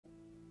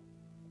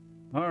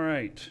All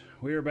right,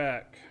 we are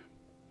back.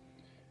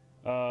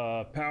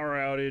 Power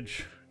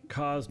outage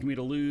caused me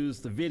to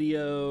lose the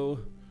video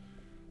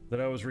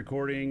that I was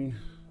recording.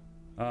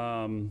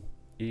 So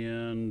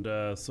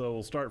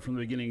we'll start from the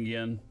beginning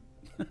again.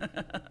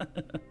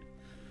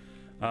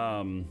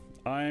 I'm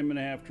going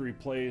to have to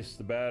replace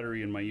the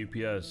battery in my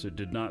UPS. It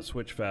did not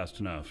switch fast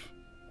enough.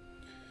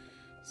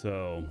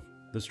 So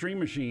the Stream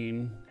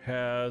Machine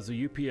has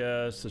a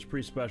UPS that's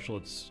pretty special.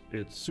 It's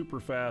super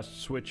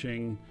fast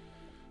switching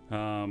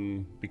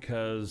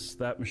because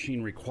that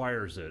machine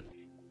requires it.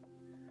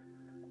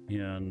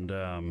 And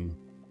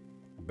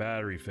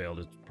battery failed.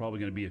 It's probably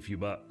going to be a few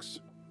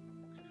bucks.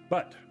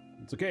 But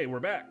it's okay, we're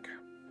back.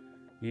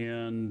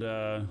 And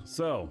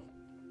so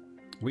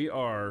we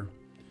are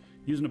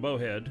using a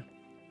Bowhead,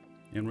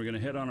 and we're going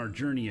to head on our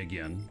journey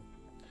again.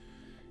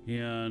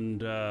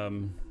 And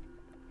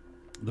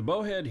the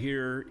Bowhead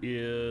here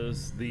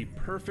is the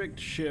perfect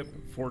ship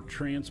for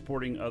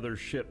transporting other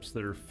ships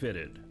that are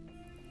fitted.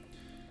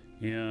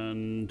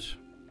 And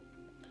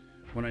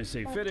when I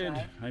say fitted,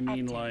 I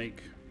mean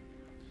like,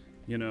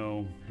 you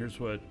know, here's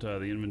what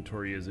the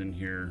inventory is in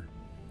here.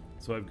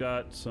 So I've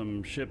got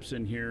some ships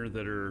in here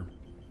that are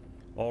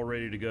all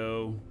ready to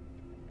go.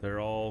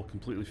 They're all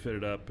completely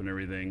fitted up and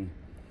everything.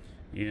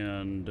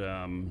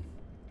 And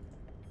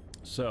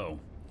so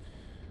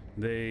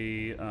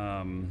they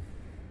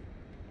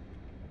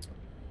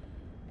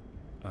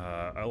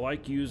I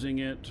like using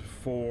it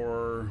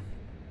for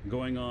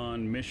going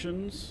on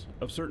missions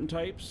of certain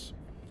types.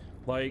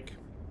 Like,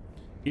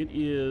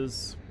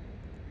 it's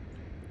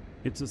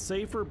a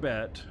safer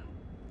bet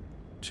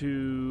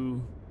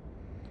to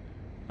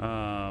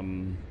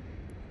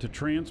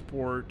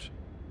transport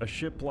a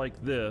ship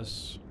like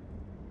this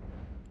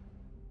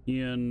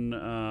in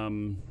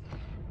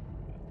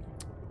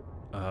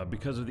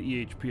because of the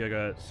EHP. I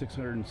got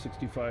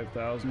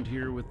 665,000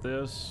 here with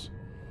this.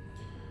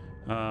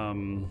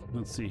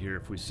 Let's see here,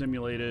 if we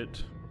simulate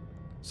it,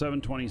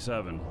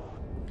 727,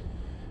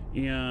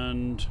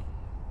 and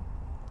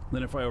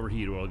then if I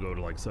overheat it, I'll go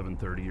to like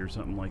 730 or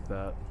something like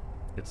that.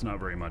 It's not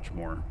very much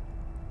more.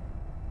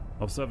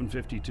 Oh,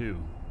 752.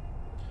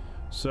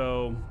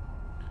 So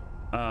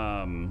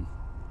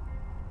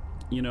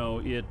you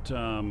know, it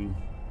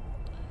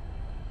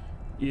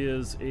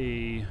is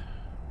a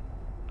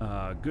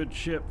good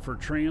ship for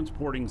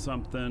transporting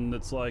something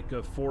that's like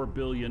a 4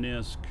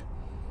 billion-isk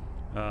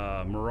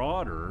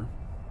Marauder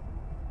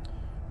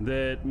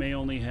that may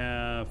only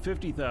have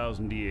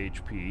 50,000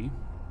 DHP,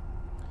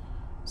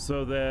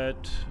 so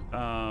that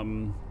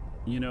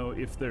you know,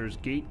 if there's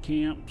gate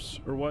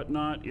camps or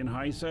whatnot in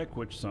high sec,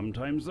 which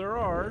sometimes there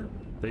are,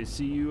 they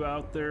see you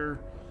out there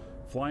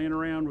flying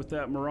around with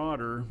that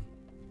Marauder,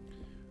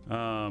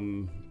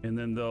 and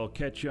then they'll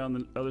catch you on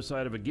the other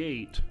side of a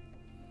gate.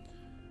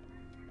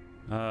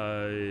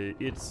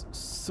 It's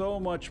so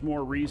much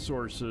more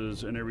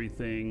resources and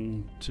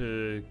everything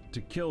to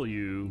kill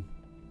you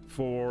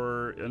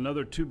for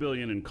another 2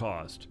 billion in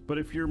cost. But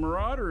if your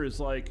Marauder is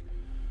like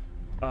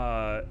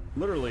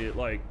literally at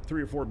like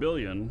 3 or 4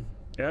 billion,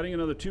 adding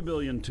another 2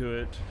 billion to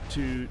it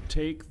to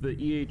take the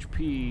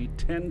EHP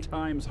 10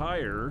 times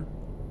higher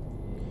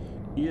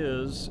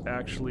is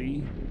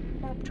actually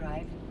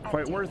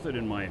quite worth it,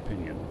 in my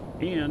opinion.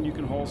 And you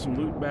can haul some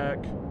loot back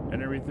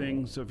and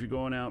everything. So if you're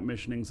going out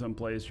missioning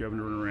someplace, you're having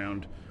to run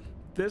around.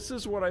 This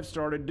is what I've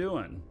started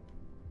doing.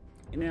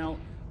 Now,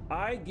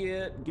 I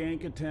get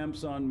gank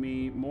attempts on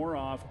me more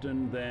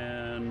often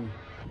than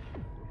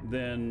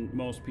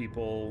most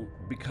people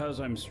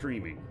because I'm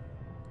streaming.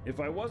 If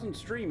I wasn't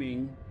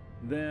streaming,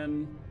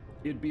 then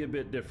it'd be a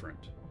bit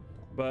different.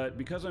 But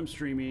because I'm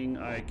streaming,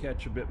 I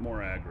catch a bit more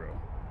aggro.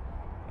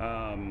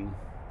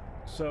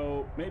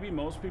 So maybe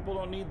most people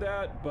don't need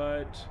that,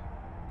 but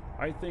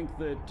I think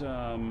that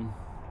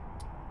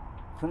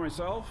for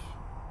myself,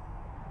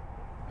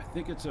 I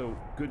think it's a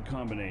good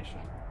combination.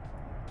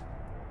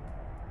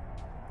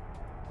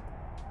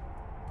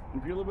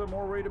 If you're a little bit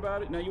more worried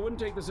about it, now you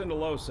wouldn't take this into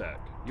low sec.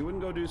 You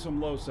wouldn't go do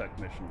some low sec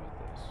mission with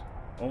this.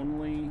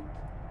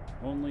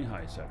 Only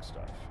high sec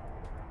stuff.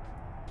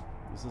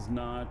 This is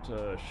not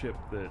a ship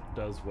that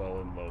does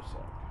well in low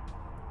sec.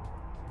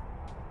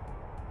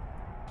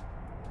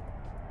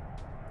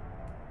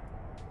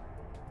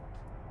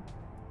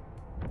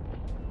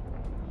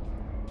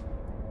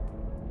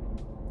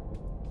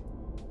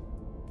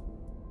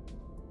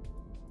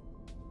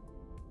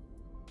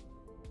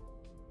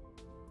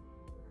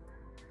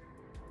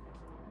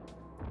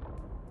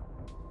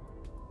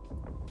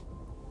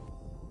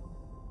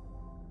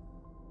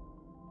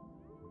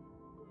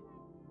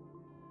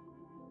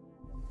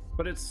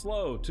 But it's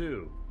slow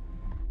too.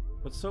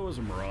 But so is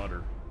a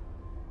Marauder.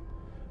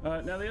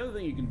 Now the other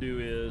thing you can do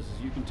is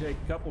you can take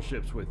a couple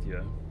ships with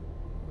you,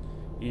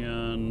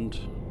 and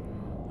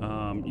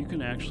you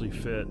can actually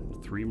fit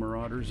 3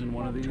 Marauders in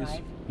one of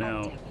these.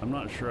 Now I'm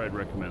not sure I'd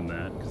recommend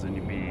that, because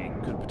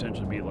then could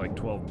potentially be like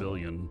 12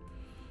 billion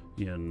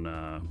in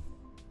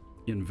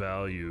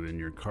value in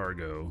your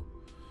cargo,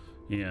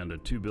 and a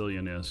 2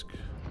 billion-isk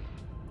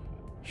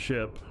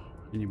ship,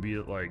 and you'd be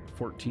at like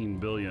 14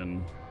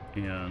 billion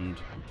and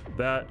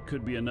that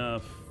could be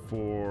enough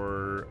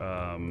for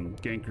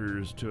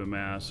gankers to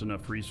amass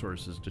enough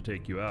resources to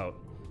take you out.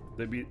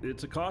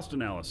 It's a cost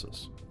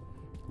analysis,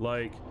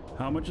 like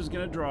how much is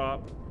going to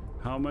drop,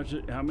 how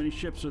many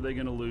ships are they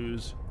going to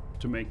lose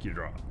to make you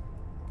drop.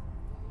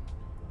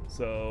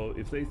 So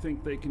if they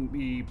think they can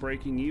be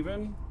breaking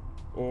even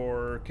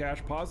or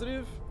cash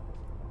positive,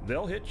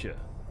 they'll hit you.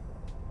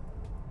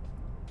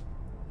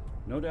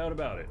 No doubt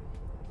about it.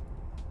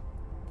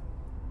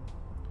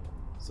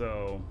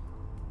 So,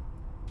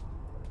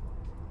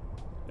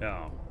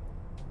 yeah.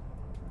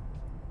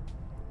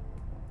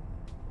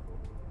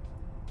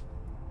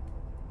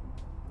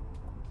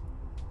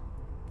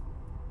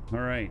 All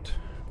right.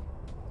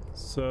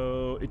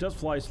 So it does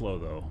fly slow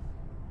though.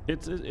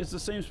 It's the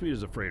same speed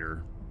as a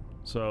freighter.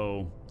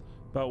 So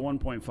about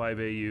 1.5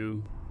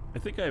 AU. I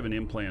think I have an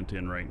implant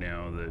in right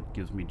now that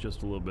gives me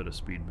just a little bit of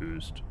speed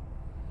boost.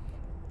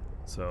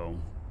 So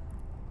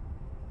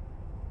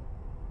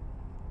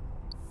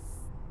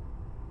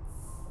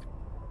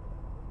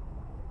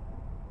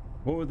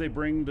what would they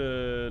bring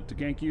to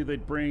gank you?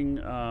 They'd bring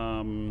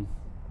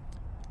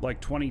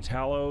like 20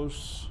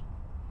 Talos,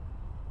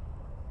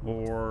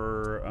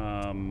 or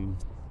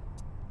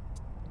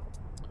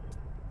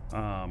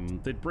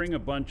they'd bring a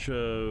bunch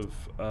of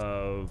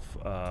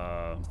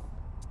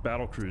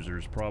battle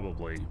cruisers,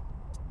 probably,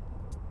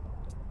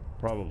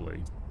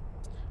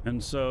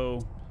 and so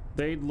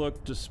they'd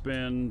look to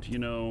spend, you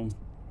know,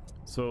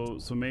 so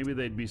maybe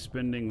they'd be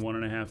spending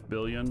 1.5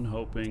 billion,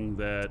 hoping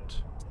that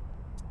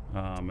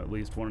at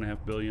least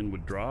 1.5 billion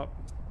would drop.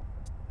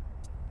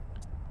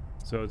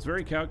 So it's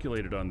very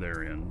calculated on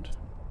their end.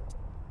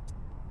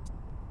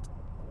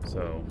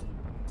 So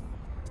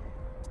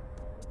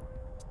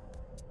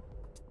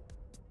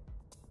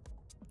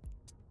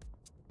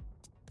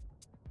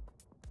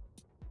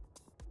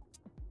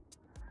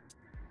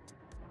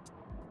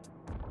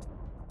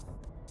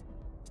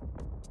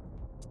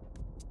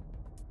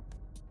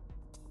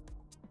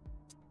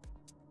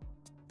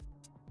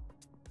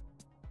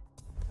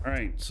all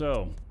right,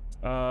 so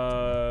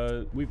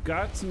we've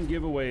got some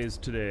giveaways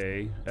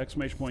today.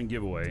 Exclamation point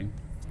giveaway.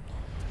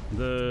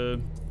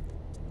 The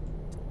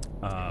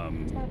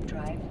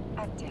drive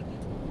active.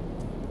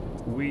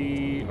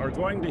 We are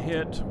going to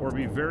hit, or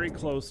be very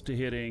close to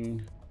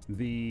hitting,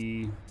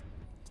 the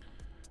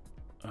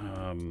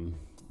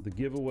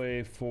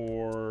giveaway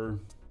for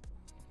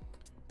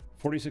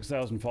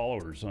 46,000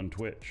 followers on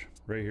Twitch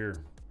right here.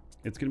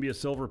 It's going to be a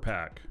silver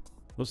pack.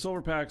 Those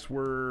silver packs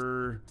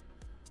were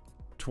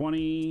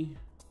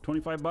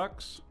 25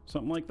 bucks,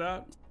 something like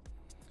that.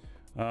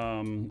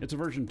 It's a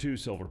version 2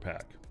 silver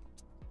pack.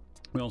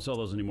 We don't sell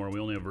those anymore. We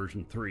only have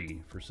version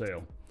 3 for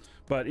sale.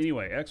 But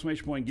anyway,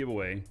 exclamation point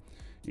giveaway,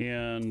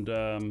 and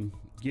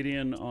get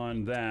in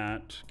on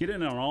that. Get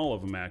in on all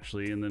of them,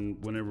 actually, and then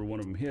whenever one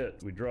of them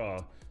hit, we draw.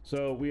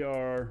 So we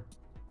are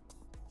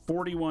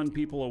 41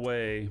 people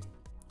away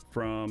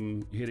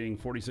from hitting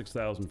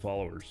 46,000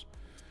 followers.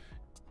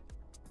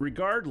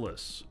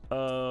 Regardless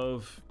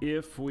of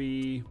if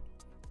we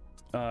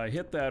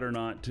hit that or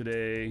not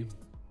today,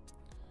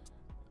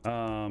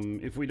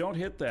 if we don't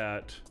hit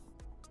that,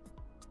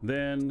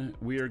 then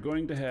we are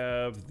going to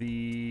have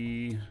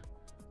the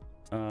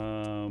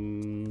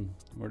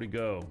where'd it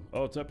go?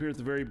 Oh, it's up here at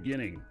the very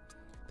beginning.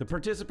 The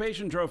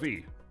participation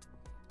trophy,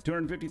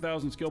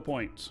 250,000 skill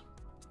points.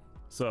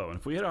 So, and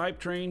if we hit a hype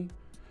train,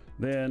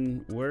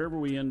 then wherever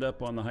we end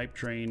up on the hype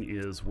train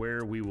is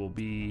where we will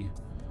be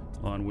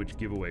on which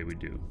giveaway we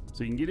do.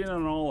 So you can get in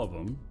on all of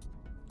them,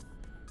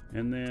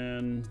 and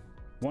then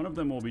one of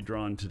them will be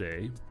drawn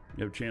today.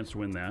 You have a chance to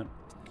win that.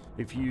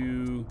 If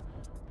you,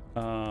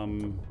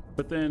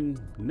 but then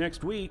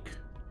next week,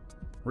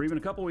 or even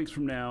a couple weeks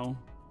from now,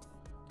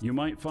 you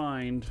might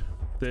find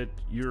that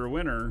you're a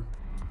winner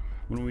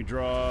when we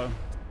draw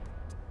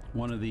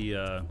one of the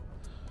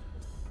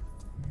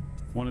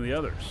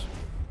others,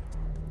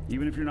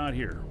 even if you're not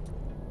here.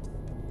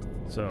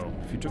 So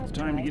if you took the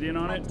time to get in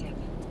on it,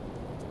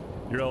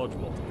 you're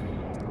eligible.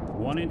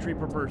 1 entry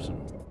per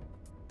person.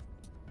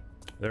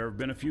 There have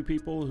been a few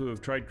people who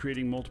have tried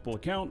creating multiple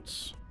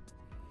accounts,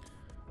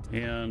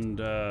 and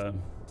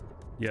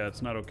yeah,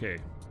 it's not okay.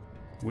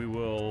 We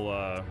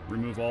will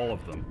remove all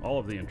of them, all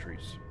of the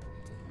entries.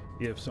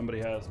 If somebody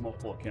has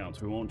multiple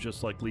accounts, we won't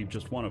just like leave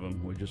just one of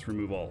them. We just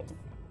remove all of them.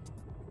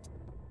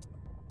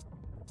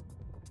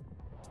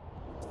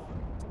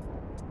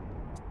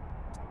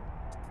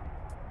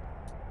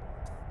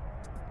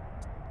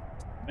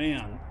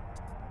 Man,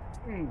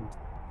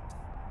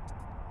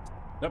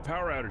 that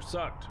power outage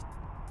sucked.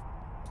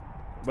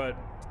 But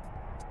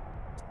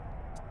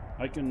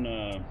I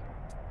can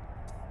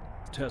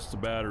test the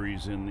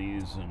batteries in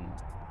these, and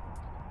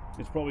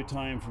it's probably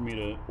time for me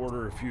to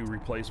order a few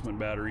replacement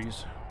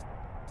batteries,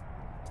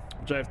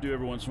 which I have to do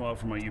every once in a while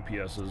for my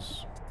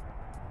UPSs.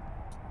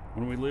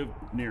 When we lived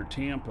near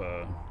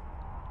Tampa,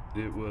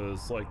 it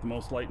was like the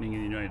most lightning in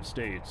the United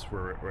States,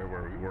 right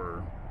where we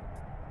were,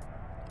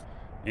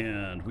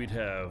 and we'd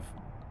have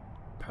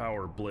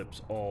power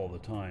blips all the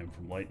time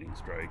from lightning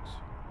strikes.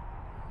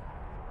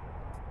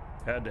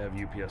 Had to have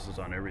UPSs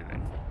on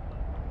everything.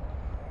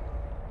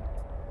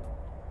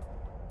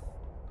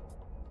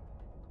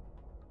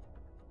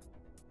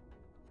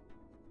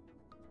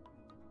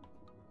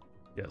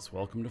 Yes,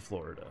 welcome to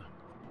Florida.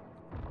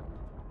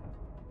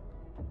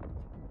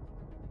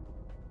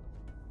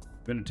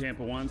 Been to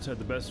Tampa once, had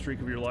the best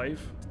streak of your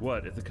life?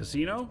 What, at the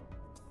casino?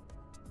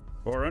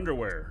 Or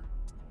underwear?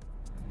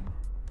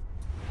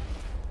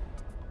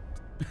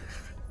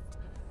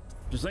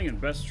 Just thinking,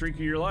 best streak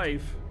of your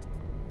life.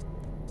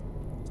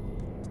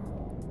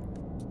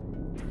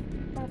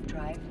 Warp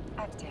drive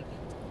active.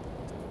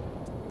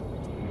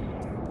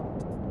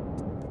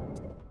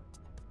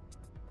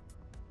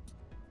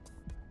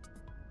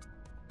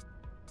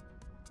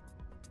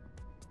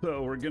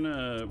 So we're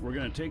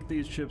gonna take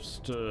these chips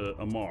to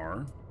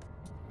Amar.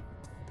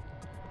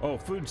 Oh,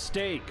 food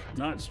steak,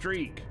 not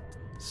streak.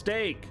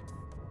 Steak.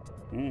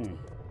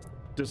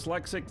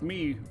 Dyslexic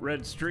me,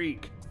 red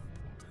streak.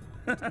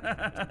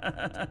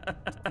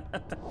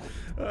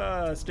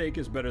 Steak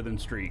is better than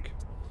streak.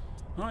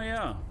 Oh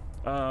yeah.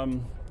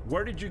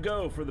 Where did you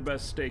go for the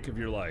best steak of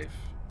your life?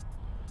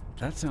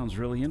 That sounds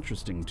really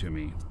interesting to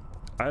me.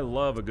 I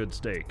love a good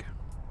steak.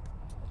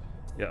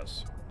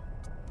 Yes.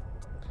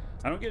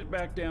 I don't get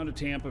back down to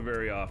Tampa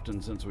very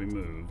often since we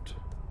moved.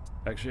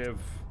 Actually,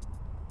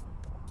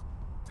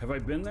 have I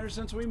been there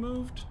since we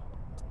moved?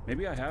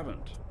 Maybe I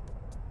haven't.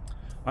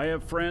 I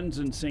have friends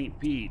in St.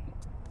 Pete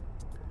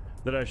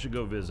that I should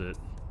go visit,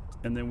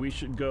 and then we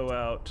should go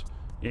out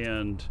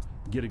and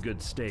get a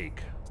good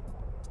steak.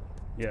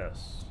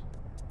 Yes.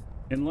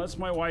 Unless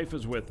my wife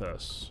is with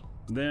us,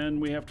 then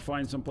we have to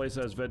find someplace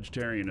that has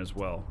vegetarian as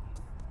well.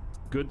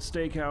 Good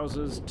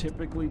steakhouses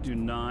typically do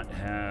not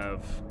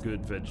have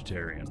good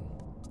vegetarian.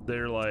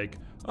 They're like,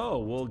 oh,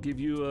 we'll give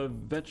you a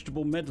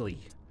vegetable medley,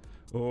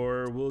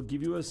 or we'll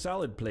give you a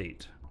salad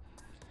plate.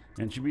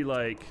 And she'd be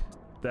like,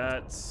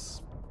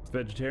 that's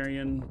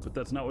vegetarian, but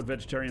that's not what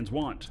vegetarians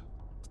want.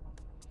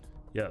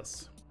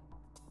 Yes.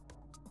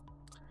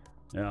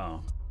 Yeah.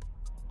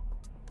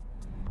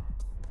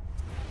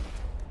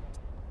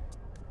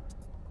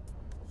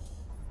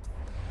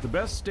 The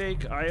best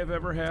steak I have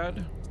ever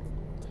had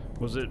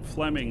was at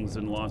Fleming's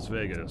in Las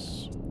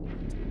Vegas.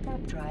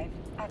 Warp drive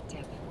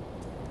active.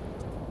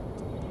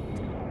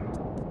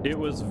 It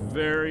was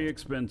very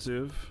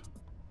expensive,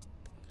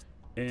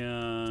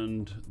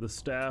 and the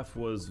staff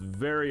was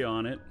very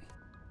on it.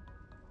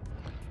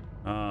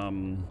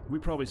 We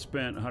probably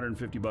spent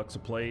 150 bucks a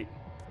plate.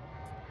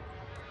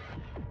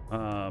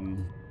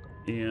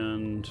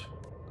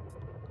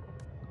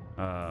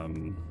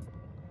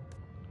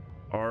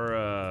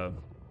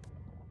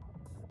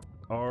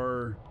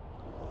 Our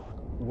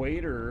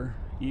waiter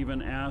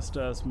even asked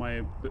us,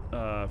 my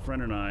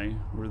friend and I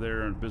were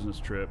there on a business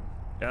trip,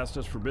 asked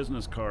us for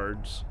business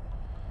cards,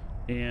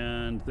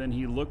 and then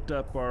he looked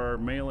up our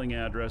mailing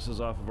addresses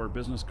off of our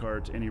business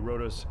cards, and he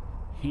wrote us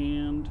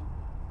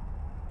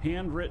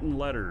handwritten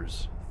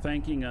letters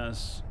thanking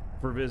us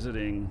for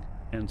visiting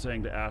and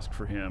saying to ask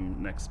for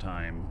him next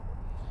time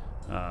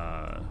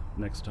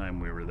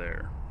we were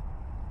there.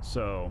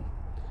 So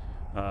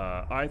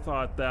I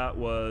thought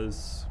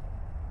that's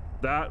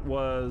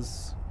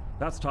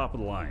top of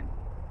the line.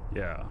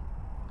 Yeah.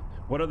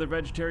 What other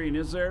vegetarian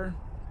is there?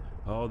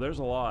 Oh, there's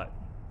a lot.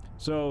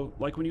 So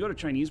like when you go to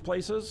Chinese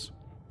places,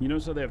 you know,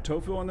 so they have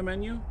tofu on the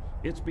menu.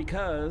 It's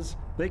because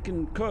they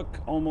can cook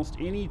almost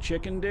any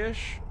chicken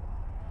dish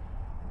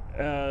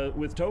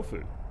with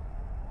tofu.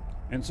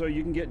 And so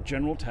you can get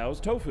General Tao's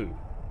tofu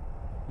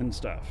and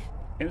stuff.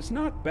 And it's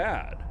not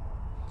bad.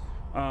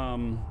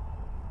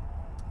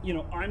 You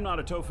know, I'm not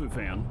a tofu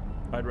fan.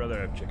 I'd rather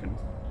have chicken.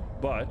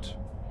 But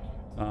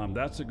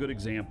that's a good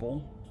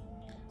example.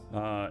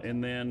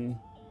 And then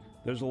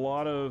there's a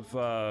lot of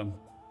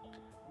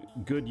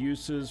good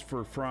uses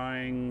for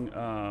frying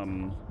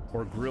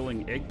or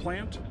grilling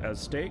eggplant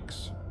as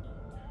steaks.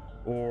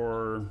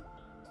 Or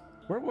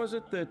where was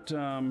it that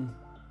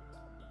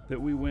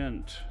that we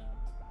went?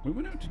 We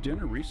went out to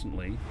dinner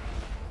recently.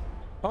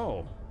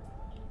 Oh,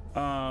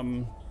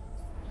 the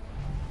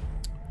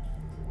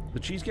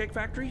Cheesecake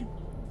Factory.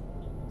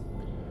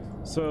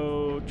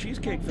 So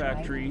Cheesecake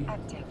Factory,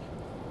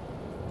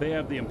 they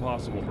have the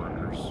Impossible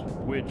Burgers,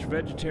 which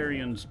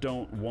vegetarians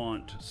don't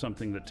want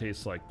something that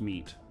tastes like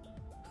meat.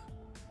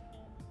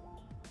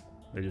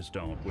 They just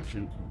don't, which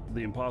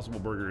the Impossible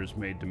Burger is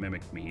made to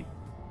mimic meat.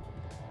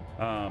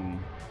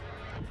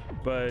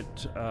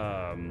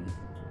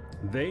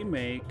 They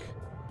make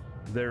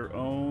their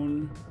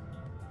own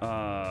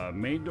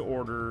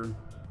made-to-order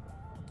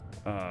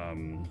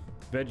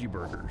veggie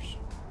burgers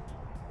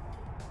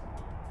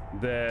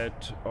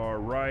that are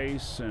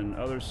rice and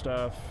other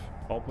stuff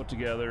all put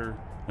together,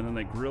 and then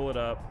they grill it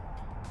up,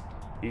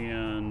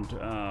 and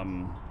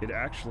it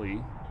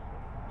actually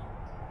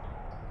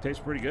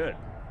tastes pretty good.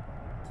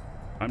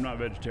 I'm not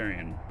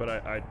vegetarian, but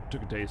I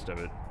took a taste of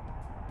it.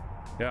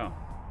 Yeah.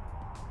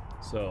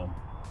 So,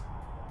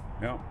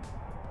 yeah.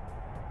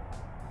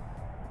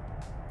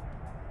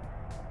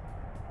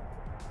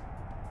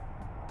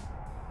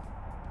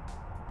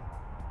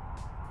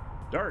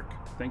 Dark,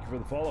 thank you for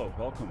the follow.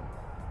 Welcome.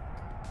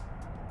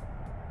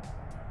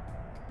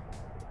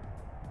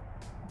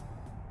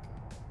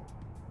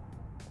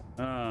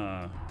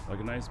 Like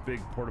a nice big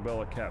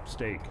portobello cap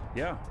steak.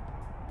 Yeah.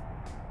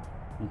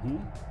 Mm-hmm.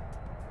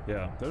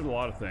 Yeah, there's a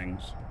lot of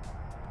things.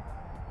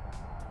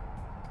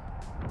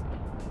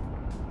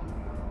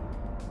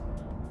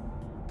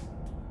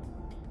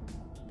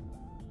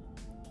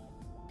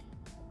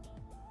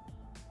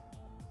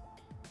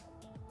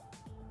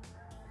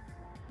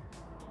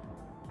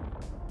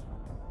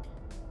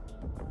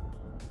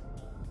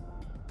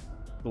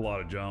 A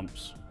lot of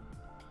jumps.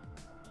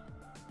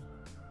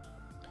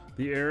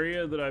 The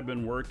area that I've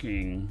been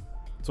working,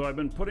 so I've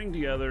been putting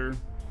together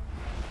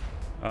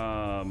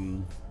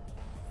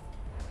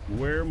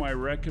where my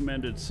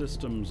recommended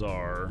systems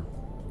are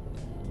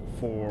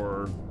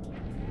for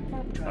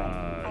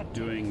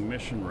doing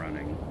mission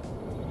running.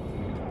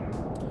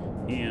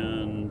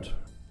 And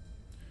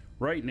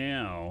right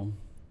now,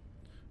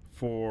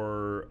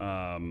 for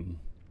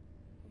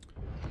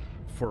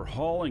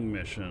hauling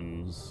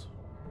missions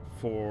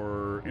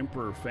for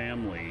Emperor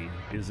Family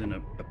is in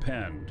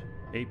append,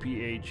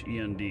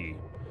 APHEND,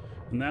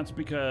 and that's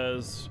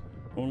because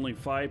only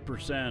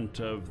 5%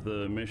 of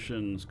the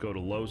missions go to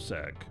low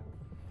sec,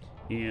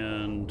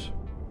 and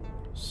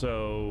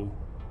so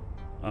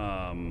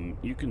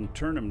you can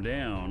turn them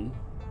down,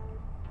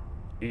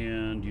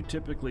 and you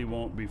typically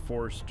won't be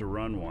forced to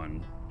run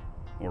one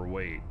or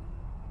wait.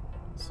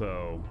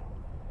 So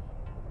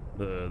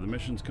the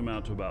missions come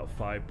out to about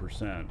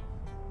 5%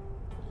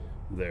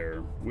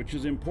 there, which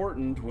is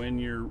important when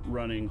you're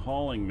running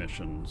hauling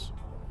missions.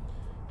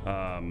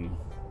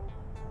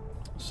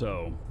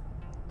 So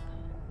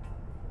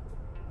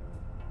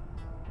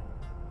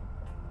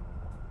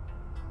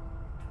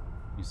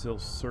you still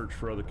search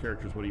for other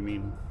characters? What do you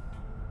mean?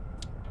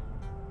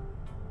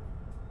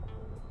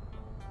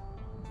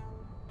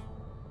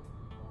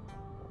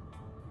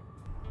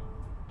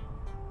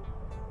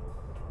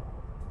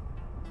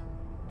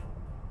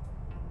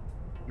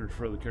 Search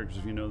for other characters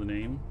if you know the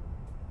name.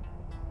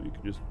 You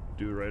can just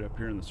do it right up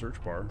here in the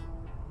search bar.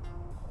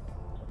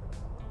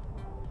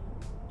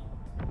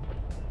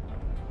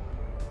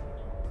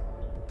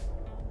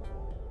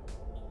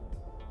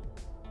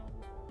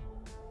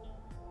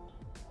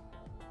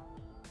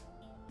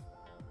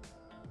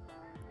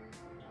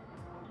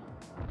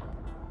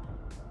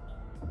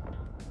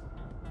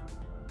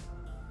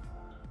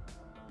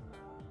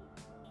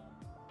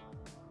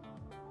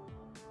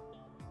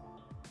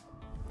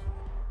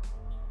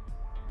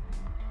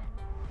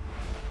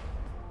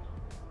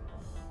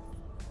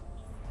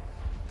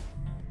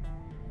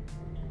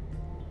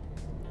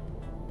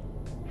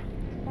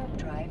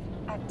 Drive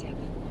active.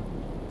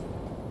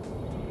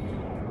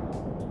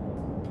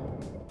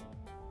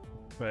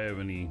 If I have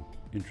any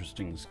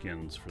interesting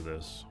skins for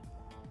this.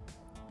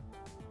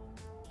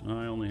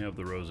 I only have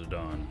the Rose of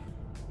Dawn.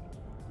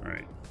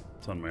 Alright,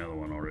 it's on my other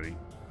one already.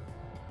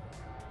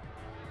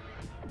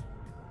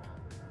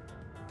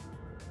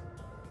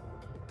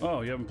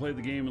 Oh, you haven't played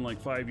the game in like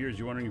 5 years.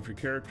 You're wondering if your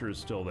character is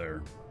still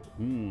there.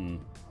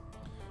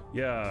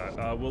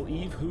 Yeah, will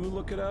Eve Who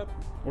look it up?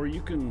 Or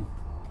you can...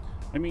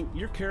 I mean,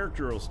 your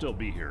character will still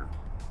be here.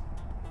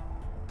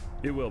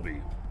 It will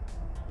be.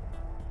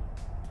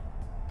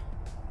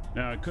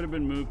 Now, it could have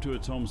been moved to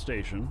its home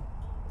station,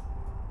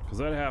 because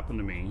that happened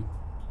to me.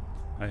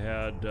 I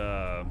had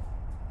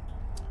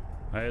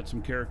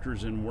some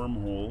characters in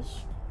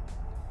wormholes,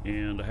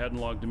 and I hadn't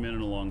logged them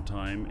in a long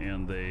time,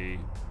 and they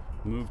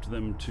moved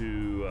them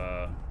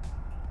to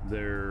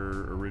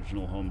their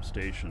original home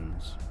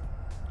stations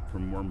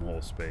from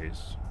wormhole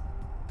space,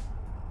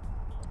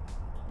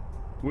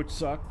 which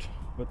sucked.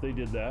 But they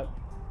did that.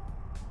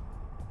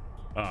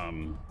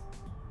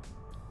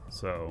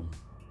 So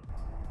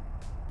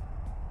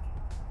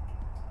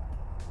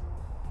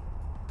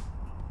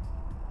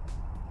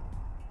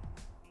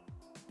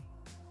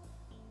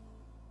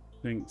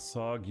I think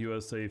SOG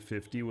USA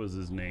 50 was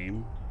his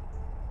name.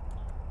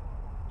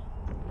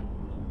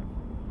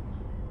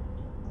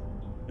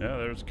 Yeah,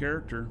 there's a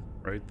character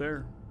right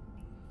there.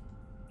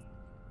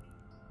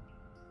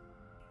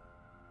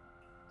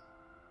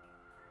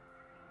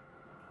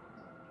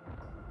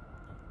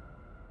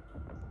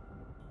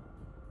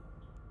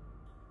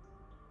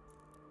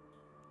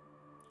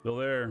 Still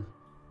there.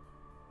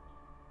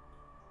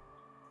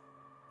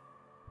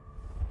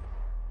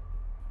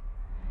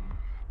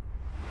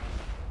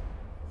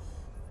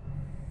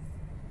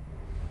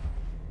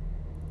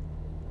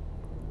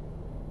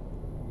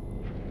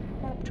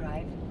 Warp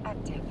drive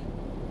active.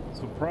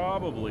 So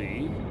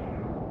probably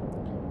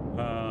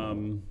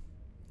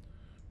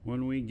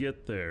when we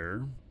get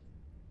there,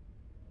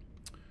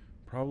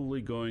 probably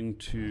going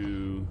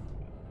to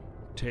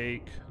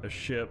take a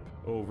ship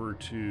over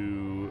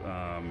to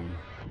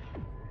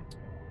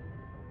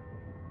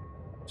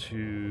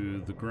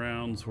the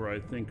grounds where I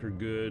think are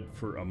good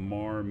for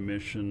Amar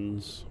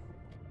missions.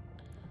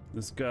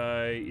 This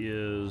guy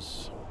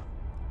he's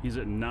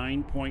at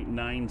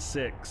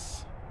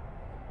 9.96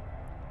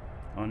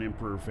 on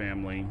Emperor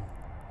Family,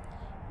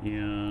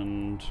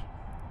 and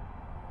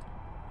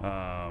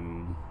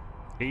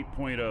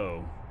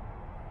 8.0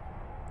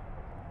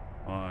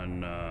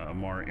 on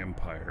Amar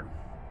Empire.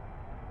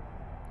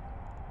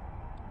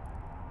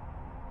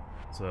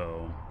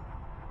 So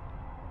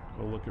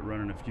we'll look at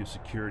running a few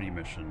security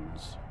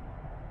missions.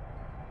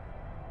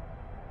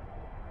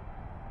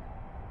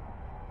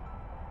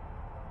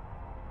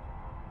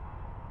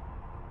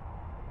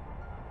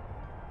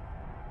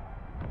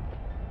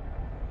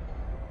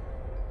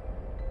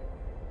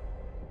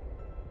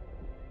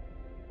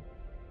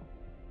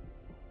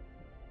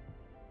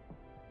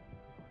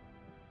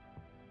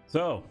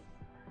 So,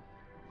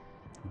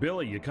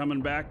 Billy, you coming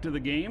back to the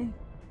game?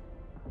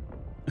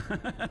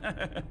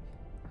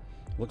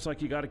 Looks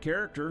like you got a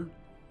character.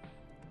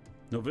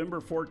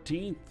 November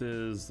 14th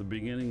is the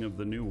beginning of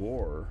the new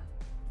war.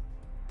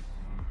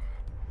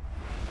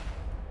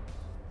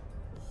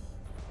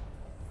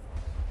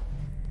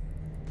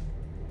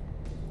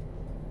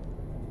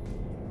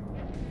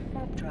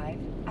 Warp drive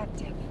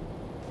active.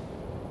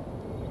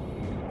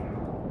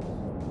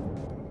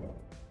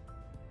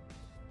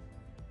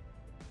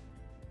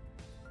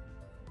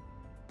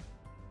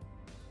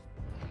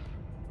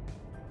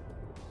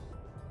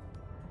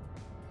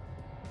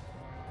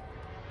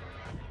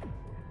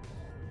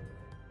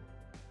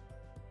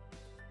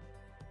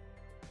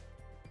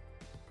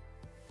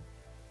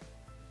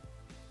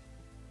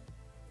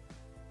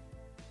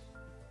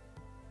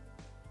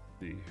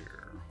 See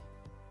here.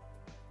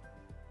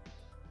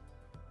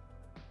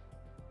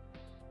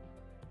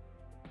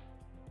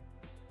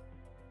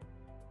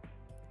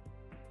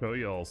 Show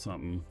y'all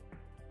something.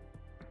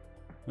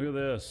 Look at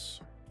this.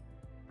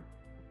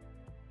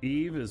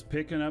 Eve is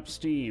picking up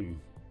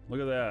steam. Look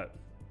at that.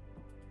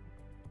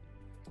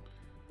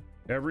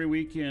 Every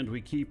weekend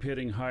we keep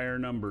hitting higher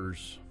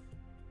numbers.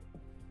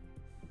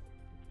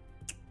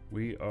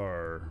 We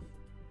are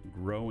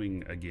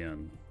growing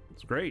again.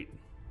 It's great.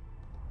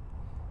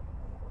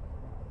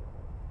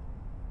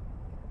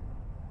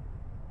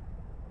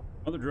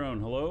 Another drone,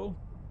 hello?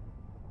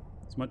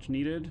 It's much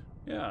needed?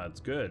 Yeah,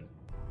 it's good.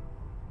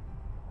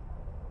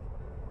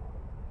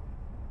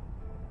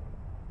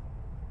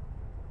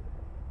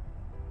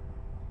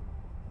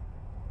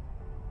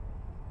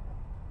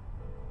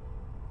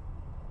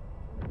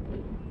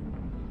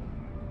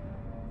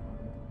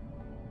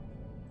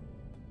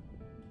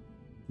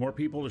 More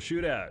people to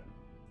shoot at.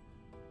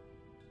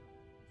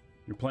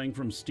 You're playing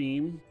from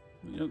Steam.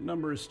 The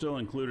number is still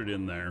included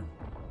in there.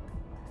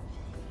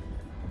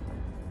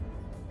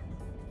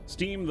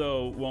 Steam,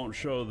 though, won't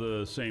show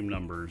the same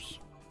numbers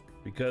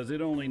because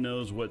it only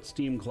knows what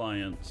Steam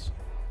clients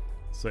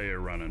say are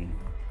running.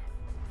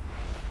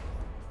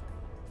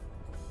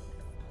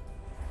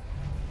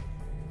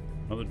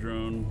 Another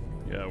drone.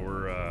 Yeah,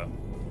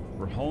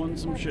 we're hauling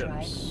some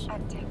ships.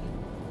 Active.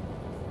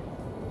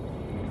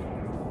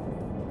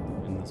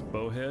 In this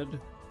Bowhead.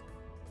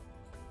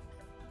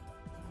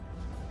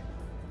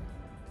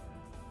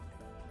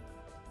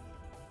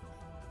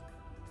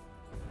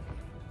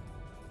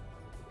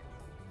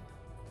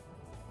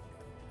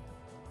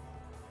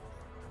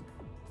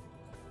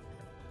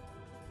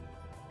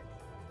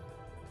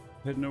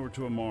 Heading over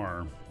to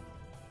Amar.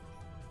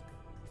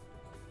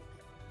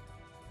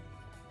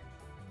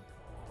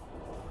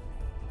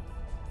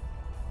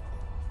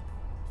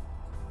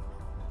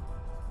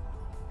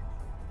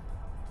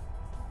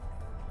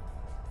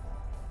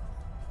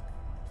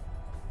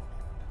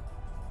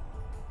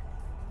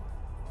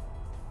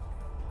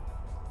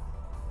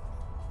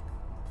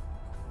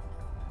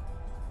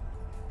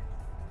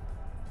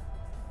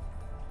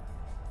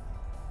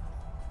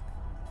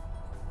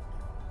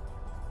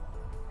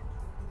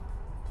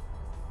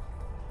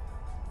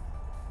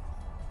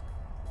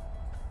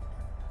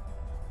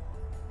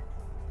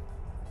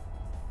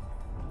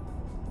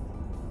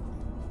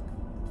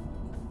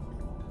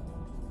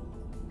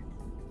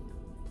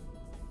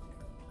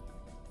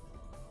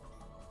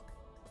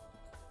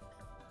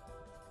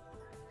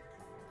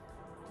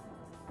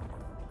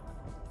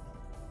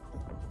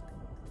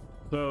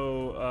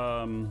 So,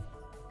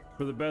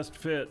 for the best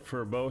fit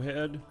for a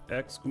Bowhead,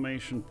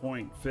 exclamation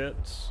point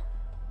fits.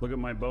 Look at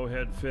my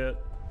Bowhead fit.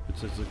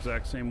 It's the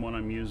exact same one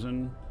I'm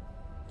using.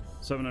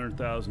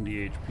 700,000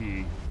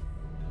 DHP.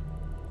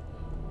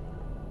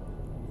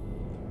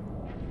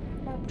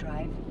 Warp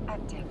drive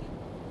active.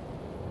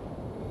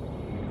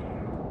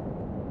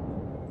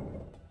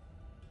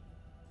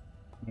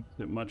 Makes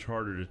it much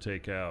harder to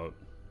take out.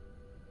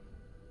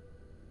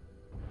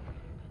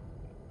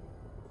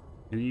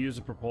 And you use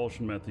a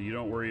propulsion method. You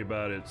don't worry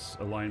about its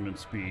alignment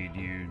speed.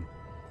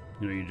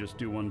 You just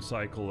do one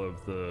cycle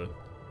of the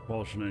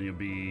propulsion and you'll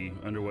be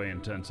underway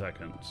in 10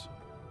 seconds.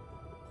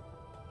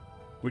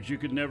 Which you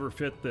could never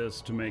fit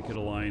this to make it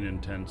align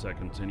in 10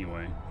 seconds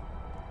anyway.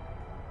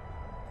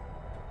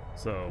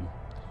 So,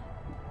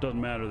 it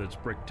doesn't matter that it's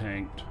brick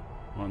tanked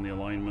on the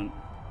alignment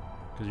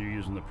because you're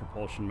using the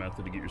propulsion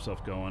method to get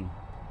yourself going.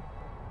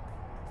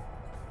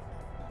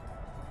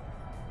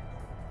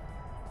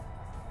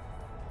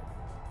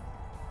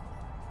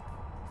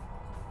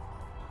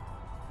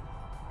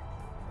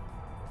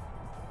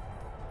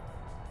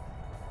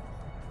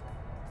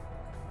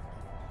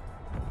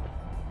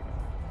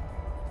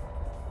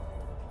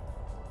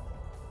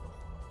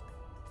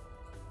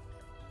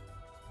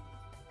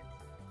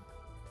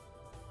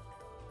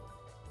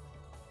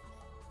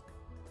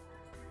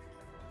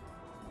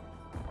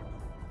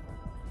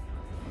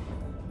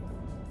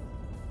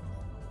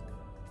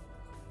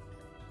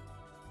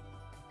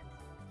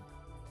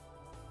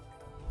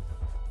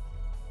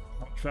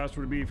 fast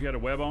would it be if you had a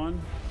web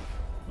on?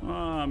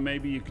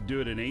 Maybe you could do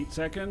it in 8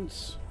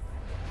 seconds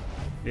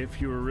if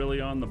you were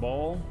really on the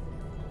ball.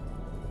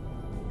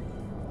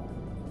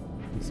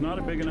 It's not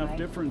a big enough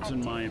difference, in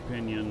my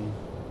opinion,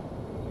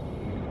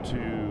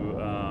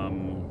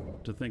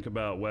 to think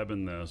about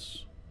webbing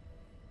this.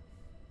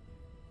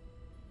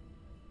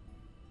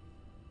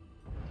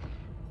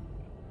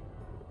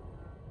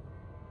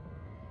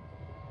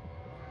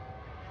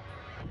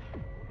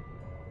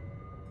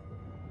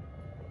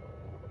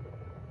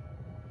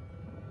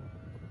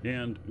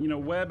 And, you know,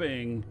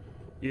 webbing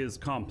is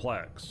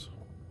complex.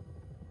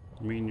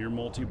 I mean, you're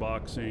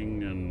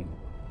multi-boxing,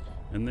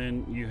 and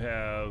then you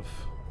have,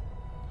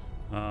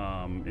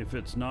 if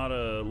it's not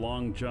a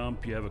long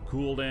jump, you have a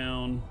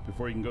cooldown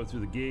before you can go through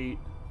the gate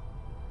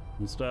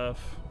and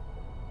stuff.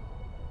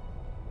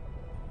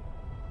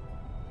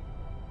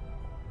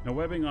 Now,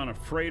 webbing on a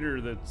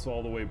freighter that's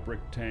all the way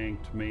brick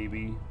tanked,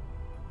 maybe.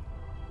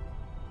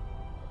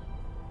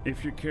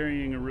 If you're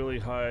carrying a really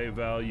high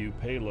value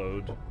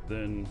payload,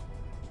 then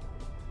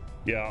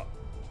yeah.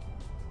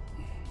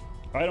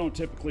 I don't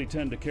typically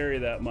tend to carry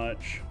that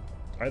much.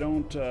 I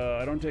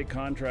don't take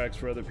contracts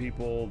for other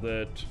people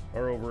that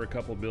are over a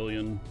couple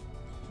billion,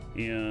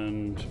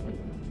 and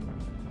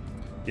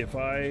if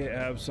I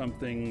have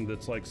something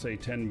that's like, say,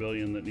 10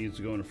 billion that needs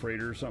to go in a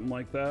freighter or something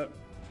like that,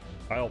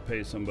 I'll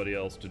pay somebody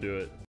else to do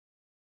it.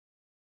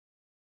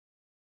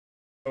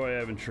 So I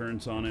have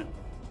insurance on it.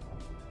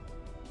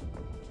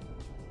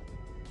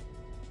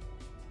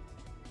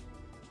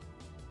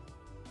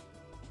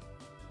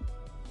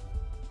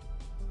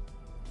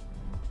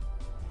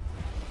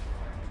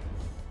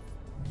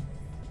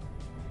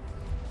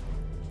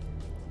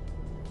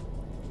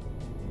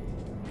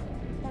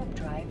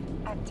 Drive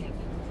active.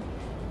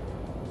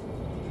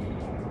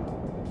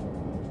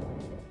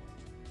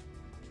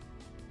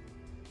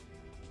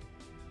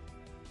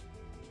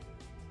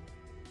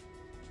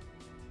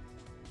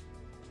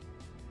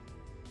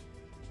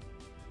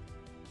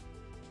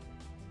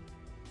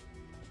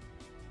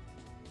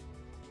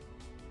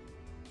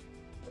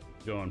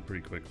 Going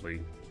pretty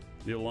quickly.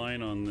 The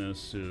line on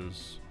this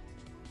is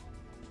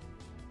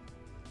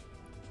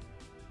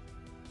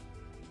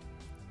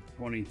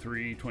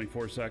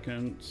 24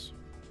 seconds.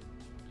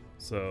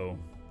 So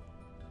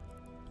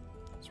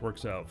this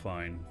works out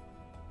fine.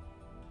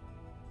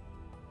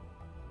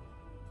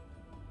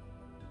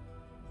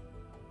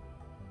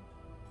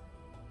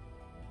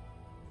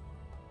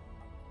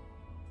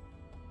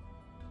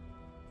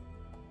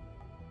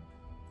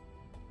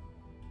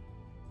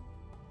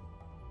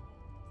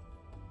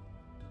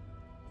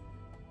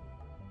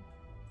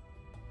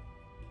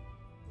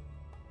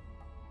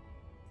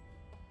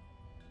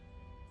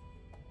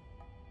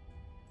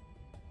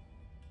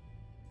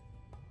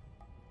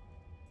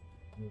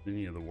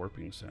 Any of the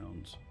warping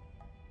sounds.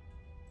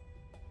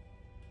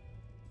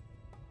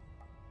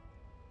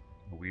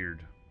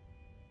 Weird.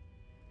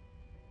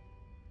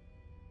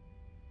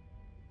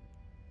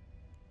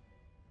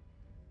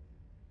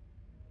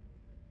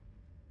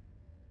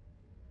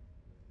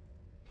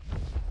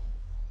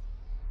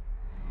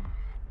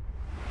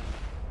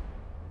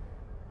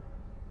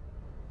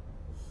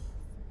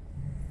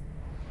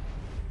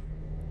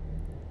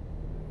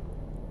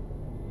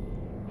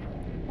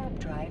 Warp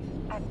drive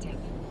active.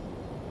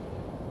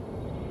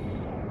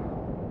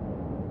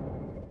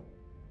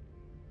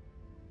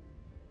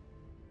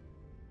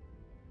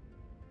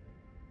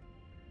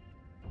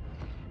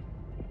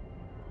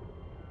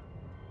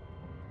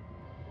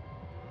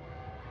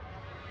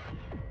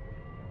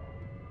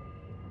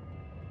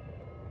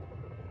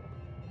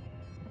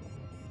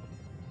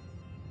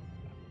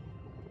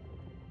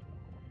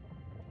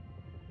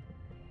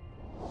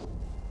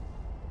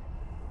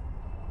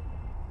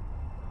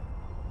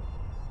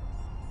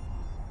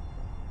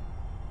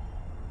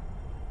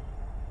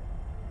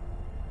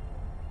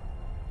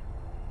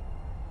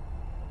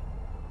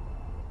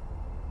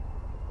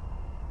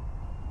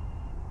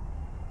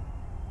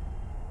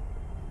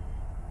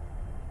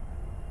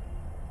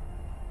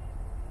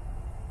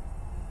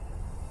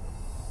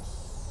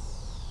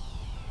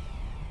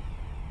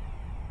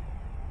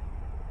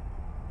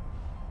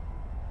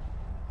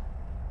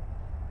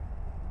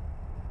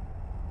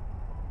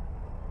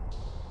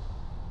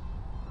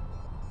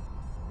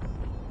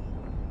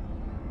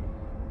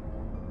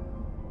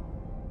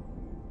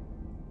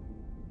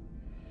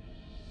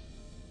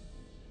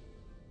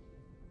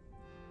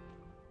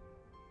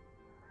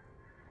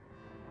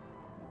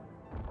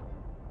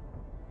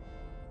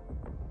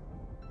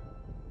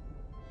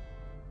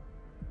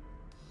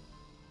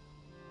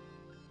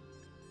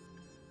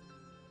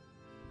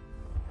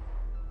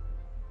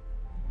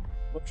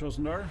 What's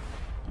Chosendar?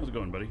 How's it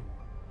going, buddy?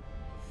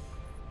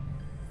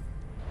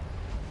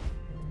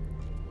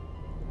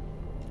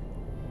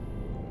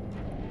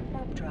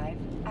 Warp drive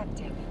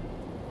active.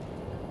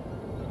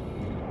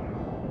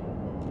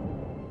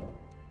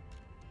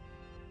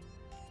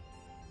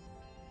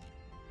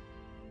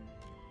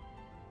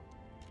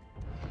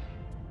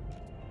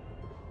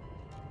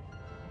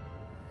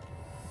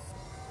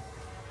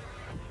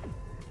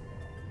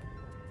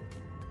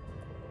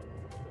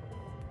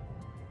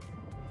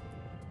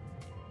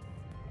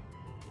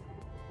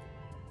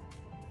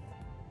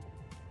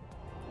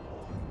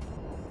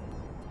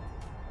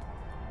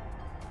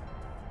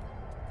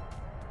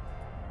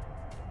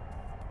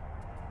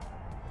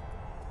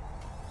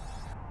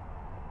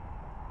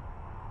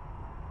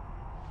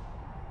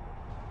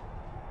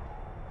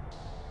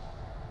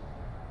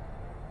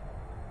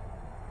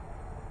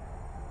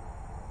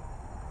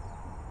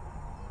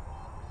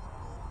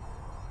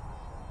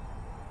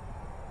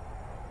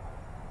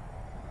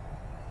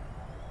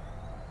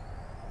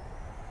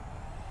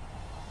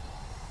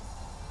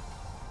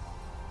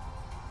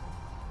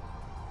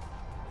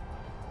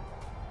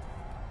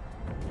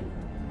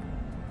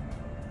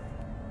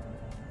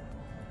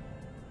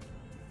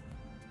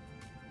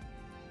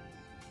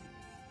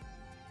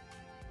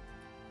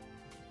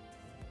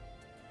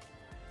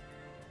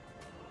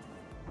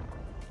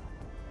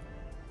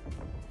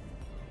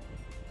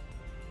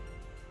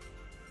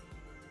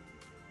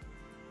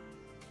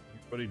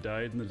 But he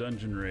died in the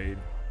dungeon raid.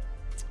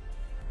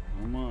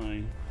 Oh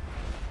my.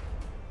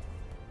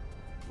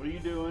 What are you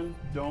doing?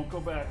 Don't go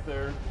back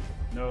there.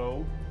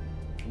 No.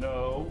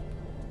 No.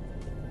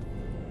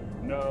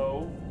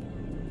 No.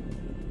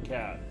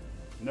 Cat.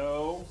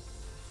 No.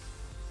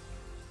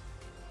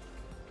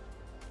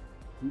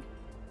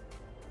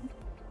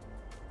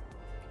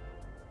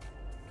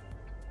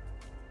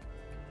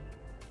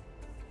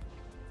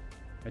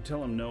 I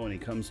tell him no and he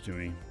comes to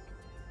me.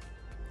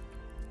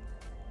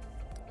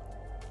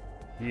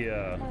 He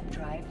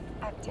drive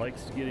active.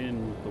 likes to get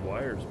in with the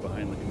wires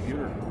behind the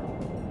computer.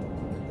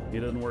 He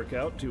doesn't work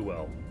out too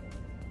well.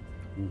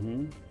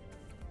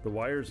 The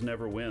wires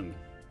never win.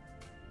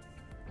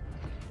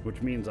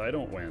 Which means I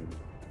don't win.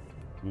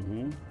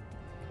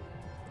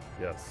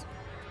 Yes.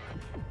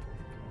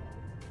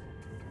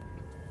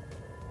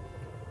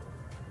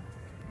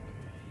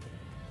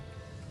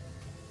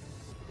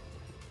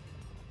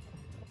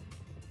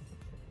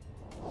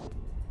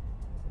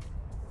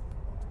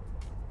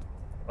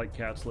 Like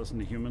cats listen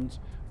to humans?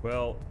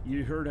 Well,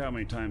 you heard how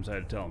many times I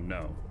had to tell him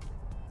no.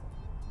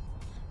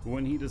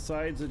 When he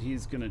decides that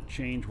he's gonna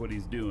change what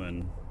he's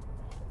doing,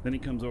 then he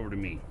comes over to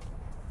me.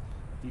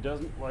 He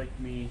doesn't like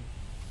me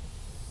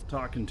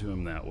talking to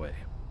him that way.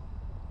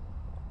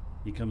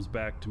 He comes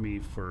back to me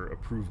for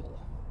approval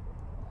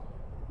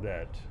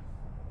that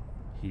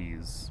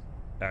he's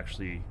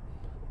actually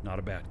not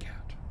a bad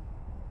cat.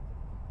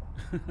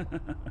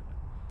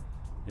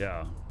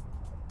 Yeah.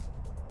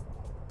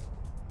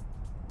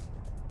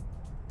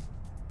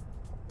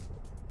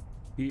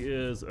 He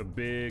is a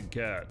big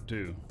cat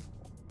too.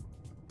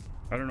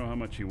 I don't know how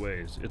much he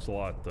weighs. It's a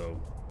lot though.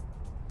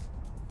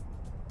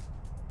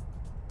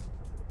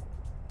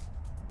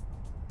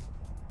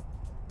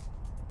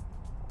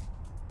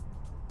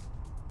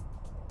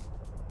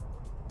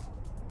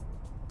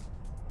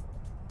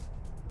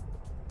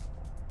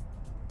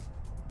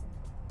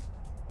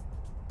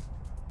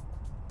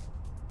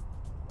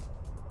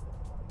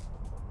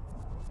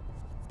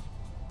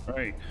 All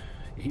right,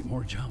 8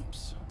 more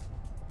jumps.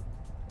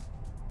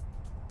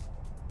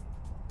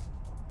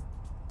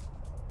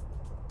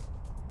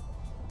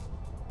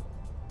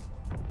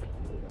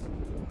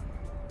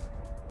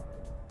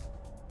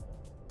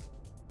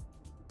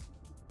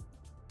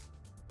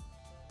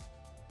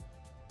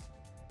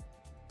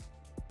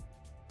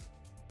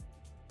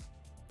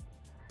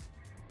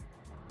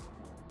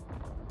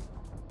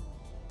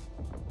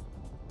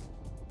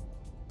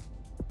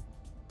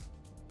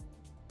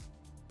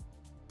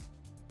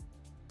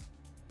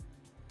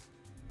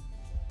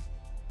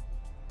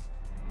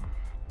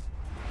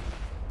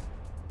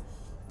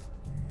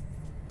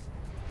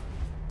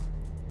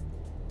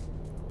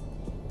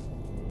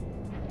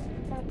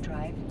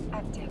 Drive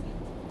active.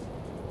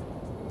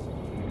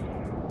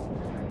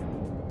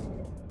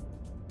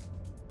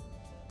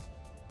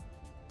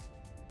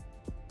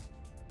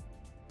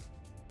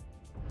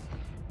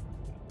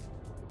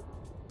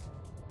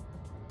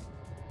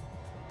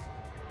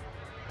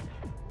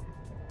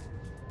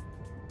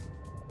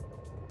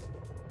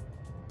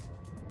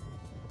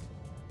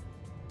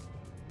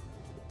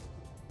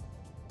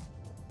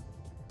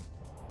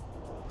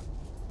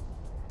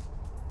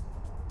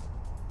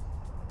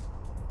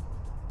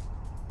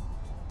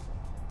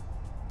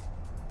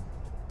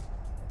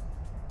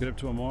 Get up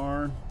to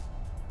Amar.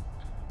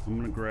 I'm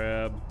gonna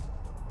grab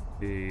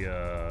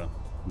a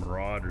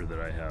Marauder that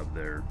I have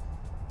there.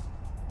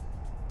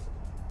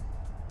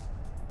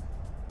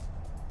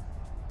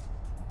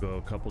 Go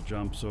a couple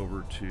jumps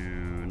over to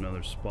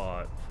another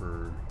spot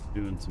for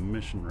doing some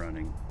mission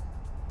running.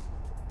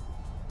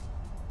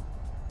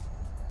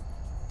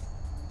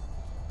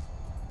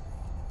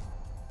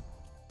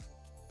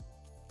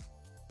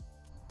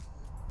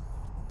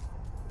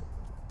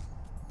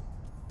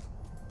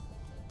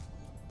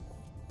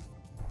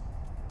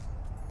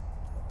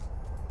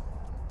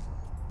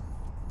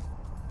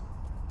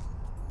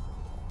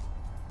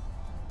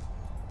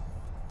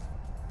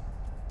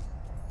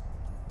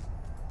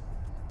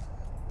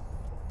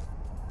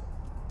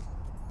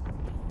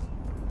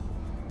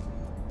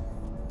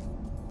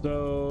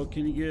 So,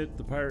 can you get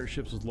the pirate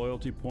ships with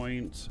loyalty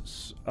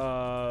points?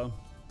 I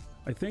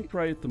think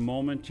right at the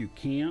moment you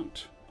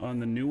can't on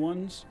the new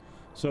ones.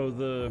 So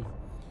the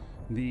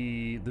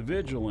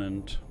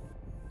Vigilant,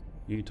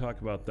 you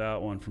talk about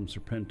that one from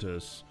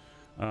Serpentis.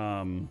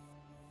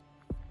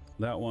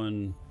 That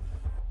one,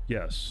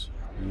 yes,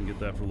 you can get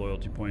that for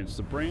loyalty points.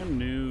 The brand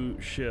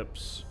new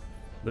ships,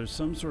 there's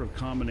some sort of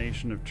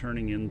combination of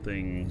turning in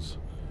things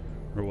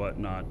or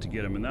whatnot to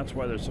get them, and that's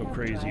why they're so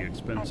crazy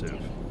expensive.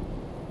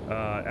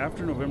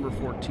 After November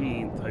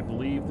 14th, I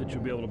believe that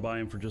you'll be able to buy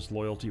them for just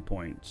loyalty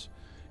points.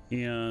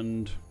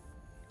 And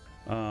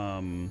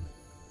then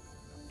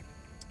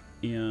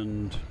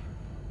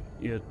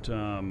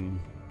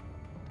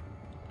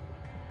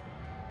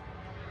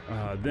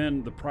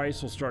the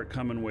price will start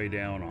coming way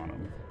down on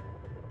them.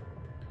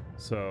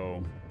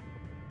 So,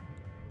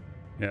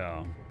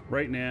 yeah.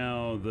 Right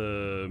now,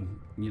 that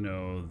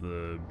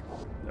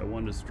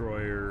one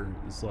destroyer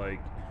is like,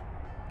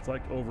 it's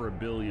like over $1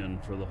 billion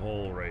for the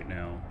whole right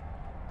now.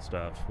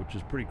 stuff, which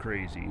is pretty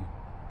crazy.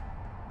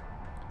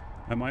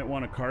 I might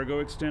want a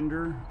cargo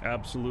extender.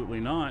 Absolutely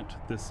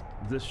not. This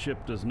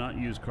ship does not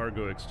use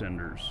cargo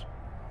extenders.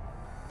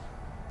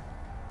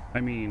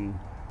 I mean,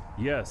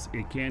 yes,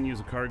 it can use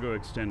a cargo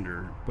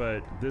extender,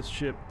 but this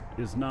ship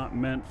is not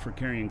meant for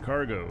carrying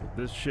cargo.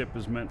 This ship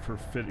is meant for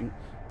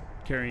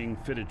carrying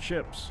fitted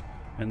ships,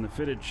 and the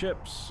fitted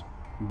ships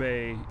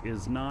bay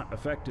is not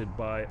affected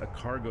by a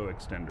cargo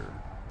extender.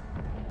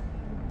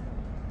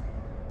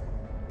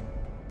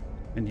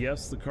 And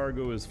yes, the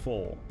cargo is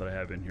full that I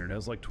have in here. It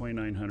has like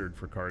 2,900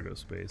 for cargo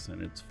space,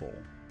 and it's full.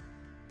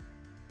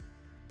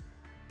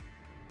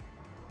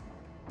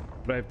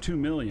 But I have 2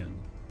 million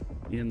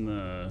in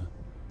the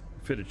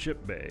fitted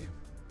ship bay.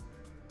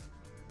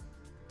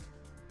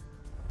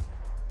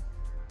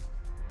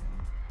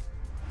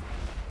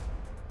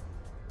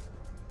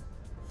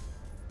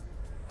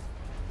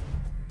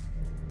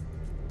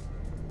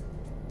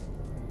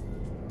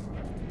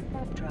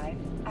 Warp drive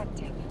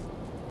active.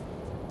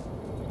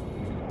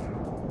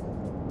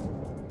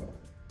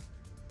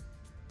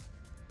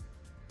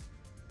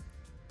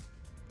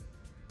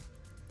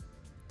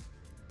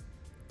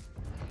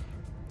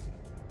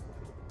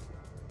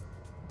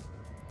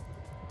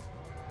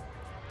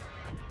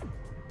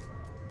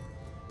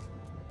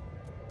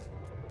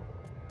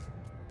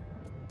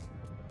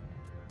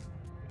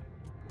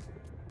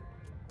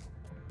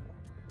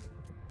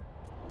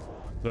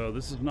 So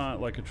this is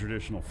not like a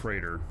traditional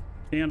freighter.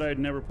 And I'd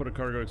never put a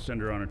cargo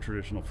extender on a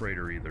traditional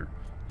freighter either.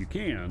 You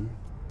can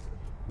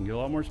get a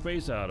lot more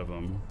space out of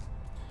them,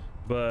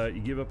 but you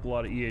give up a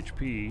lot of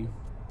EHP,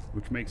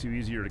 which makes you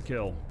easier to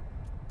kill.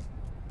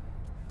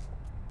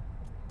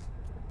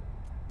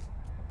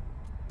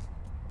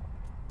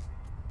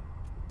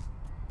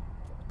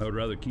 I would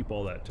rather keep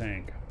all that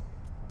tank.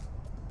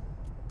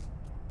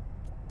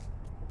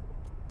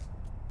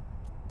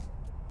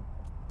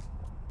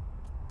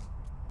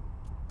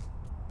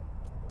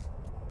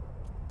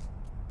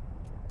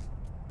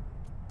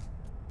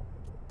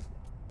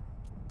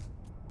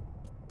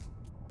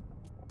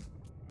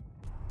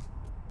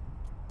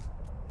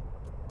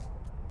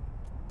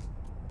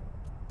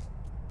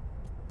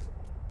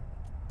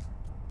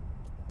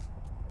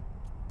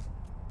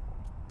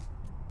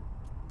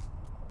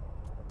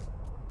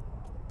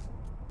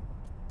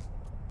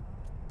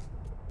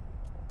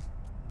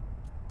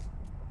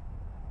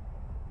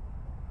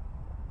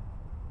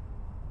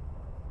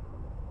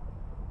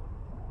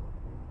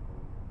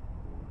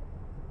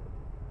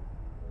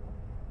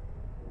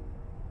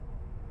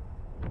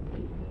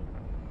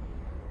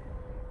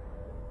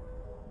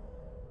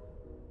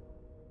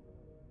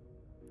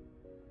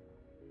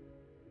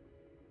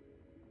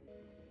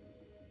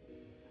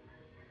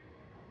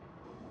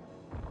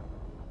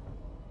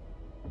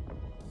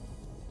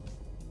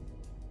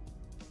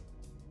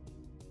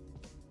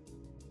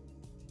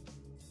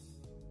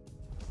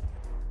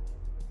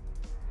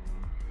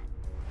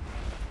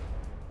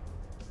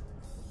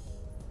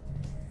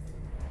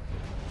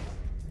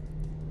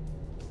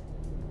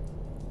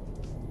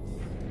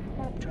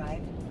 Warp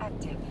drive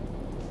active.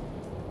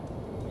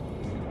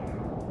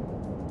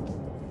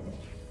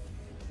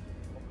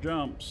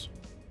 Jumps.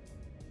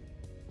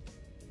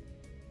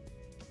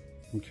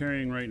 I'm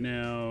carrying right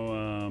now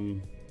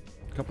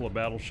a couple of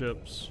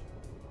battleships,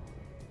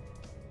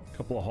 a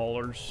couple of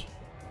haulers,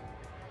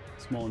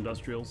 small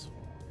industrials.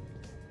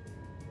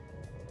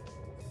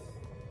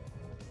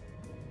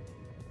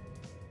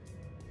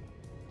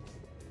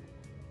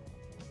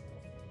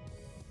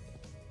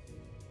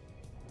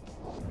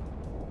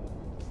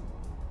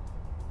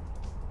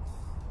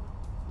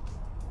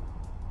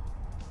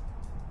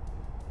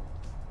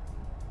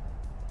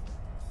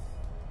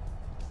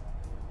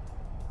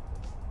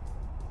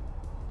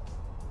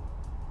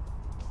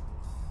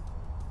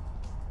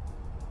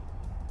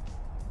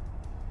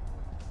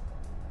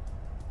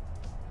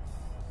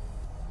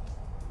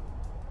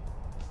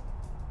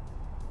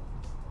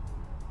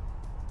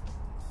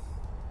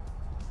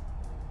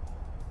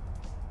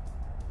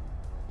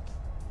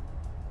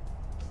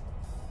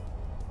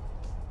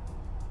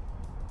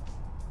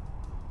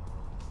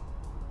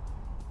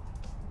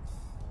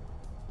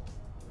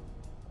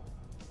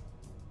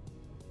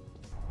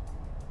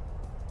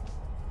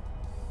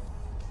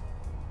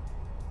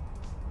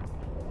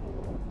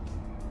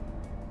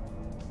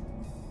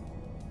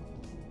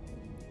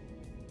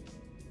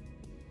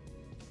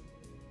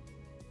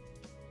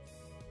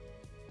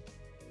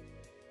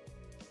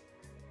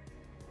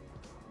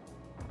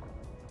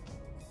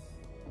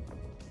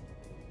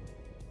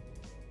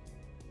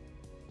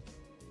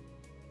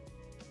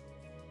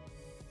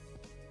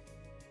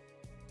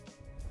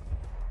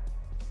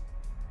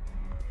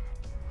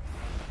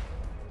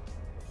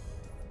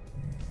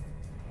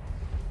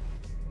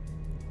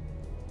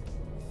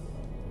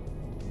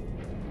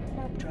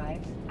 Warp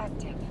drive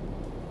active.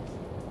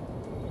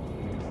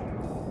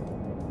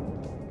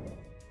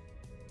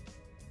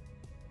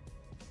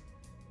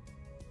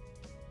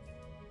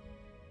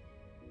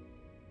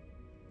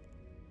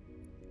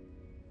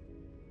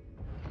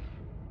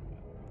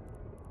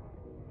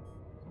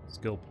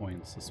 Skill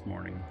points this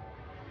morning.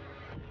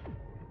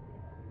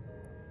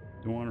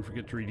 Don't want to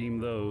forget to redeem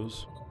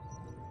those.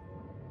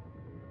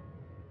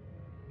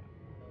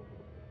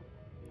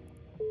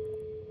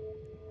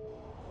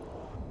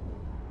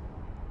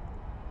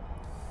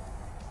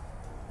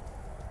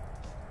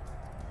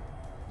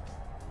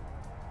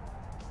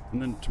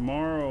 And then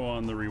tomorrow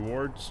on the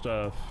reward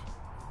stuff,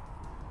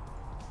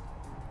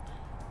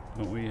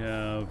 don't we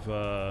have,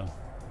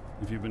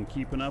 if you've been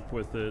keeping up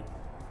with it,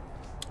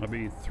 I'll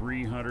be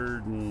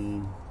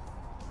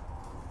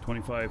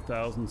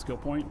 325,000 skill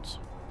points.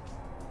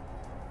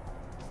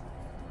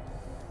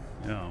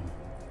 Yeah,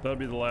 that'll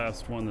be the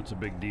last one that's a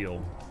big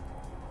deal.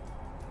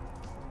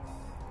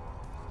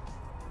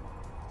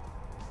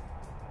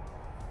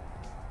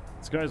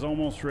 This guy's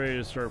almost ready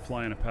to start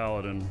flying a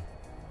paladin.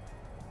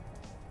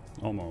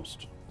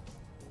 Almost.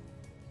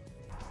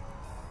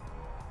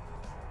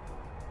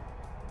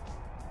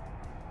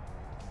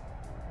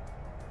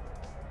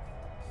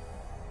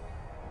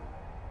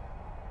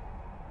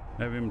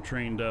 Have him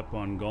trained up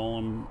on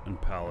Golem and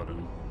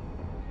Paladin.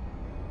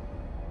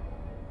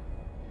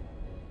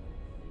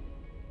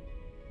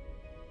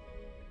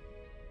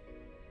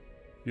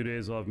 Few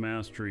days I'll have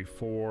Mastery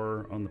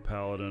 4 on the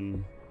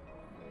Paladin.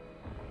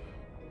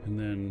 And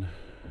then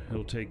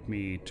it'll take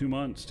me 2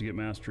 months to get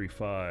Mastery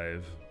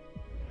 5.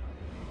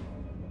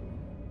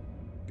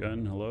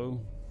 Gun,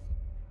 hello?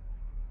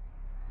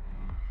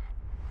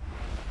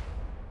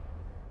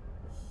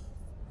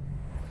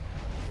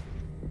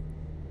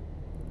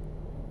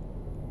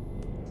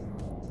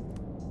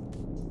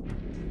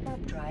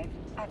 Warp drive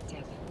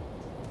active.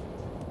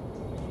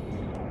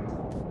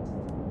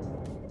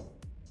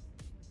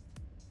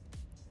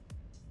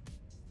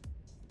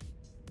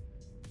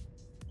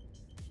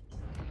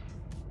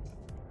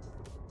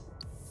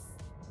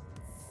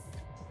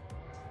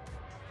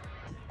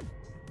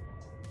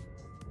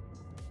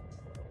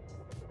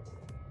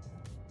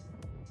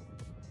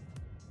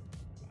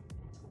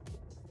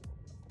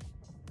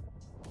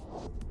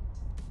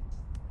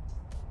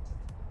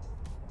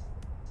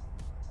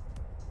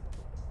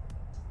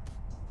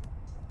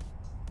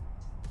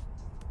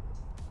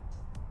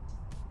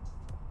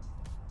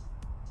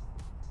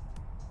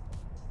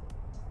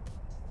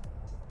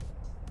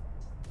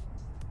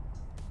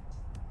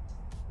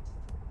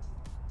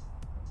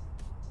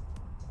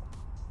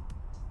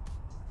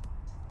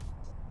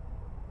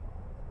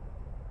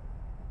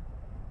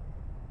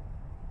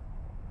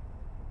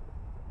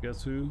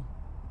 Guess who?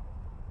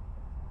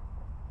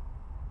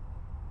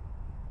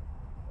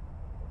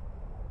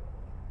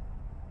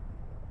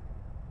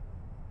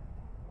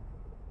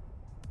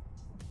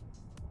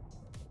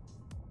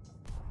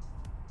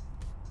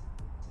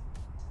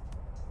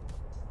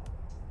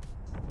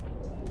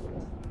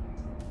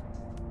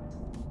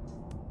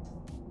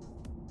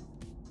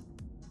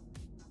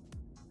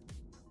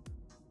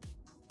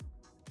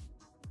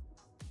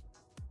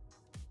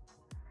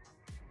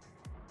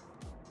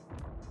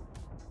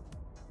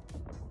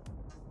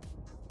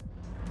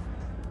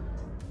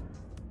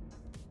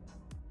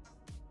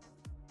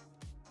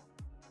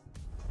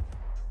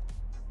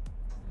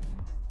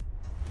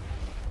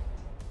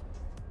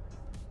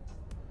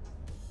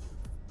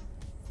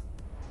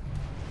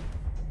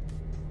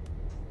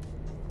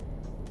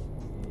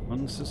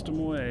 One system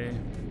away.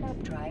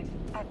 Warp drive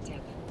active.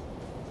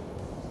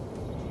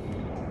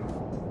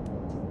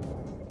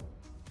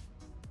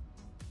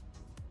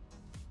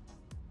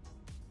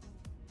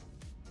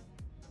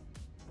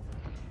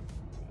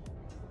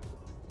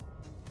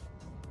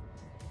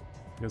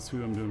 Guess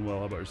who? I'm doing well.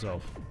 How about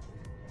yourself?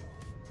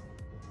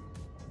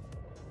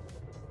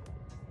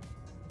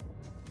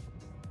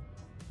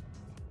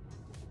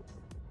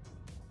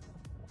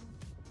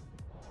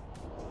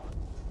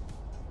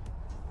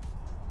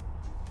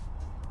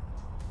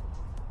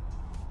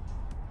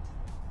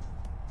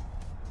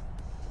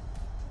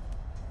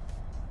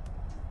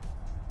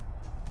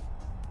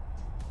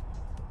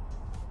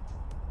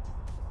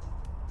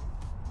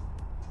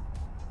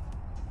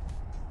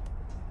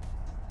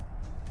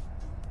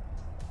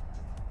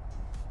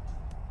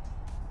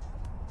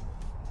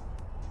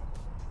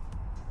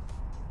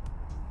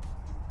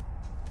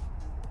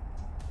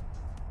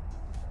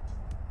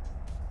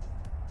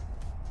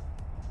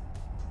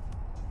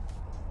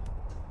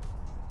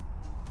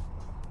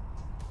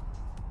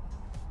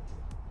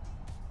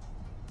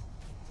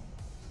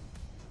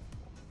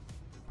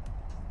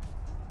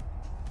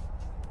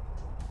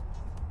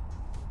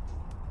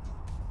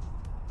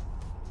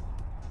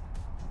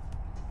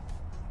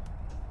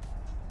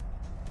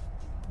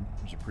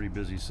 It's a pretty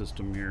busy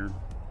system here.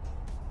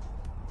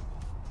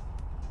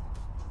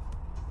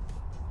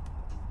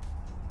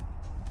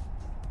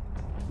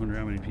 Wonder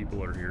how many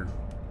people are here.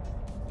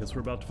 Guess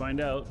we're about to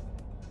find out.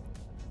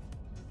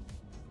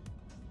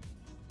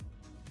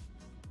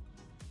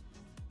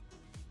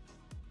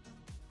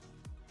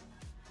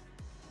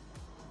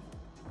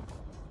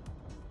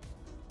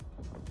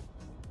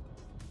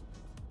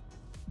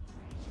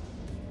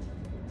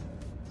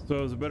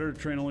 So is it better to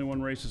train only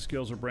one race of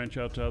skills or branch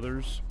out to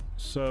others?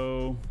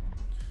 So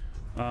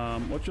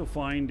what you'll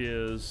find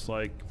is,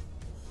 like,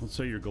 let's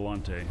say you're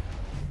Galante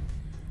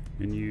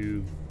and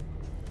you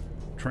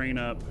train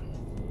up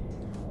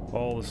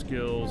all the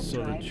skills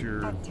so that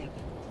you're active.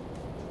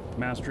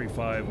 Mastery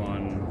 5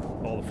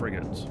 on all the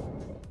frigates.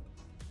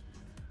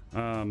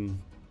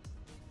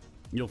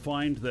 You'll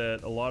find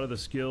that a lot of the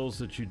skills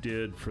that you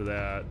did for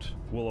that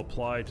will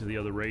apply to the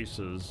other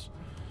races.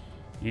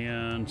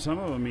 And some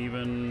of them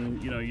even,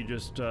 you know, you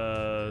just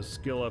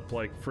skill up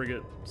like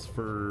frigates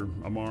for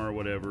Amar or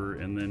whatever,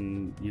 and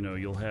then, you know,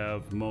 you'll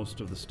have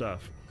most of the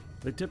stuff.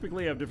 They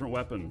typically have different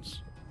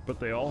weapons, but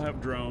they all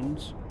have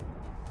drones.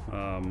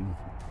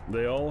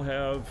 They all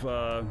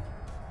have,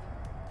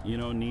 you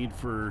know, need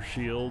for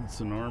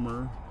shields and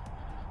armor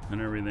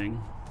and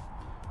everything.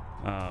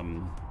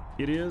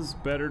 It is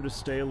better to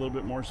stay a little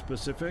bit more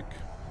specific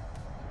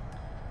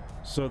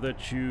so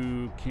that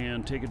you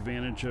can take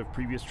advantage of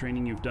previous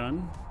training you've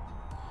done.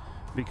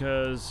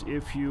 Because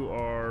if you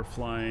are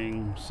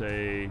flying,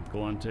 say,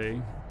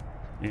 Galante,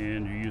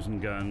 and you're using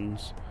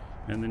guns,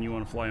 and then you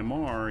want to fly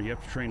Amar, you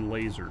have to train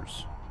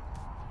lasers.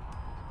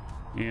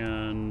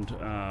 And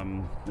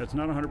that's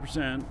not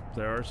 100%.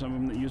 There are some of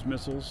them that use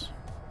missiles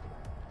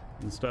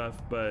and stuff,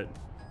 but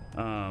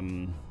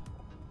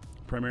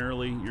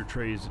primarily you're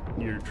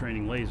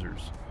training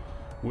lasers,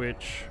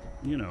 which,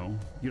 you know,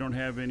 you don't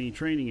have any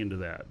training into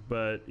that.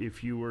 But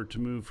if you were to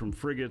move from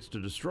frigates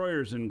to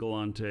destroyers in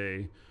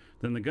Galante,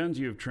 then the guns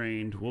you have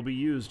trained will be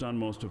used on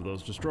most of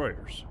those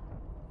destroyers.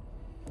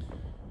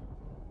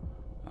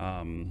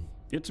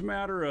 It's a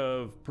matter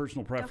of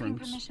personal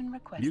preference.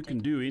 You can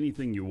do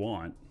anything you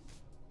want.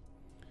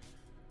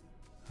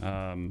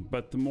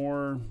 But the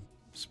more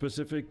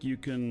specific you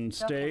can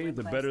stay,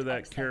 the better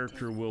that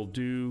character will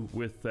do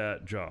with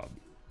that job.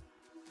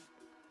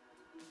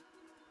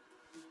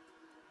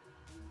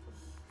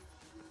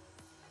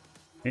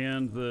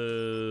 And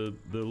the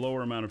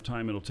lower amount of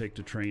time it'll take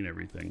to train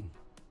everything.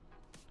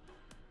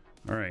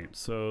 All right,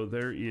 so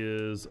there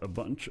is a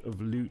bunch of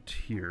loot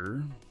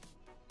here.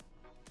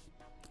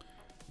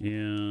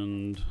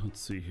 And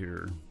let's see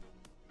here.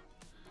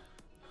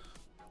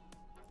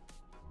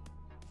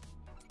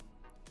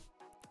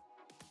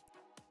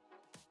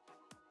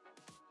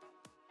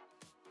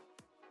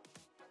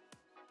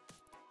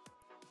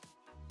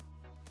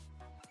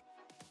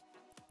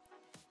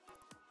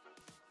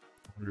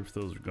 I wonder if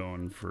those are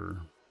going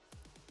for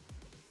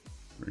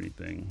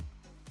anything.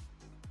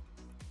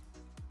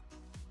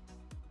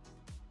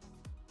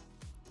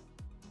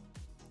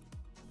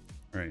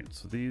 All right,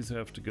 so these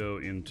have to go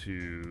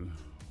into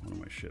one of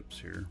my ships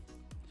here.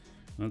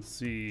 Let's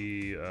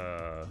see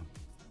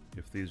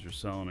if these are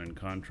selling in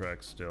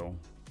contracts still.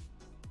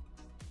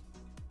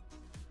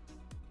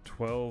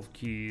 12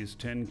 keys,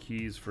 10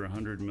 keys for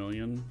 100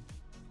 million.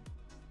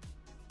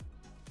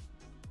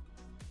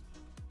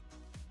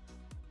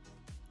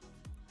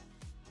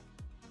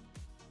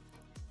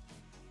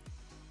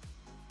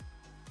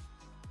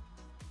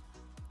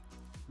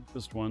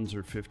 Cheapest ones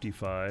are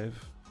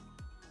 55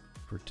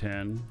 for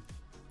 10.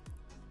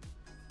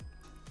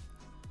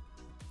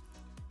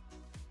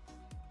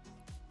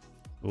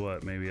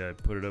 What, maybe I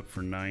put it up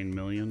for 9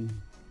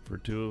 million for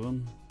 2 of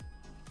them?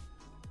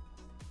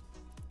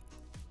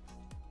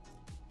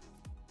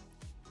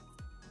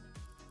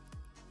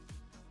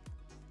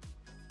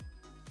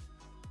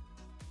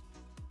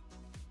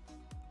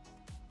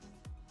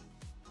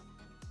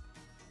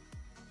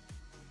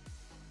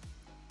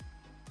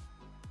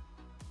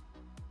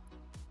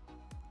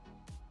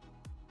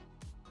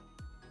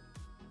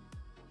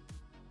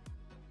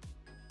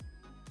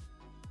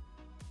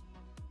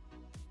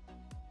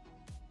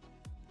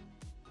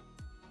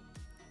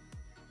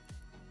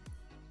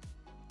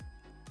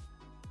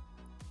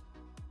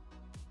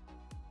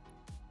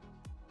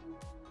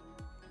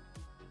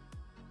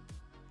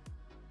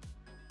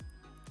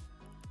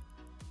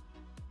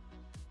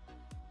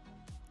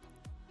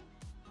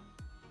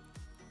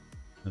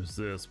 There's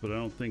this, but I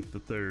don't think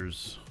that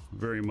there's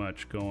very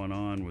much going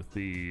on with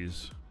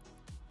these.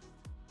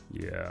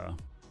 Yeah.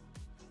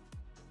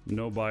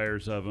 No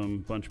buyers of them,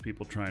 bunch of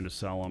people trying to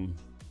sell them.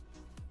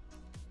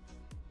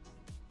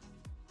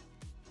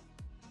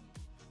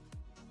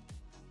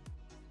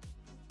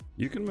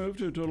 You can move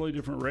to a totally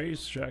different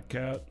race, Shack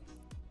Cat.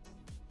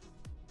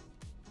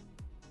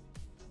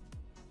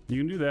 You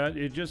can do that.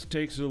 It just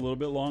takes a little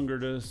bit longer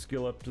to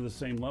skill up to the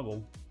same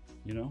level,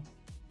 you know?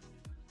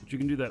 But you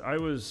can do that.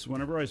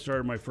 Whenever I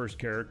started my first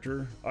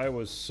character, I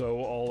was so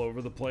all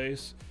over the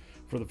place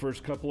for the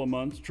first couple of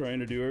months trying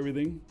to do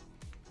everything.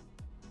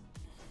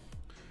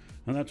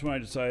 And that's when I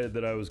decided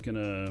that I was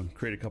gonna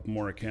create a couple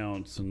more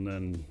accounts and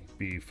then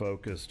be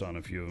focused on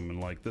a few of them.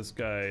 And like this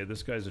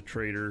guy's a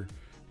trader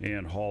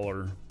and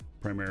hauler,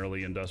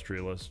 primarily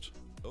industrialist.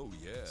 Oh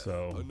yeah.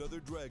 So another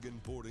dragon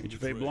boarding the HFA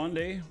train.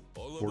 Blonde,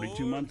 All 42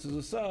 aboard. months as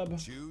a sub.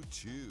 Choo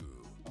choo.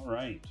 All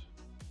right.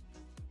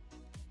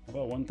 How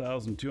about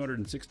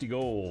 1,260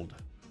 gold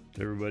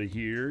to everybody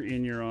here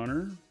in your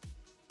honor?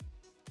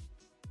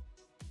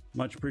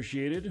 Much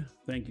appreciated.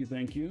 Thank you,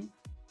 thank you.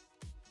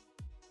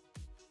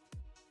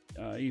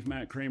 Eve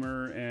Matt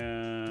Kramer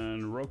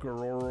and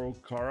Rokaroro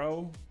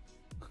Caro.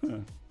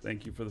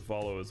 Thank you for the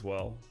follow as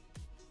well.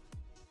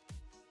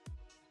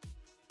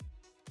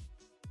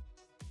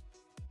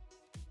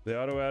 They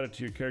auto add it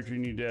to your character. You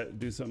need to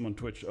do something on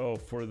Twitch. Oh,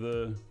 for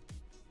the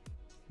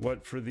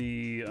what? For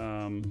the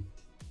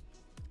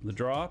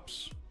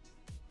drops.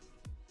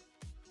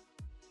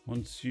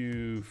 Once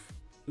you've,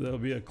 there'll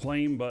be a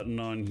claim button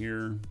on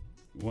here.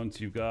 Once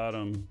you've got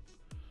them,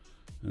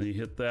 and you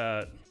hit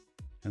that,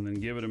 and then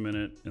give it a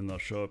minute, and they'll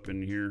show up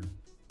in here.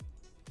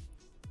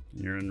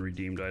 You're in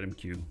redeemed item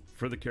queue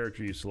for the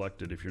character you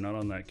selected. If you're not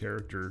on that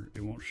character,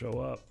 it won't show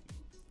up.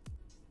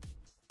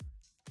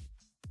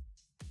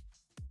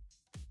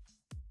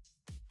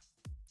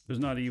 There's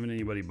not even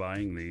anybody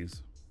buying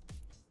these.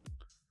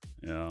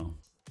 Yeah.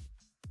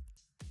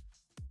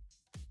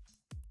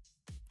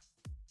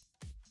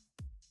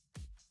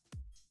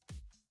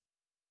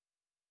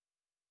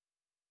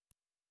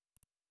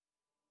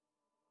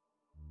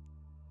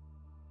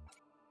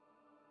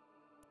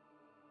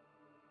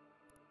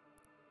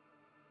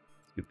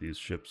 Let's get these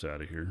ships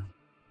out of here.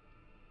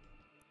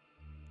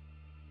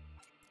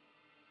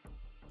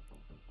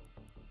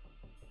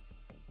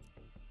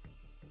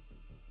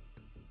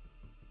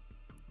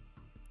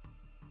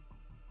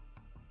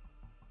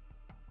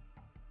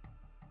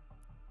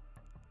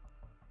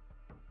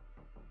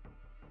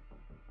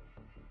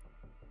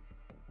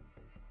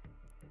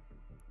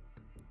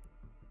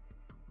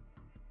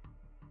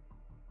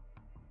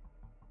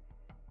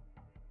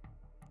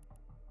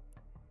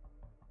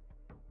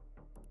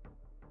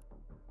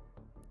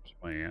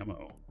 My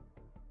ammo.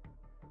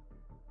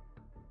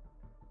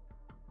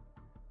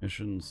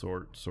 Mission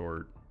sort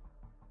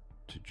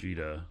to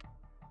Jita.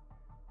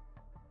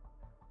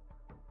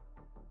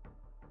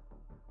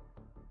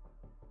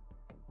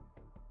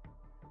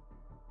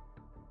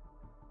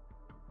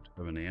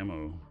 Have an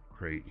ammo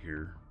crate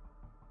here.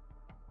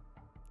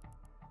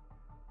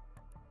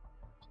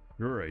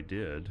 Sure, I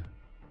did.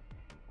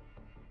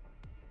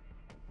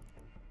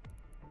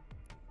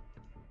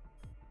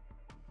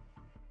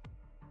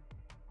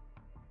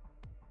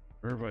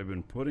 Where have I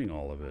been putting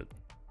all of it?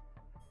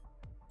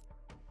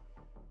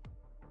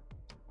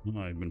 Oh,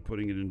 I've been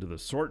putting it into the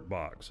sort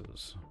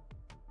boxes.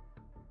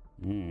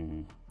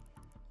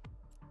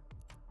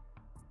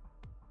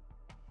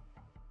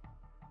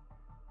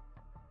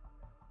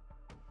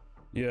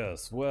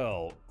 Yes,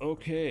 well,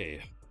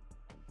 okay.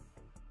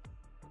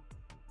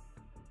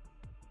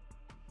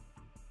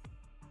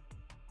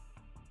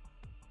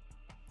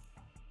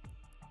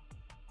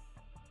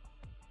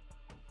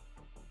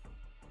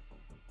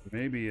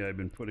 Maybe I've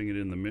been putting it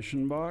in the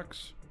mission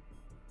box.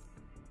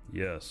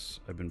 Yes,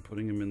 I've been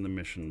putting them in the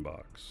mission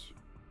box.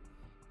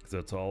 Because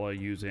that's all I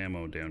use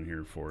ammo down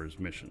here for is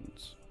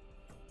missions.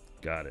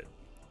 Got it.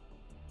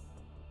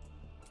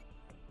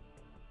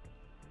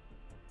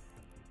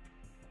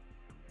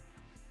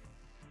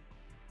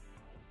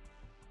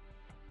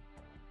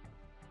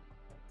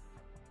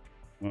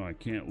 Well, I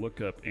can't look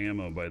up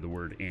ammo by the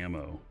word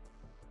ammo.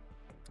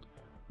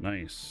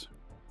 Nice.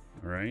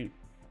 All right.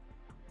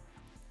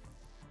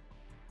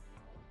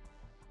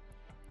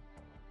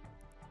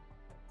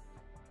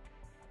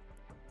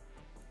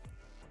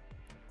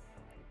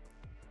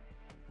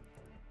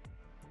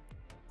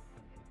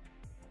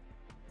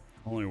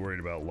 Only worried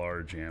about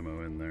large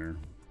ammo in there.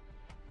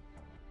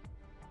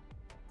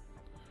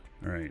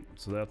 All right,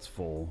 so that's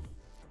full.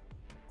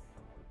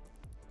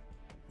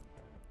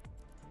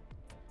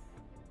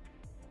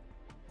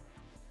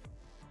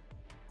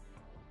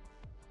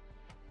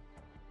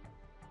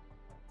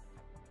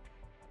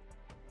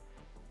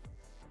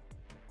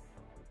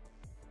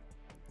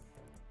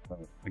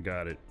 I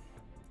got it.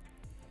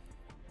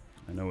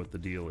 I know what the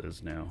deal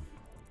is now.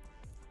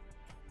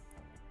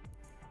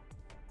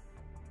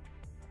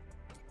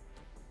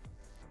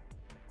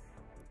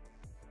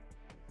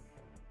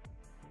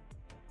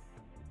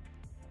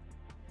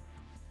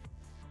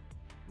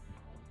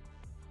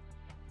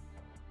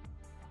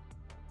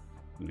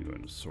 I'm gonna go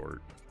into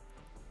sort.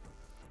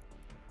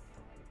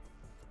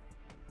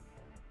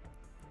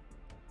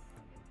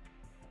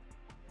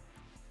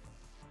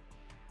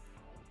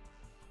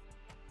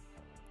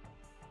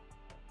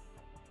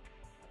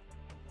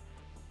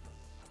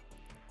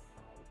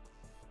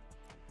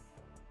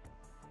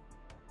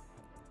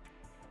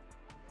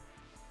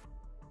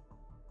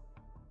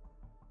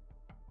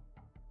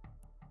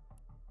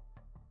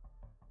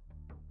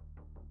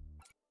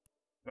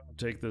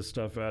 Take this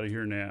stuff out of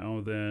here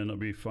now, then I'll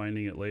be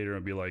finding it later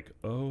and be like,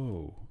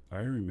 oh, I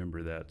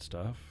remember that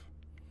stuff.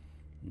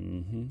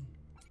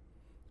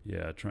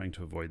 Yeah, trying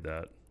to avoid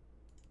that.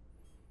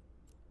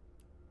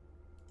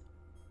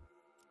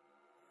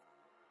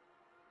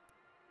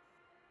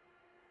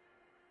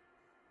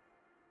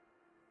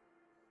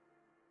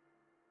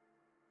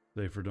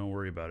 Safer, don't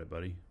worry about it,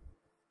 buddy.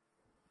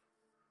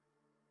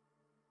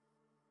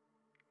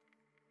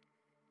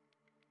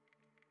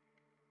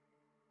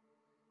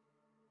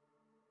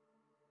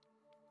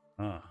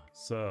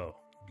 So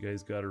you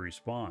guys got a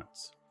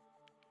response.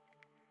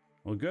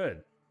 Well,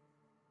 good.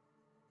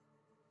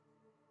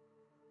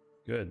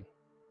 Good.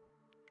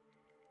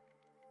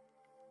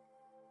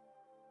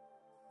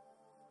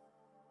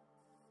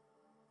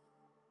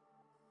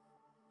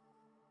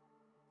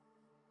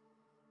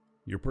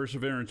 Your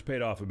perseverance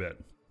paid off a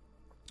bit.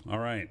 All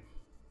right.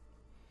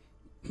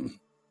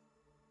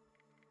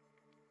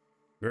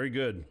 Very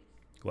good.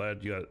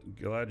 Glad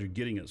you're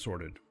getting it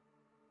sorted.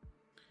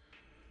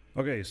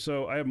 Okay,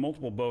 so I have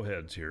multiple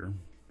bowheads here,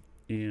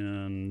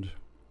 and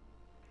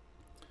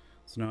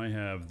so now I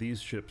have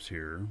these ships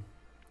here,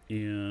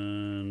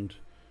 and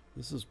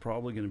this is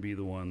probably going to be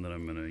the one that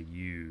I'm going to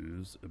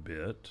use a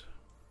bit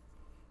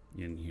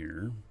in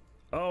here.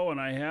 Oh,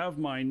 and I have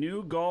my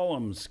new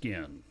golem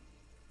skin.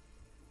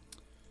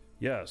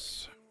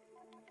 Yes.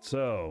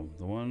 So,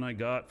 the one I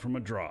got from a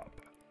drop.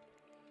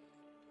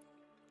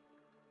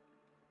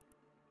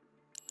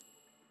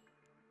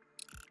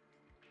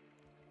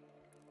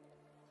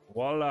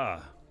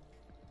 Voila.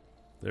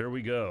 There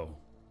we go.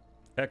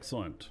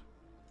 Excellent.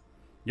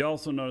 You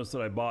also notice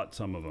that I bought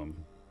some of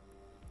them.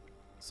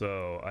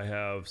 So I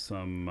have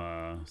some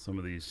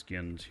of these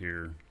skins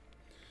here,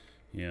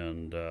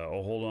 and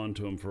I'll hold on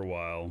to them for a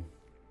while,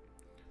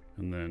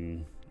 and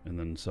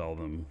then sell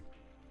them.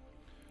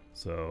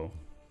 So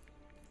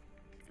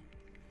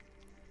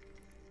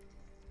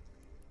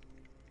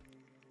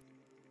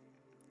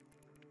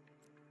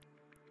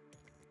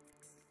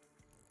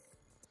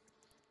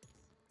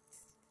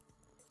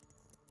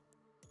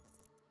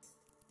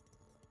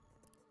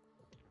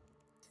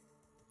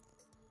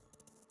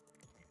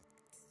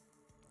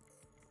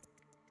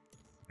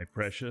my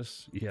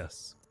precious,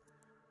 yes.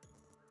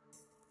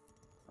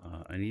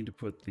 I need to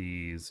put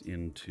these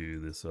into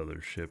this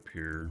other ship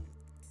here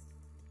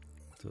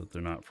so that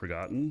they're not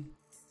forgotten.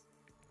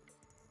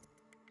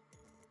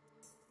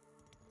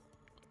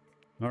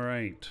 All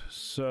right,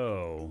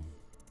 so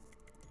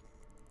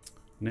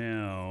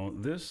now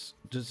does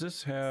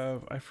this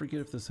have, I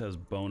forget if this has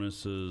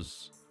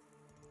bonuses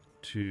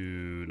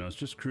to, no, it's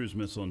just cruise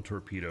missile and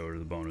torpedo are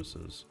the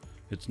bonuses.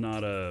 It's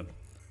not a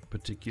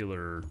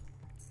particular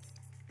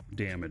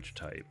damage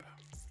type.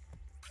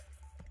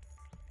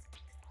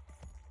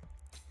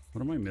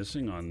 What am I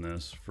missing on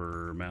this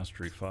for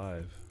Mastery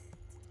 5?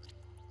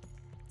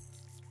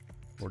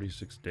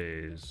 46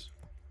 days.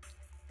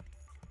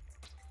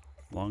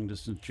 Long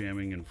distance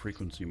jamming and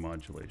frequency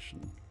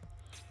modulation.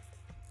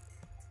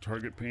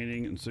 Target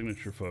painting and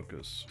signature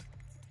focus.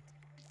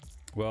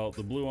 Well,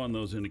 the blue on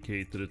those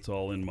indicate that it's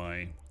all in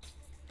my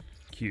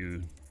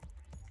queue,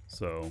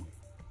 so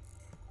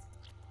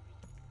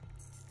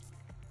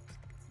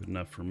good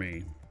enough for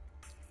me.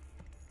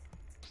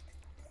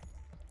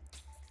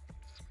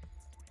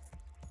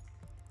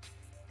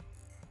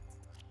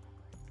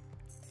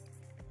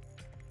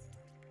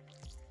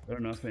 Got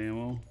enough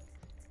ammo?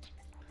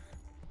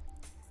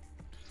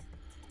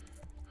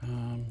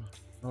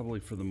 Probably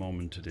for the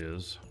moment it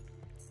is.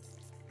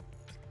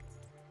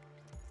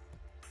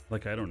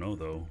 Like, I don't know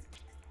though.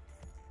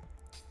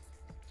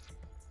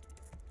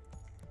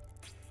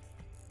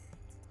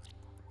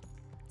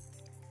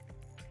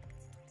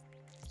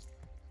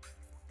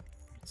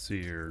 Let's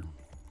see here.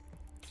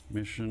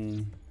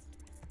 Mission.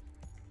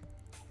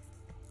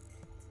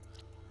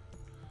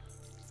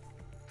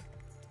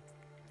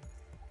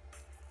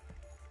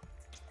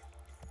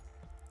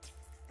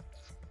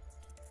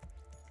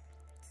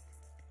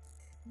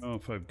 I don't know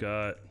if I've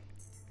got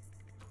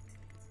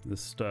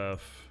this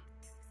stuff.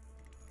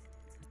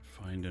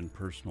 Find in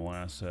personal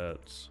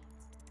assets.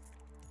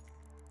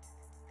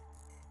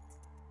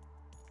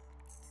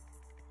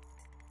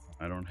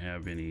 I don't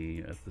have any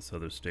at this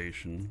other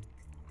station.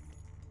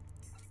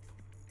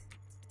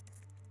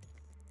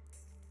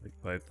 Like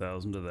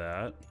 5,000 to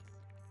that.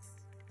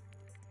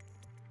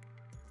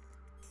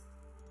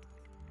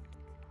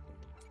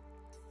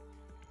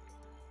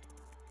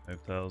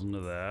 $5,000 to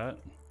that.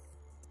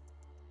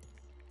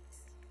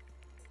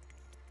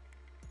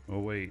 Oh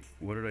wait,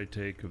 what did I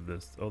take of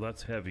this? Oh,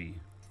 that's heavy.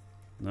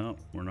 No,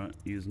 we're not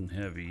using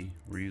heavy.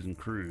 We're using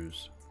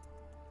cruise.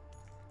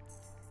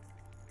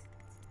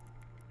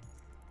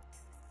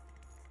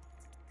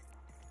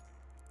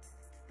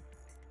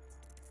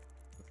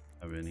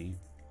 Have any?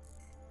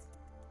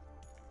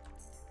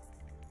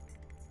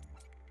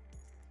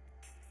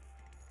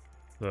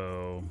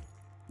 So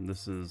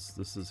this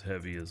is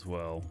heavy as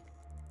well.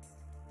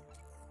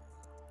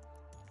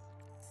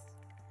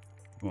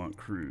 We want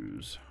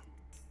cruise.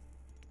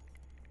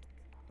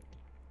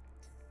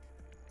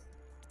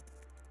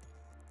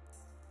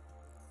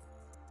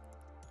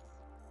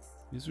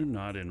 These are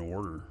not in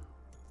order.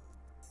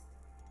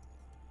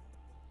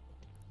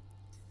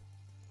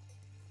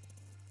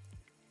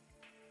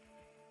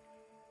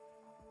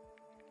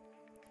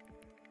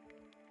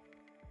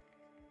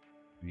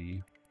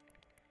 B.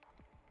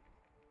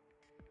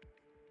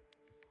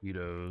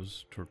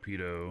 Torpedoes,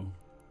 torpedo.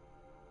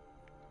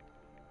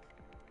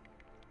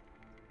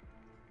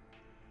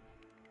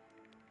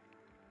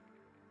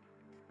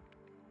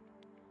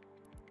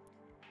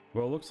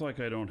 Well, it looks like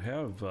I don't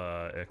have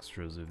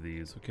extras of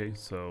these. Okay,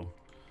 so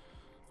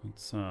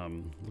let's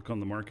look on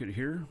the market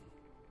here.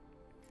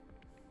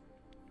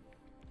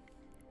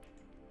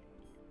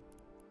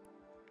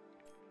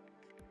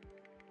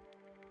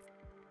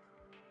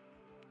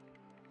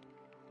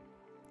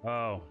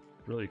 Oh,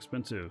 really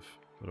expensive,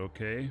 but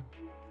okay.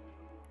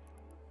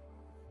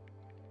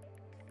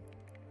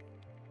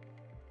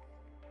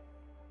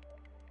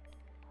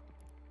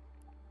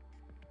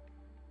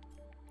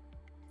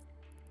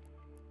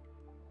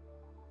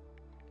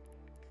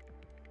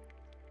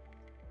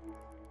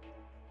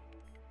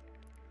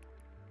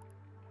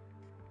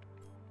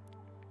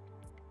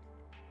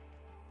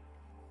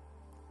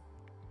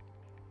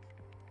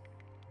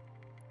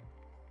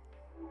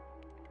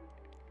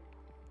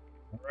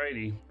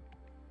 Alrighty.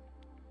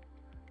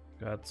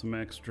 Got some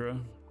extra.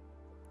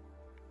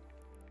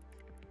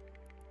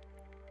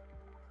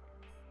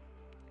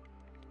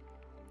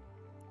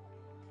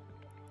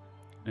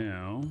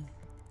 Now,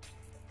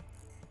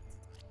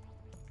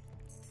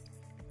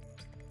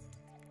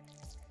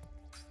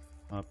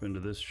 hop into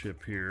this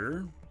ship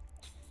here.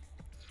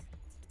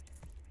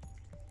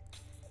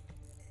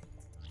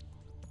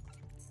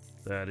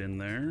 That in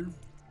there.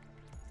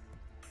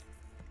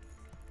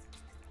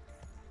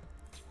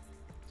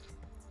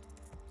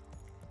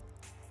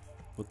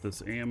 Put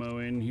this ammo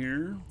in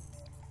here.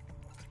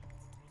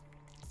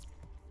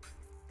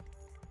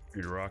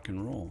 Ready to rock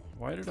and roll.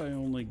 Why did I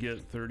only get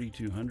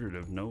 3,200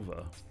 of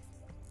Nova?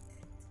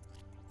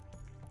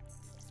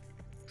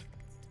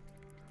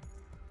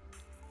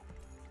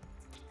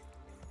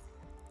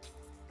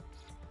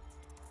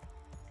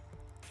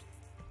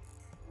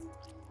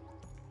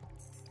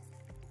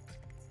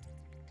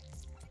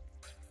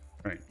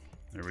 All right,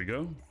 there we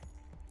go.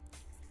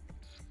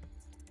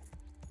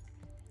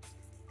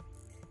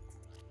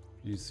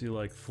 You see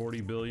like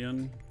 40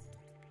 billion?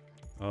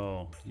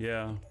 Oh,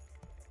 yeah.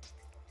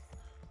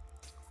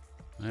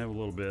 I have a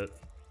little bit.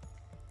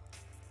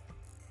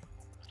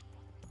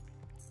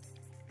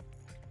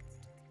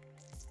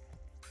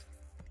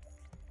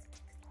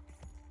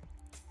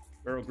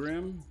 Barrel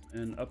Grim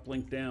and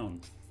Uplink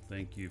Down.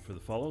 Thank you for the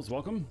follows.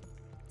 Welcome.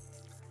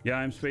 Yeah,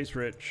 I'm space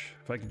rich.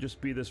 If I could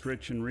just be this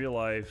rich in real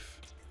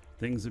life,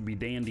 things would be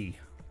dandy.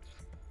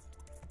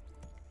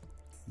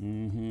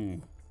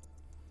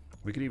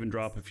 We could even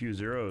drop a few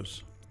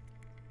zeros.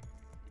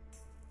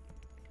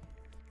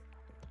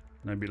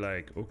 And I'd be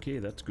like, okay,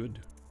 that's good.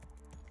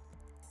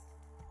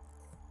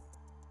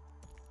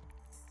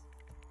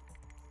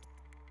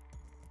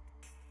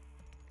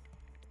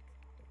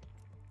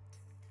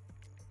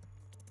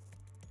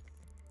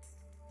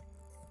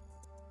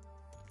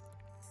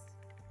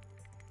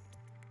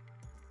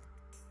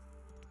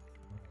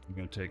 I'm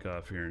gonna take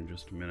off here in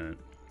just a minute.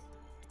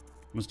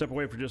 I'm gonna step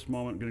away for just a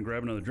moment. I'm gonna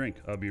grab another drink.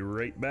 I'll be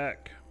right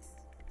back.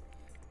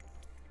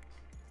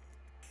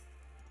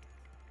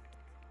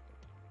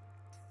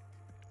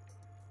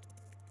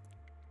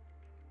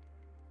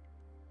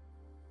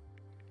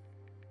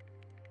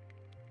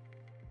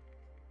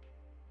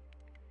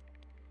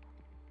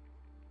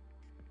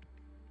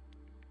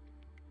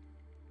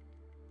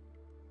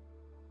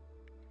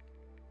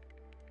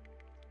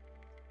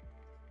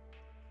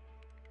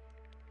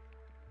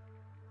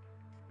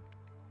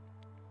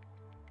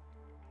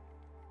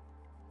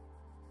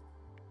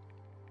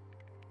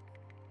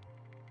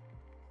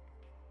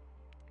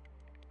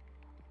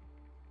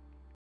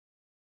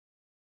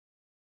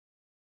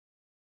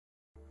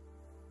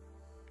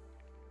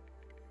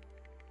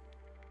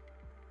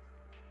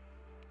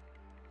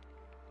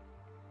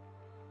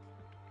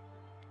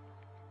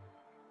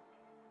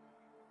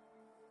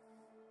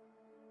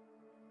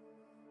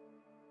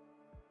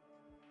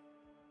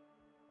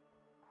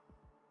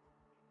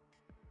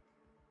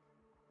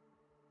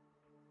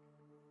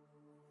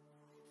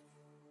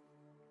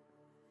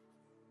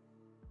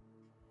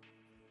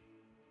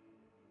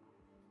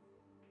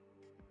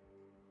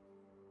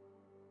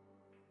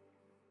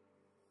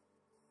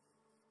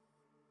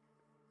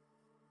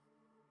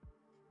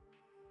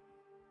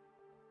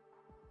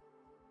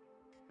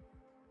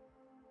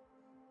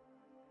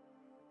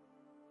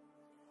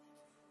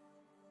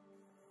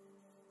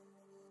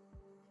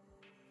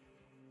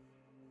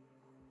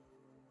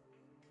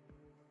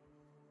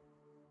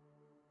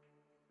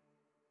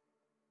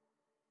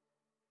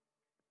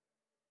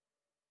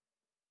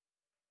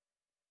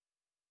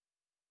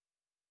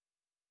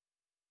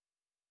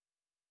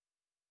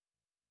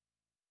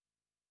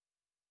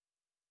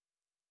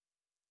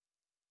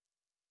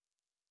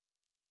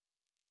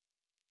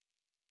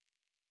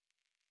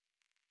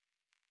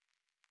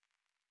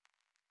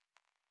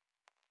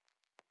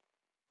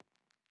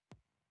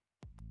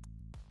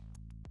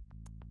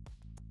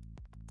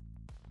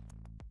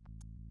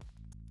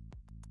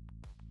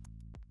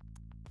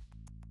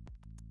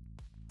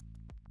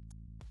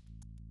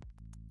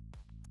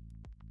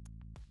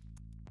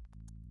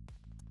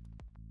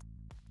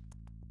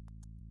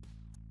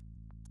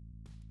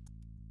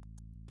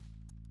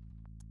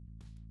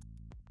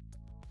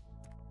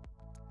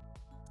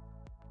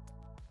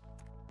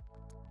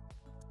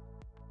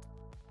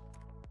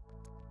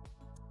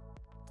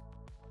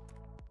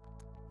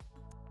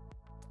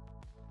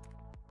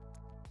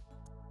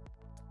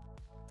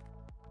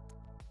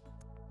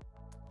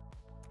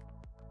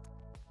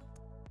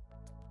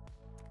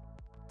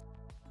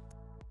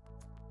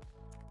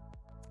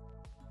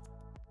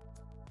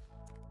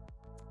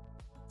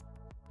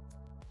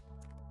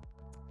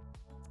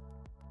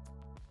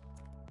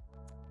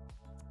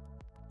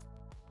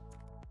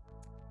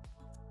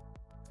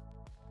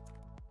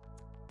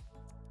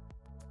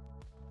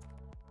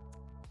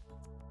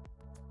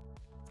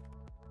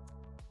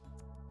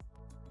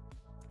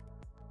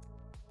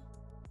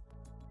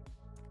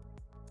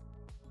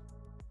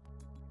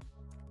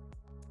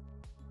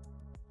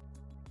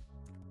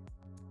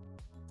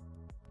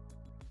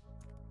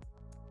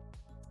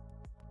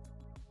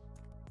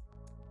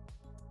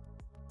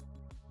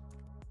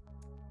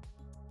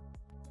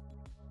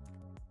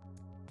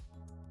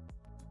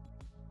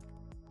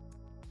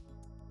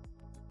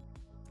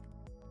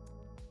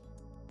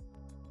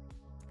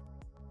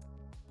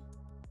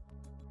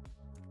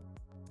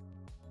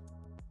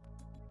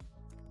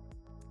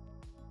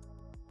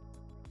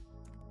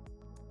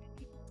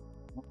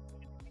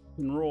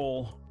 and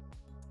roll.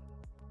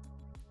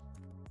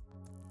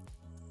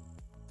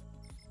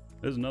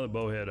 There's another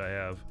bowhead I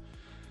have.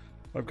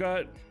 I've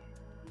got,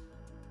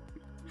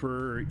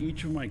 for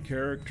each of my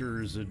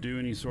characters that do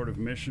any sort of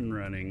mission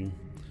running,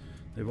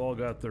 they've all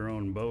got their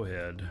own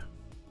bowhead.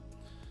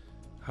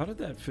 How did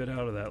that fit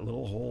out of that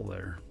little hole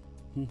there?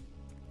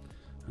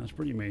 That's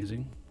pretty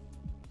amazing.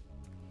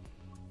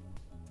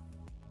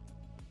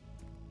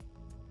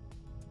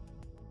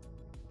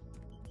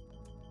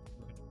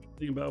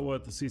 Think about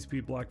what the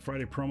CCP Black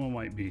Friday promo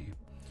might be.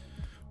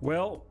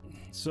 Well,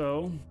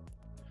 so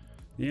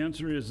the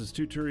answer is it's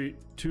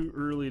too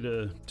early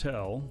to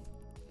tell.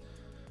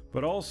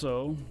 But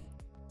also,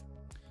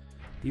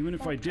 even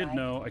if I did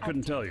know, I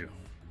couldn't tell you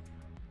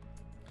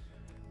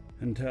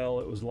until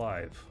it was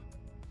live.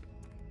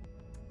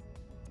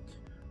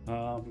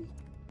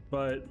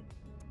 But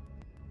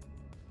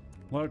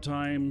a lot of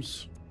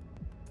times,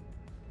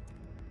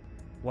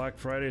 Black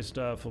Friday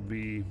stuff will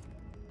be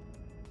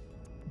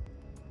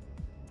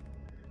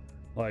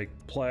like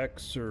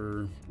Plex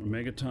or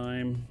Mega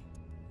Time,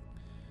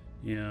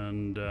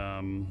 and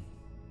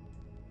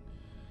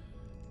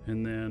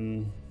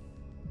then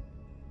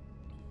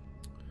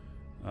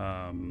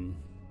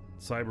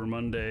Cyber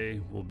Monday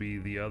will be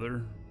the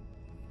other.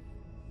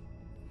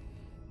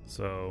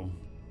 So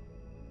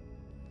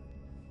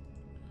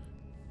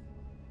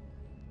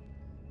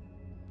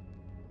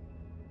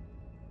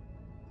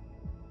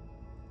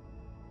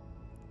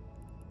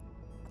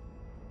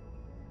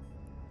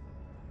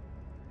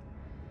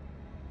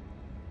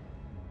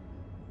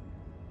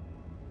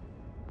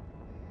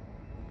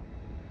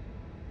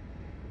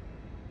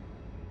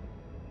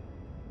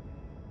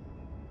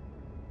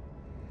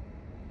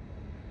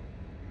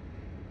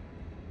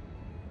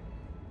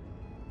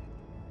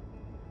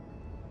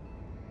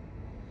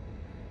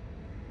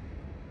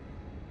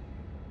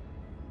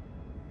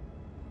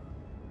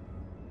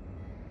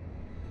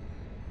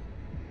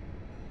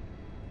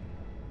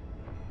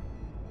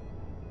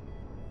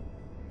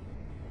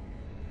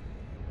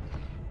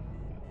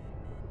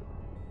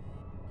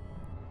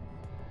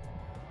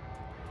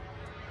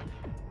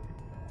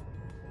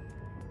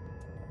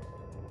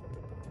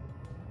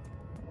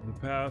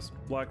past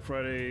Black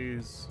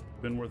Friday's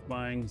been worth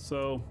buying.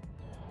 So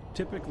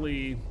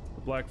typically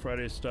the Black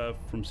Friday stuff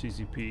from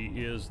CCP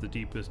is the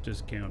deepest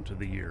discount of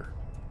the year.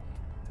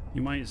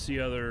 You might see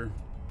other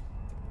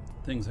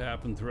things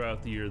happen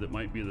throughout the year that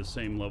might be the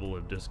same level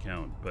of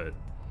discount, but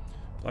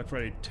Black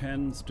Friday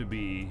tends to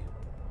be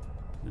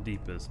the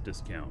deepest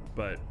discount.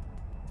 But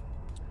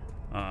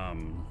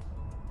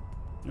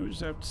we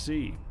just have to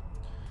see.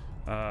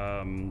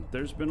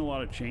 There's been a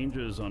lot of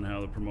changes on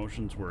how the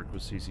promotions work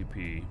with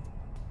CCP.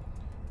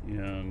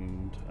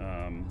 And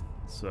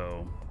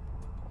so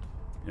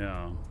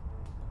yeah,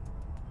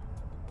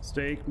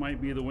 steak might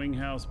be the Wing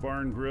House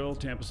Bar and Grill,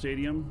 Tampa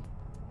Stadium.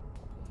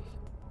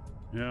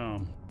 Yeah,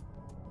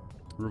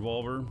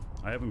 Revolver,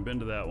 I haven't been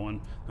to that one.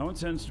 That one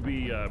tends to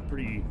be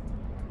pretty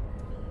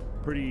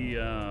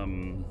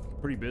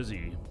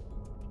busy,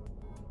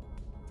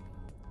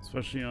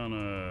 especially on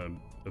a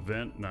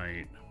event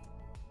night.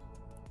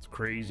 It's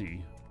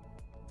crazy.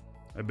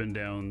 I've been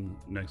down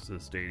next to the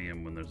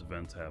stadium when there's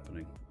events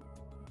happening.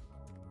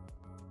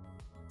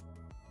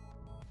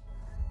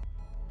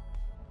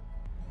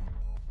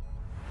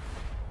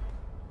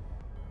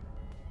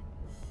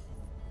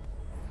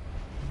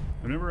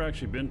 I've never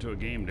actually been to a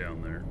game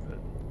down there, but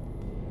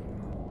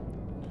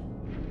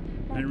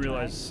I didn't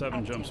realize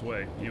 7 jumps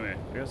away. Anyway,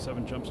 I got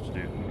 7 jumps to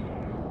do.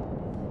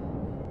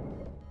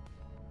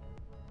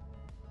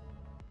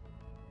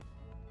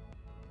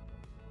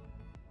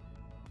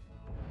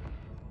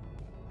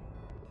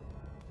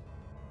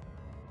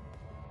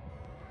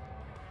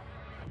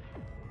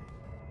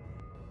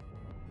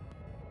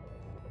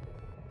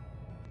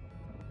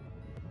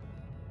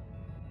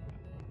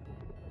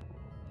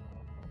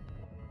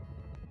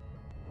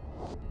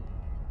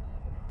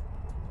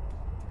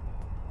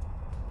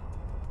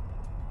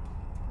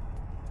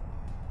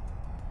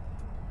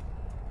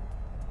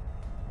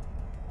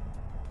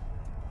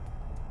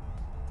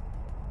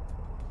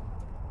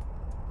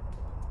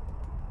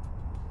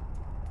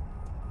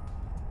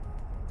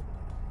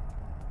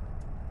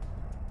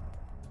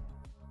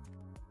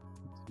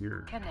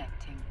 Here.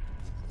 Connecting.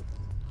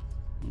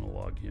 I'm gonna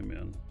log him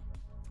in.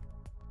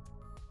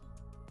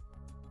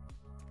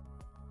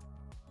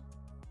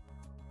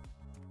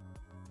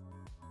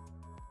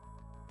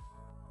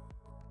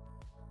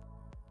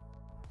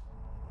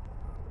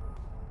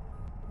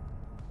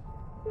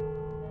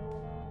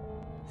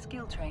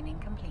 Skill training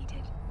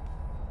completed.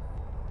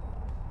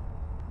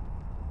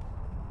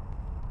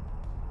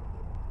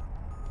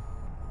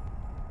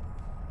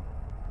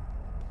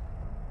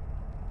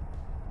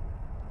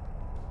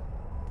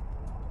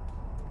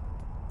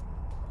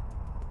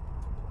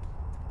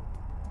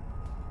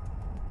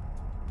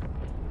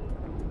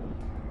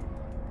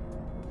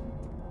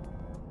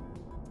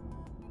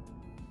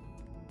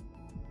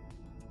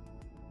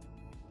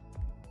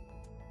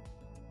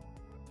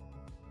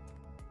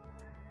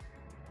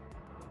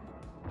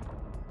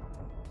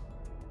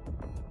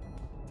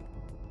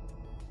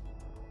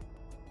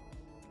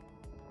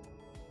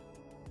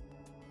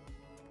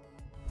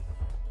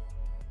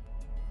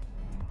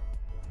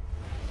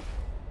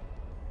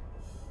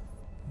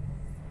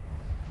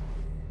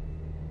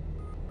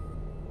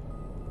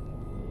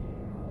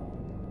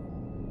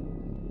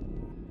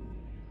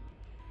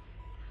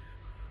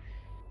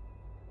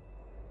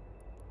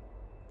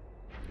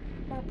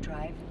 Warp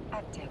drive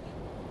active.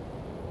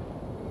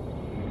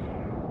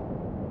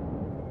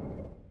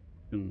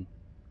 And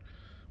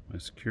my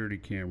security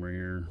camera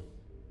here.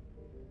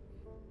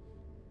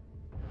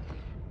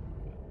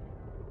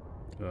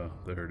 Oh,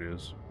 there it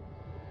is.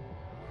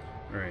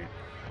 All right.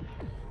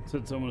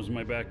 Said someone was in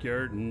my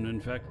backyard, and in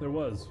fact there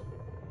was.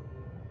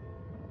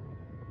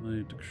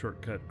 I took a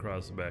shortcut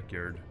across the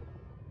backyard.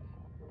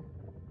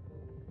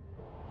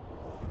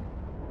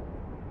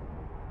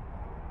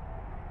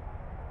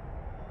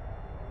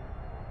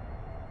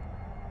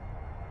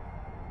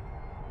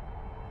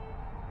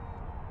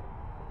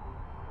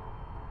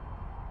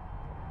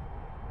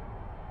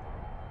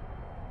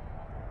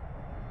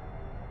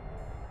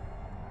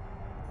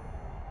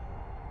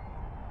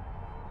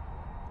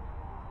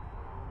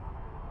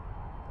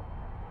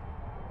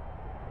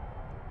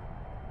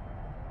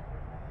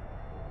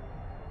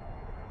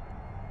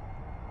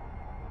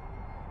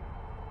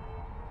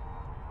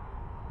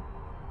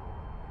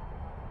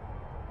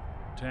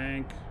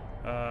 Tank.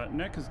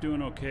 Neck is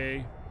doing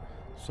okay.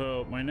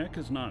 So my neck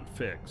is not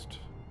fixed.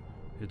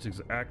 It's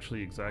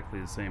actually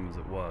exactly the same as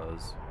it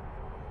was.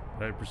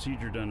 I had a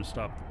procedure done to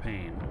stop the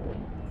pain.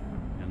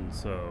 And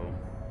so,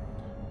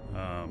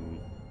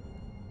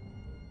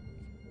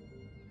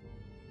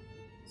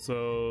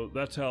 so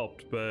that's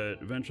helped, but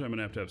eventually I'm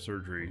gonna have to have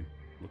surgery,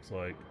 looks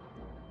like.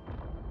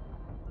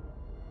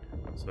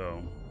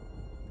 So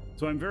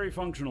I'm very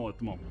functional at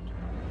the moment,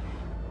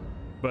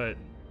 but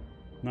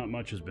not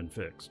much has been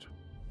fixed.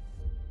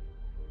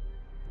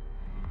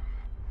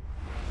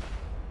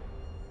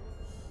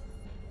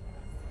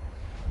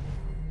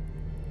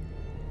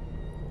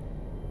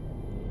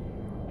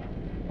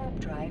 Warp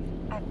drive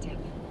active.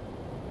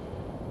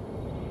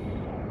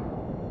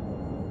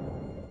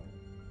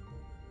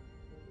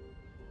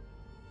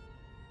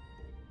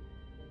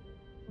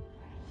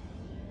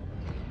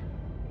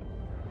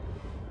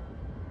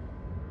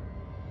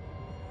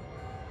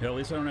 Yeah, at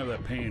least I don't have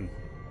that pain.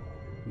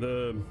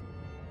 The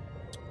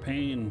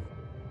pain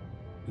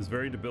is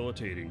very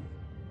debilitating.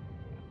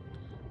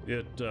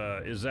 It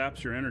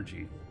zaps your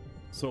energy.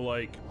 So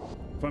like,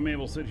 if I'm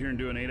able to sit here and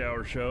do an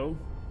 8-hour show,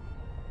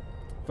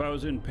 if I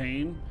was in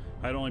pain,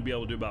 I'd only be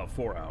able to do about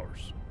 4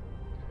 hours.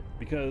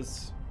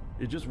 Because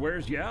it just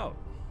wears you out.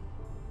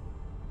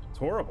 It's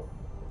horrible.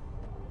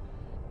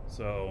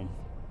 So,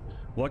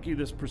 lucky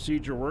this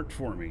procedure worked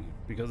for me,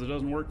 because it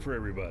doesn't work for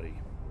everybody.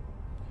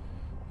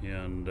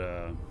 And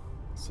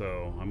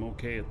so I'm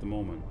okay at the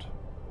moment.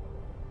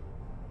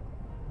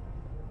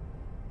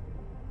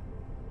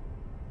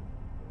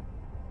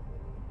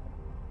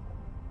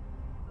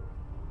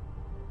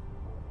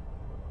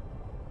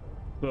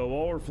 So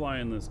while we're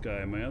flying this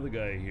guy, my other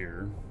guy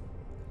here,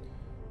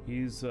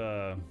 he's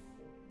in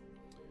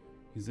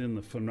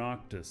the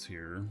Phenoctus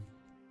here,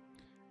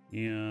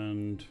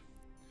 and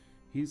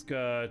he's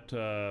got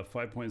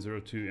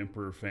 5.02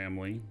 Emperor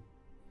family,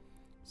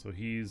 so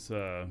he's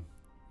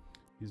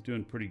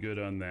doing pretty good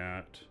on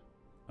that.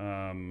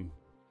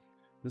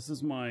 This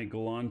is my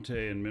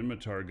Galante and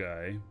Minmatar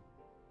guy,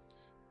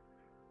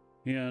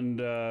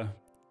 and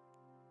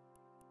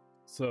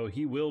so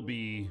he will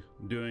be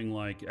doing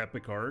like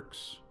epic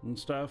arcs and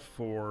stuff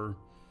for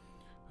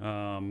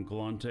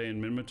Galante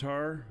and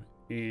Minmatar,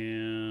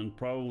 and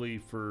probably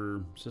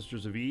for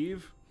Sisters of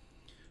Eve,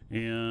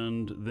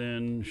 and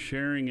then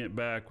sharing it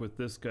back with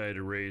this guy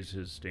to raise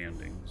his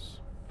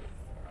standings.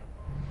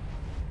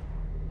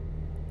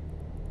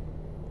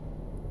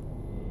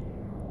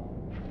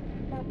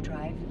 Warp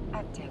drive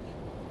active.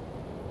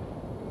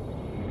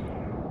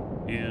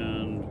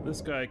 And this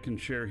guy can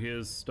share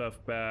his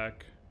stuff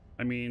back.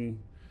 I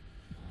mean,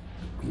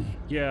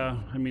 yeah,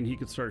 I mean, he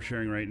could start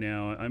sharing right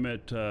now. I'm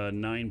at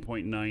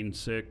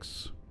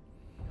 9.96.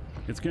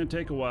 It's going to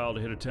take a while to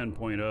hit a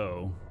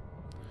 10.0.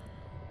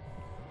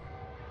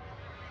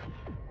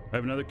 I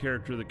have another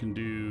character that can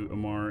do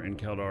Amar and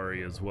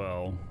Caldari as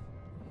well.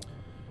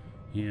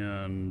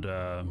 And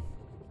that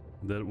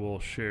will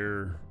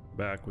share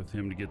back with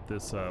him to get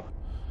this up.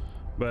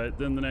 But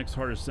then the next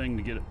hardest thing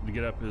to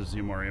get up is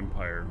the Amar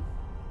Empire.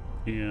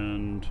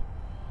 And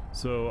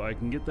so I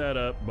can get that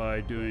up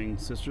by doing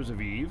Sisters of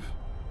Eve,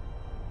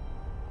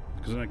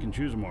 because then I can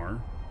choose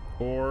Amar,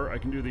 or I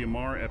can do the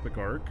Amar Epic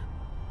Arc.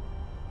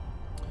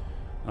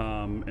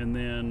 And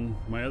then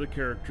my other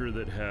character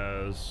that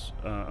has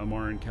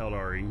Amar and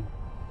Caldari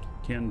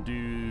can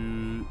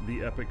do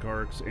the Epic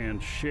Arcs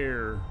and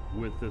share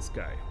with this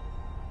guy.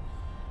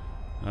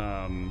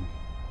 And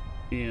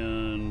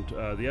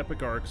the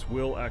Epic Arcs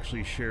will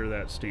actually share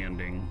that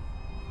standing,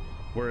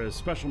 whereas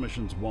special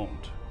missions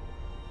won't.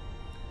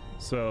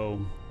 So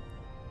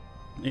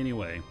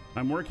anyway,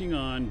 I'm working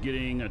on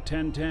getting a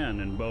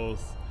 10-10 in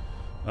both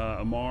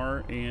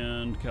Amar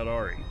and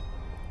Caldari.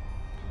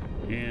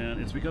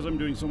 And it's because I'm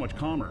doing so much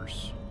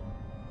commerce.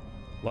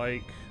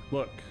 Like,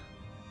 look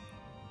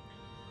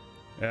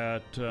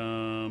at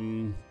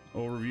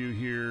overview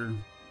here.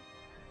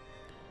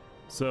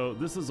 So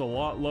this is a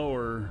lot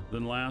lower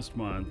than last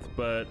month,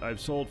 but I've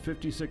sold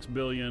 56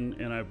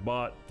 billion and I've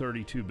bought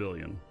 32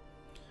 billion.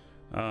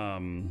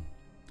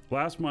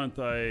 Last month,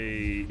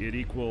 it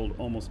equaled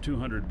almost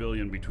 200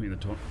 billion between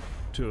the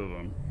two of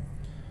them.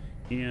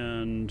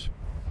 And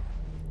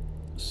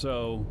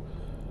so,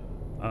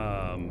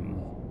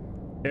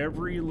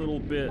 every little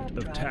bit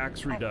of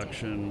tax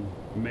reduction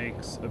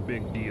makes a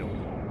big deal,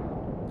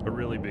 a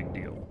really big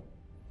deal.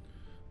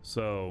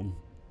 So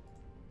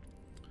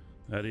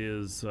that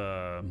is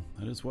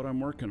what I'm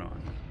working on.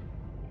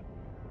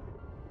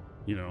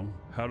 You know,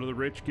 how do the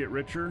rich get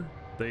richer?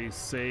 They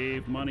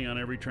save money on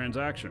every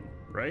transaction,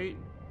 right?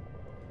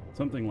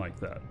 Something like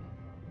that.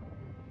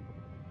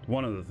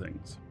 One of the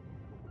things.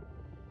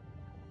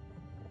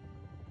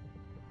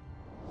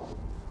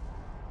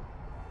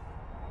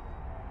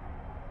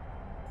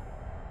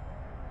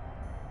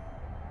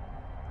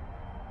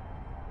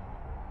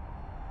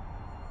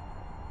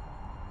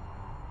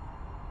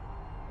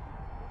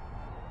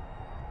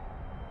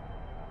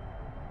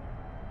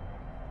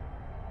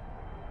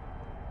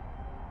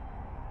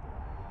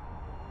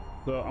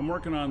 So I'm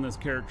working on this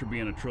character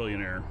being a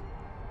trillionaire.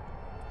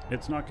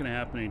 It's not going to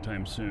happen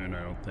anytime soon,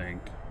 I don't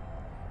think.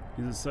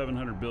 He's at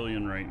 700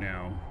 billion right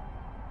now.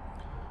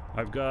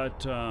 I've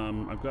got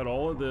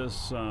all of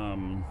this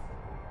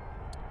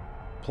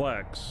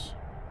Plex,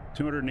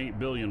 208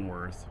 billion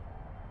worth.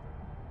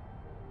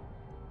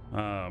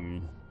 I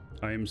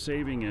am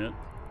saving it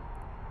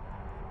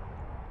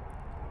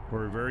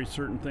for a very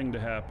certain thing to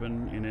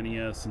happen in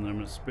NES, and I'm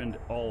going to spend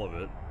all of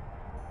it.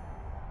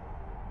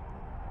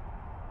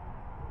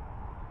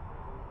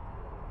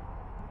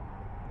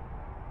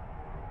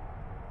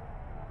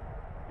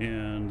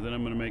 And then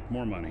I'm going to make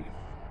more money.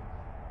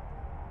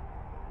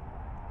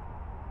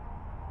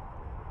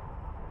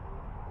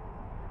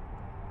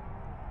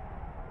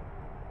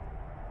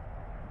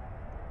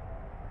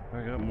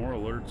 I got more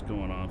alerts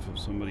going off of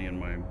somebody in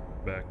my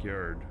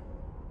backyard.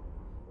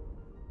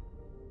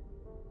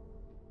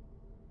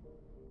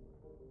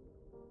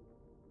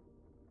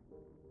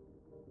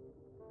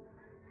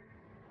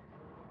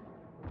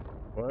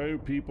 Why do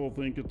people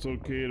think it's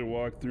okay to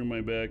walk through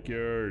my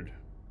backyard?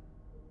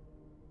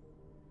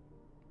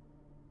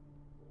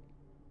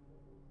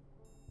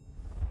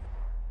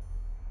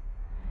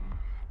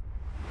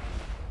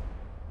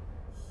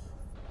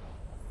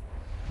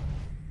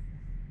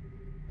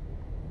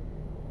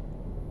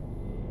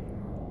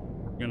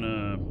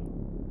 Gonna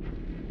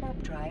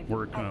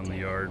work on the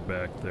yard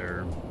back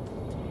there.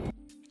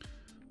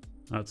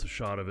 That's a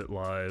shot of it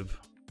live.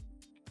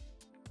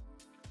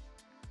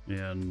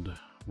 And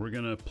we're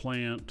gonna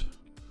plant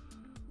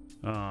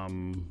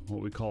what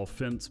we call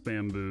fence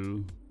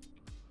bamboo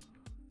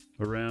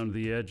around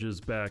the edges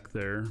back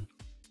there.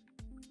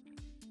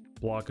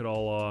 Block it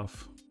all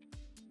off.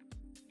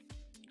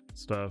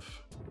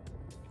 Stuff.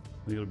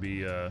 I think it'll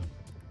be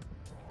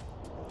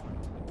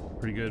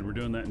pretty good. We're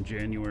doing that in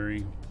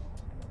January.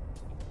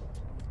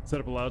 Set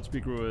up a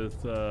loudspeaker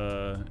with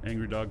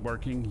angry dog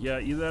barking.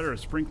 Yeah, either that or a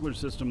sprinkler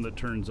system that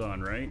turns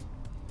on, right?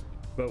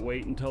 But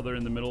wait until they're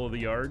in the middle of the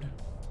yard.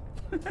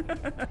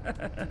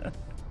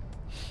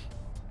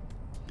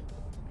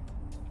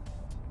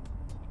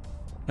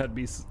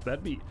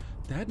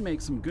 That'd make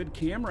some good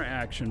camera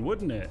action,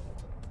 wouldn't it?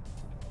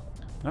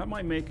 That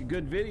might make a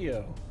good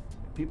video.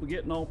 People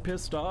getting all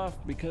pissed off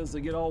because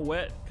they get all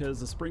wet because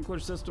the sprinkler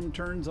system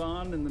turns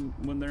on and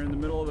when they're in the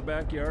middle of the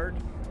backyard.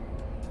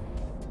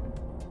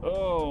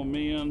 Oh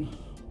man,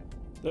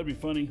 that'd be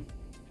funny.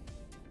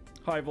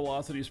 High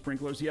velocity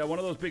sprinklers. Yeah, one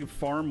of those big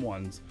farm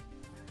ones.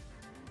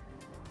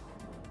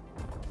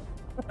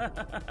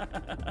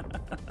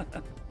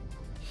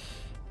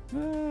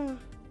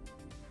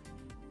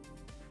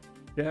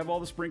 They have all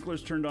the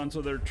sprinklers turned on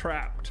so they're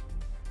trapped.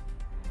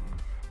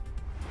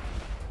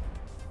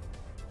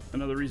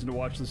 Another reason to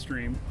watch the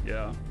stream.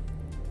 Yeah.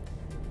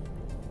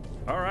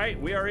 All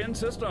right, we are in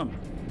system.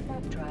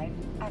 Warp drive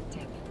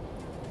active.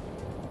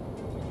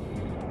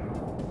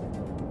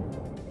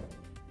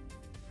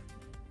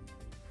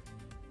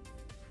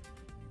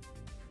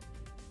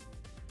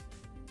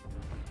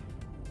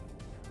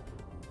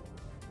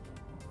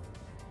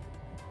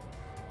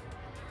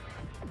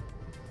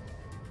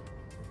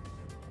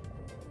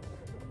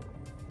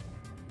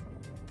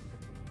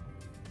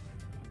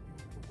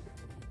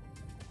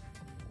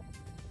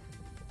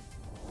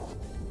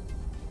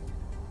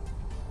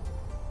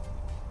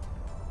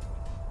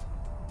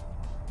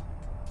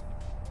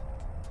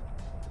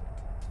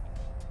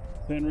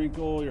 San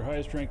Wrinkle, your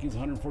highest ranking is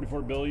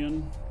 144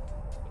 billion.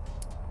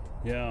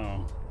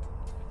 Yeah.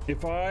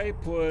 If I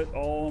put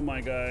all of my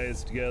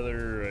guys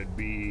together, I'd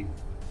be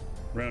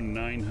around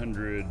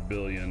 900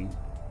 billion.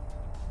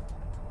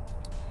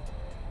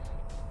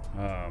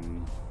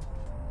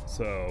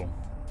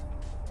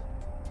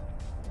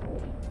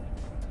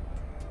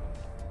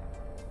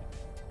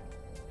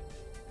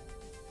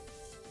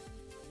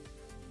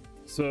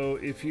 So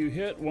if you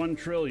hit 1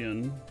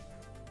 trillion,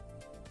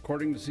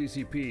 according to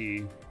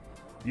CCP,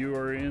 you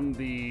are in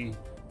the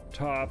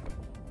top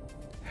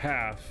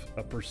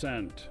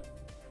 0.5%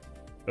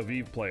 of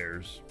EVE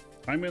players.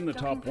 I'm in the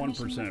top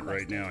 1%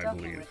 right now, I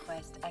believe.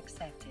 Request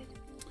accepted.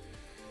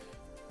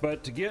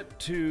 But to get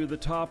to the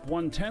top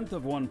 1/10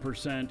 of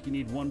 1%, you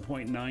need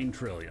 1.9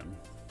 trillion.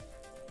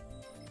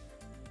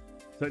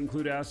 Does that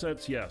include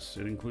assets? Yes,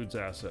 it includes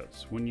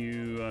assets. When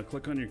you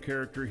click on your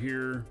character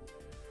here,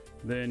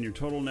 then your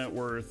total net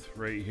worth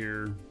right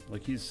here,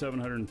 like he's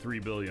 703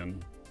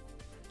 billion.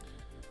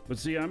 But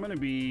see, I'm gonna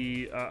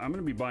be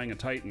buying a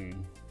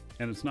Titan,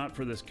 and it's not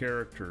for this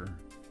character,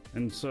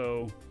 and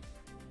so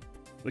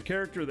the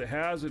character that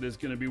has it is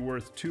going to be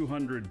worth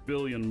 200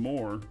 billion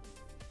more.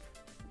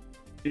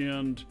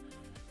 And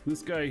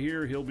this guy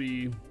here, he'll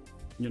be,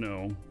 you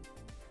know,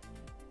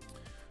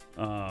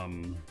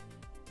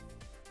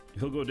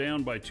 he'll go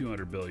down by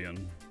 200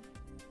 billion.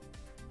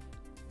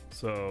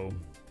 So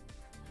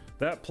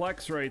that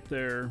Plex right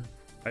there,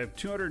 I have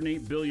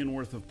 208 billion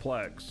worth of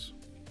Plex.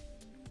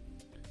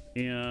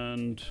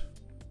 And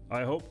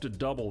I hope to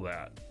double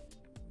that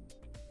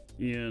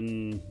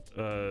in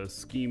a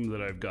scheme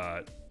that I've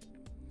got.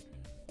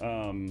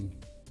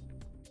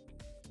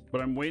 But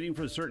I'm waiting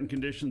for certain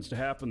conditions to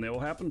happen. They will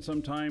happen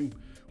sometime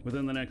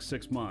within the next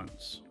 6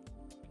 months.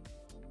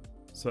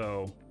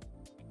 So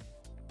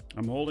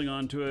I'm holding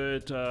on to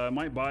it. I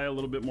might buy a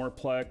little bit more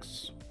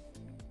Plex,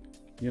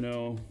 you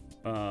know,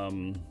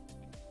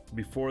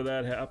 before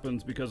that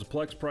happens, because the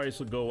Plex price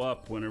will go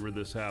up whenever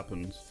this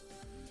happens.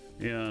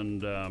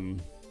 And,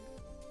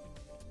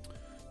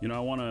 you know, I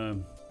want to...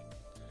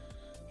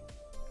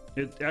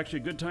 It's actually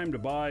a good time to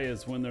buy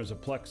is when there's a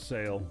Plex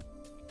sale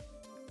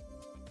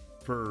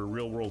for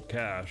real world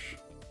cash.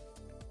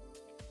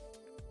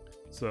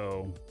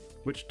 So,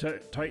 which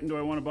Titan do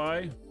I want to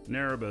buy?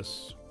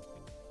 Erebus.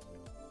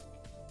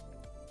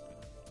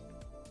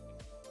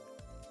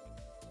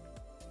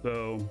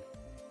 So,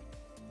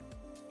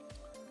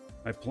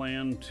 I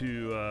plan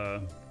to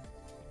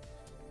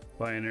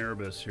buy an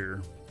Erebus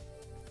here.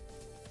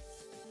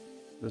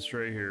 This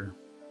right here.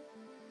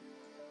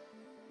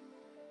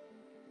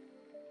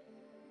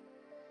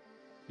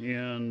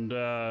 And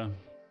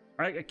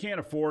I can't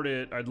afford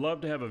it. I'd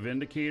love to have a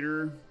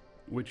Vindicator,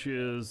 which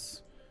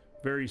is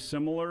very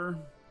similar.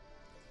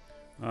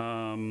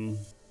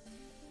 Let's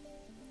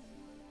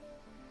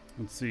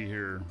see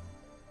here.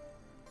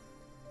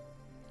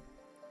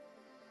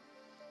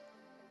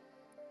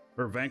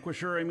 Or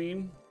Vanquisher, I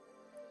mean.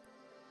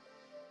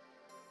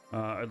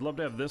 I'd love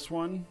to have this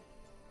one.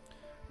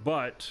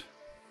 But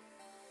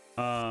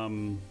I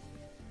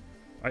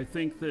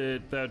think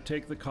that'd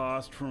take the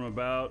cost from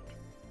about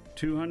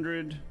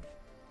 200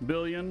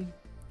 billion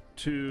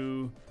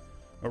to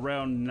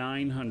around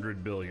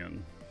 900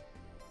 billion.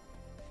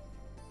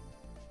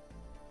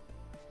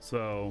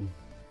 So,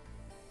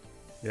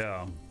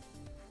 yeah.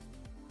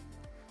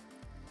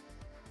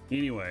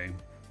 Anyway,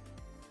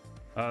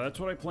 that's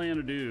what I plan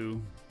to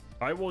do.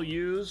 I will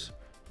use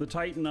the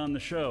Titan on the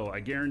show. I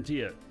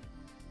guarantee it.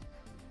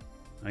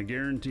 I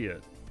guarantee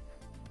it.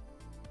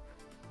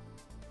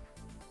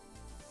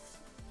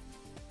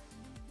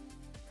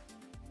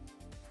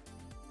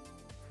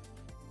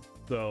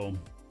 So,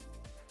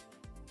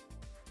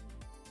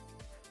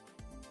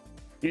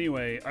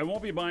 anyway, I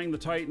won't be buying the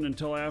Titan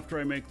until after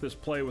I make this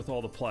play with all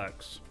the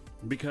Plex,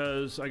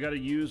 because I got to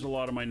use a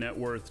lot of my net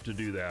worth to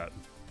do that.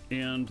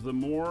 And the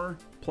more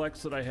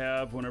Plex that I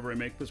have whenever I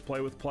make this play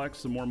with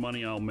Plex, the more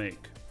money I'll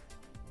make.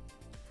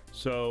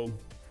 So,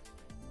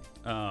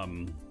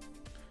 I'm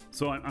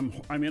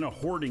in a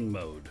hoarding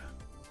mode,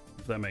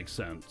 if that makes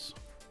sense.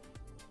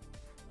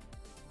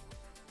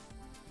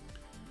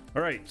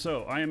 All right,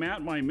 so I am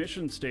at my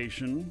mission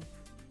station,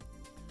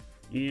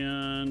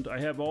 and I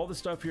have all the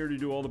stuff here to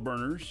do all the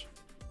burners.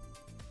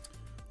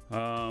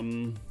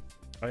 I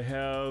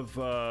have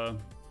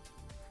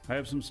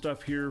some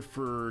stuff here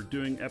for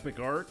doing epic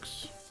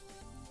arcs,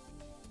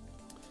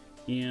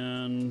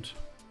 and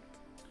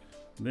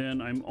then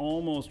I'm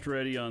almost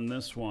ready on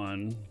this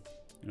one.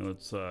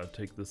 Let's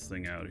take this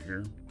thing out of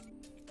here.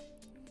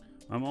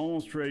 I'm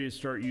almost ready to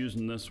start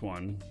using this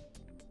one.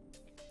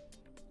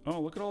 Oh,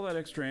 look at all that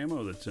extra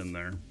ammo that's in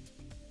there.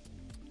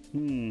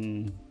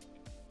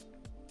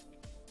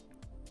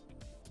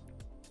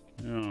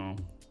 Oh.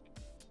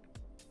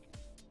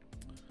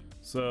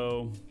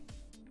 So,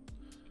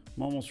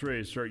 I'm almost ready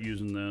to start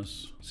using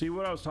this. See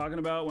what I was talking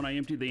about when I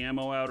emptied the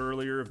ammo out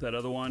earlier of that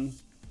other one?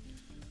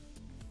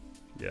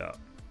 Yeah.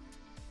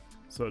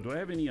 So, do I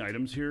have any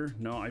items here?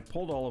 No, I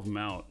pulled all of them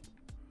out.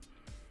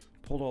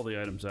 Pulled all the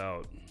items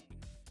out.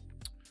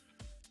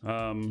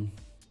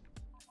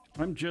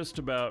 I'm just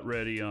about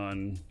ready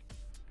on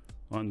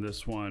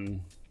this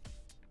one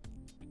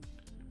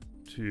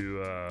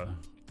to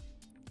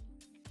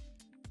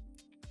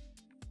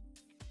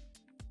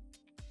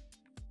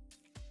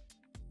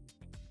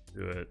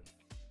do it.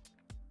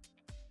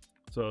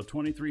 So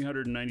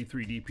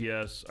 2393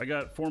 DPS. I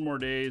got 4 more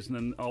days, and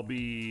then I'll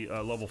be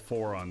level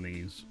 4 on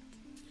these,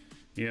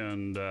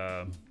 and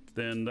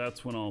then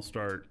that's when I'll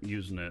start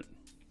using it.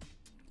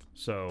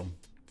 So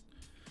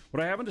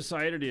what I haven't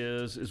decided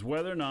is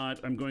whether or not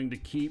I'm going to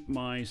keep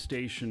my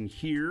station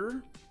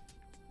here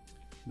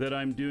that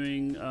I'm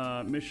doing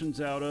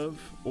missions out of,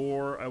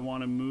 or I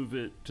want to move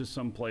it to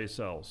someplace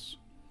else.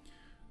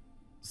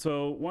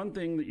 So one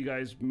thing that you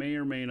guys may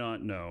or may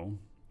not know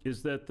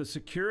is that the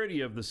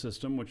security of the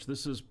system, which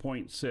this is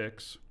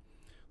 0.6,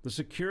 the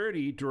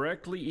security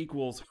directly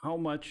equals how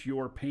much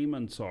your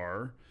payments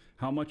are,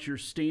 how much your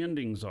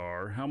standings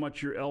are, how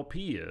much your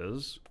LP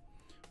is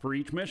for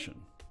each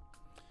mission.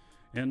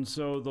 And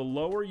so the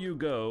lower you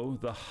go,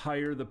 the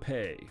higher the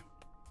pay.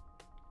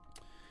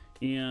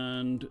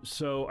 And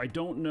so I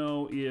don't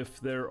know if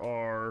there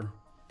are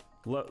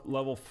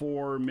level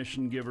 4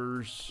 mission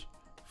givers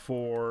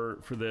for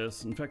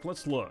this. In fact,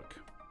 let's look.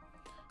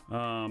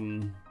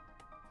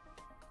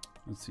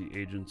 Let's see,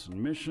 agents and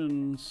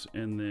missions,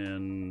 and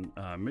then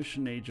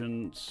mission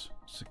agents,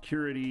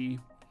 security,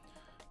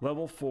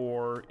 level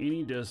 4,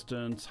 any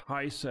distance,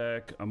 high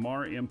sec,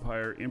 Amar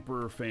Empire,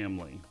 Emperor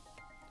family.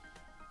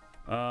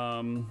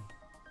 All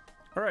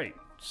right,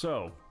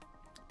 so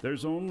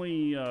there's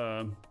only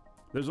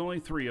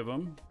 3 of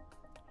them,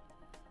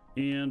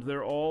 and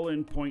they're all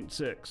in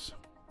 0.6.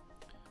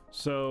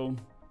 So,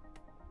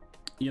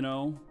 you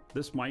know,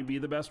 this might be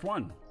the best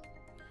one.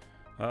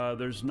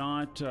 There's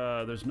not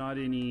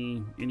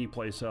any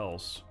place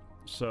else.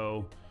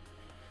 So,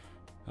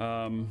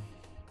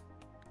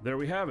 there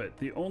we have it.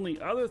 The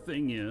only other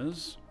thing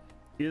is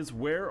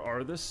where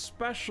are the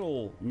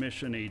special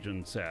mission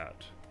agents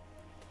at?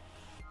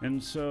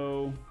 And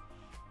so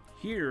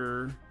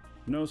here,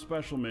 no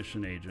special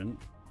mission agent.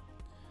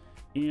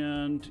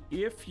 And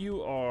if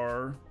you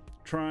are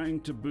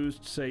trying to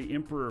boost, say,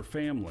 Emperor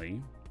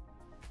family,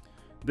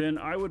 then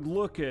I would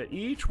look at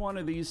each one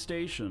of these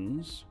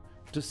stations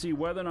to see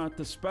whether or not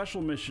the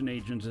special mission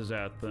agent is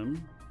at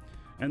them.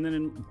 And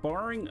then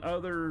barring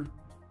other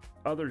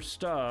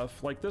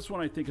stuff, like this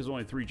one I think is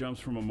only 3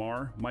 jumps from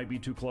Amar, might be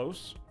too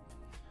close.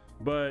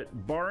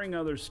 But barring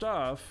other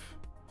stuff,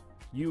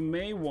 you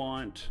may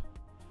want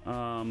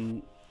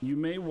to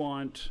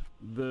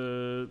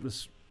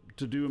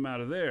do them out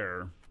of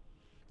there,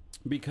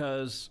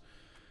 because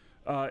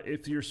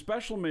if your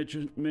special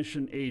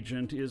mission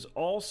agent is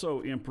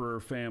also Emperor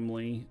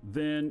family,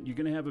 then you're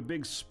going to have a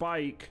big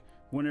spike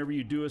whenever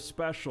you do a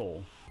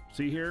special.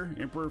 See here,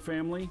 Emperor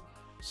family?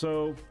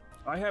 So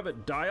I have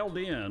it dialed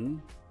in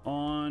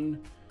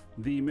on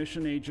the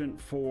mission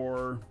agent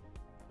for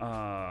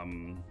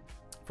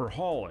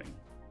hauling.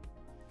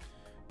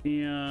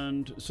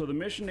 And so the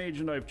mission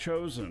agent I've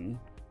chosen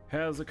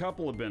has a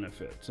couple of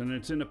benefits, and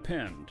it's in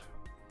append.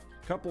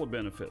 Couple of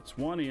benefits.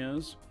 One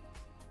is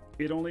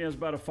it only has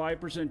about a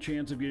 5%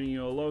 chance of getting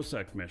you a low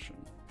sec mission.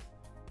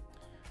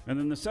 And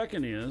then the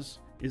second is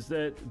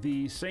that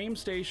the same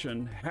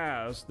station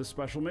has the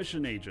special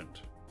mission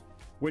agent,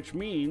 which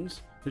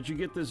means that you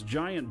get this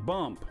giant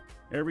bump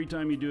every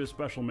time you do a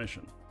special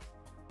mission.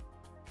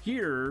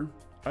 Here,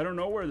 I don't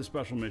know where the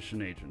special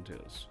mission agent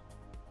is.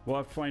 We'll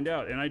have to find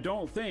out. And I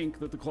don't think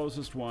that the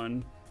closest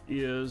one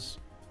is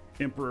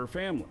Emperor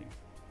family.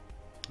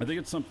 I think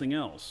it's something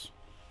else.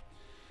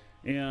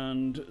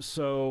 And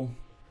so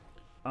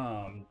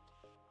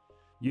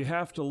you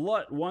have to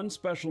let one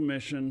special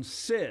mission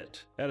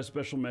sit at a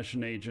special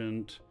mission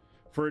agent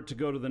for it to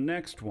go to the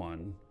next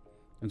one.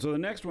 And so the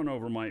next one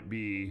over might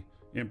be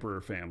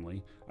Emperor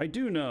family. I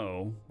do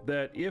know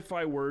that if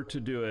I were to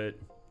do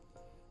it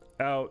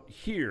out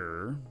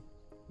here,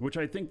 which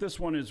I think this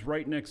one is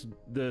right next,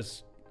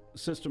 this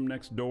system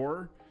next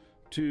door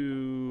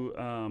to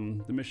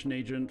the mission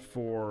agent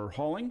for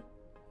hauling,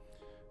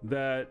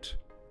 that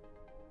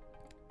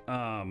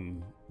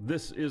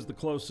this is the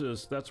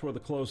closest, that's where the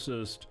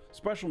closest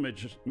special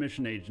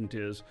mission agent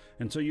is,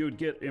 and so you would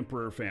get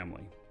Emperor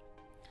family.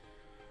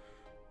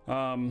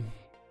 I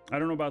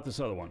don't know about this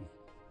other one.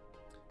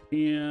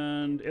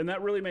 And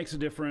that really makes a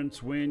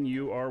difference when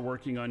you are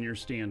working on your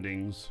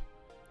standings.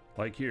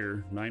 Like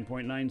here,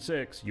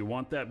 9.96, you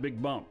want that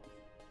big bump.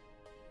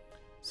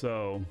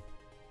 So,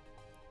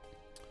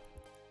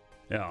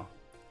 yeah.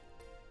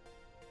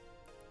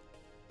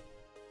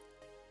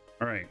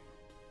 All right.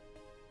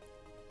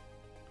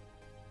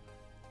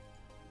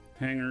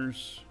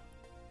 Hangars.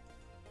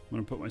 I'm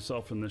going to put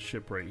myself in this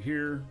ship right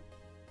here.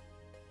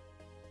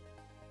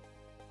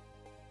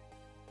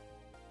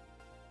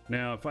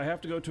 Now, if I have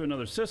to go to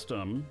another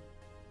system,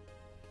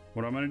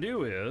 what I'm going to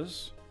do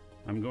is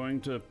I'm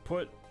going to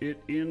put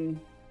it in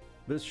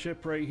this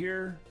ship right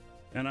here,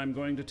 and I'm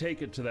going to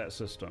take it to that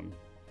system.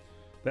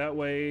 That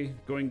way,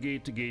 going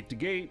gate to gate to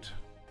gate,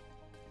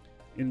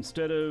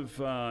 instead of,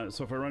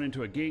 so if I run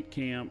into a gate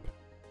camp,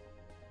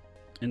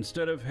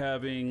 instead of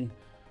having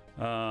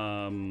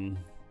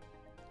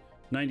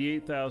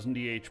 98,000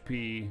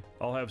 DHP,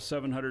 I'll have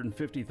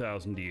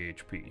 750,000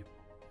 DHP.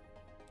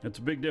 It's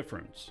a big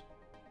difference.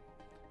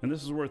 And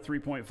this is worth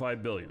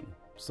 3.5 billion.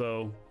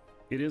 So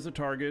it is a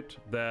target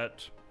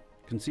that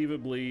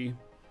conceivably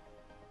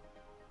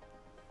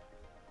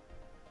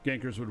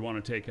gankers would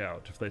want to take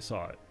out if they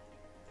saw it.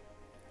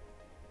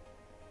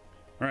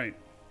 All right,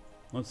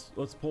 let's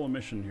pull a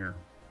mission here.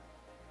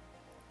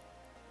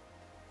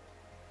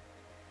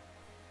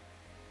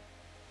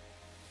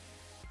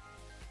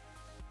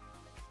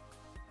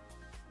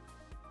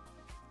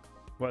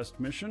 Quest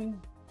mission.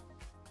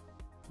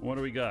 What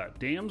do we got?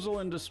 Damsel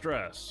in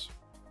distress.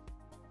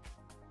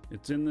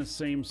 It's in this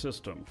same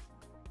system.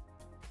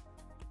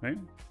 Right?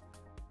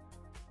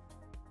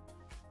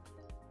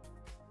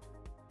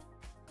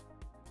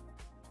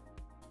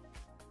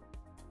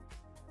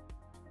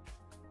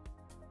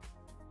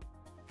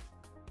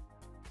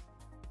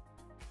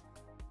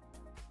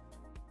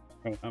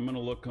 I'm going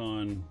to look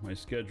on my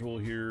schedule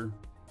here.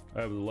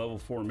 I have the level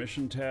 4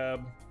 mission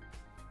tab.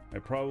 I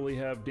probably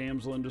have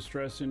damsel in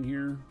distress in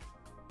here.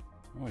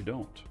 Oh, I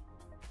don't.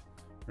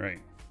 Right.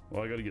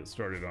 Well, I got to get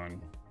started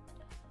on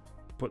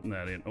putting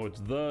that in. Oh, it's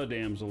the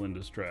damsel in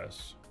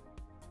distress.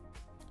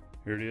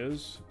 Here it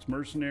is. It's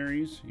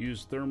mercenaries.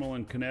 Use thermal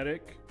and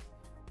kinetic.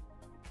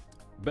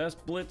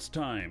 Best blitz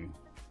time.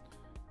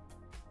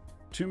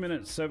 2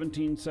 minutes,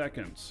 17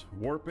 seconds.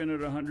 Warp in at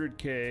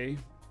 100K.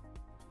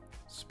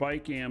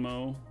 Spike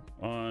ammo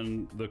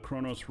on the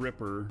Kronos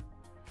Ripper.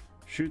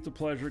 Shoot the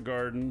pleasure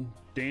garden.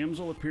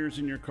 Damsel appears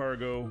in your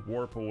cargo.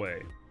 Warp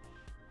away.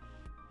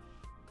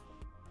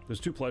 There's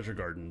 2 pleasure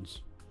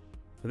gardens.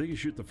 I think you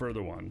shoot the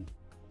further one.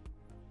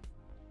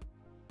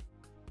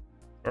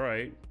 All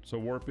right, so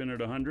warp in at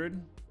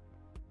 100.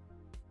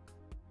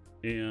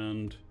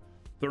 And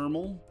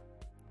thermal.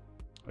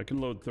 I can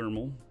load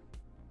thermal.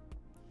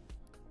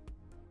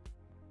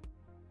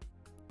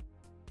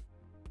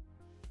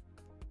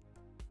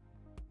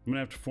 I'm gonna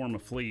have to form a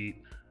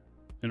fleet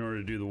in order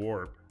to do the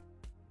warp.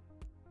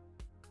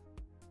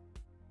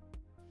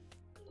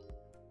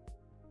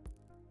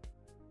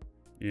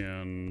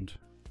 And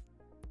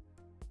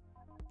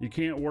you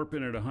can't warp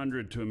in at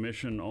 100 to a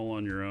mission all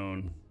on your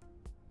own.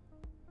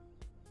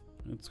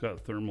 It's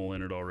got thermal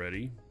in it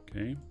already.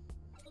 Okay.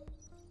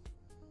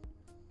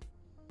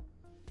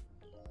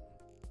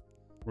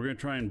 We're gonna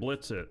try and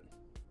blitz it.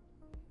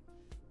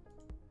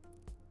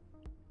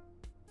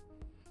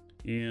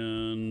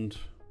 And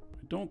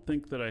I don't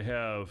think that I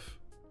have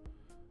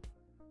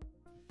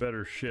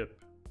better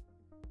ship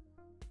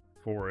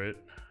for it.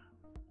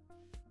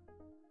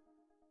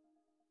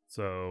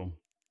 So,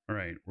 all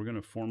right, we're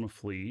gonna form a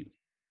fleet.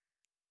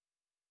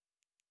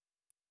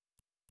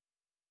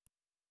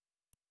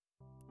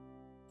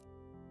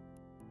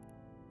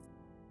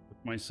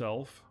 With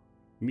myself,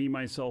 me,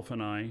 myself,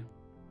 and I.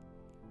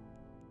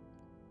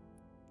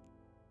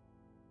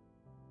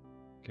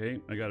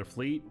 Okay, I got a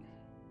fleet.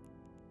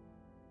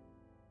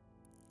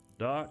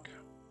 Dock.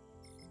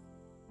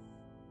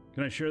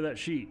 Can I share that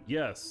sheet?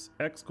 Yes.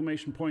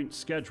 Exclamation point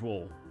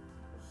schedule.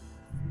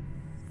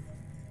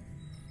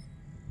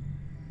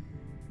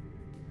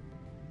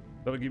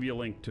 That'll give you a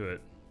link to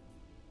it.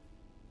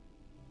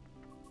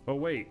 Oh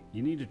wait,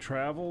 you need to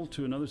travel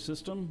to another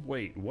system?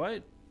 Wait,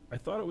 what? I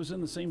thought it was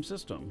in the same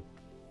system.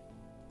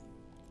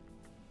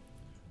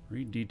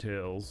 Read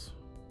details.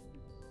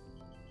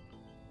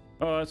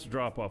 Oh, that's a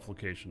drop-off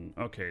location.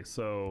 Okay,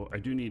 so I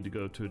do need to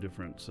go to a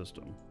different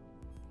system.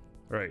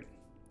 All right,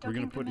 we're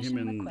gonna put him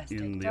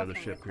in the other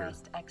ship here.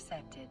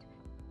 Accepted.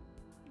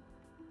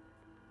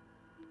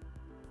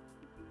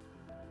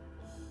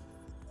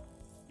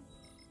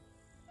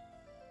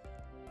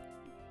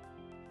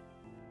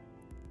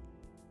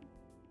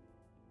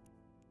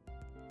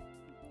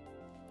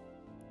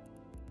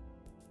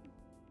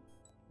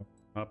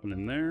 Hopping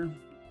in there.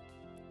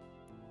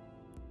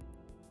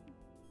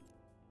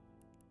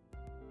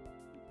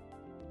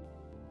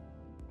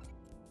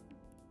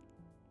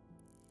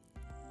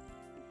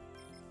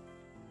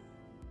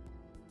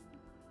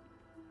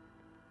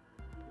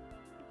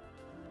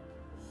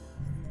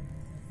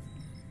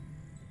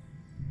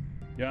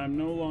 Yeah, I'm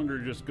no longer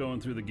just going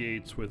through the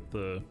gates with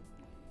the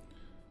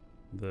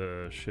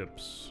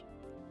ships.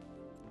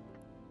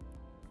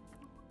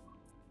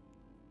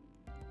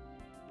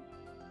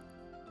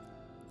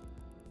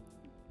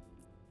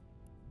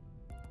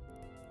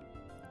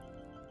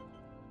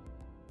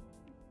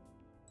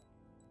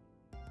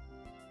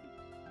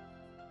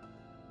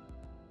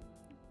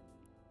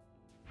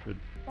 Should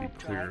be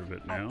clear of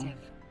it now.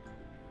 Active.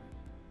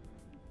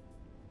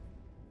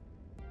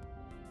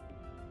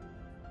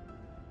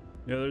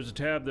 Yeah, there's a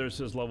tab there that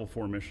says level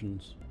 4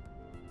 missions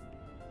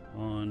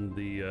on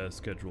the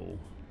schedule.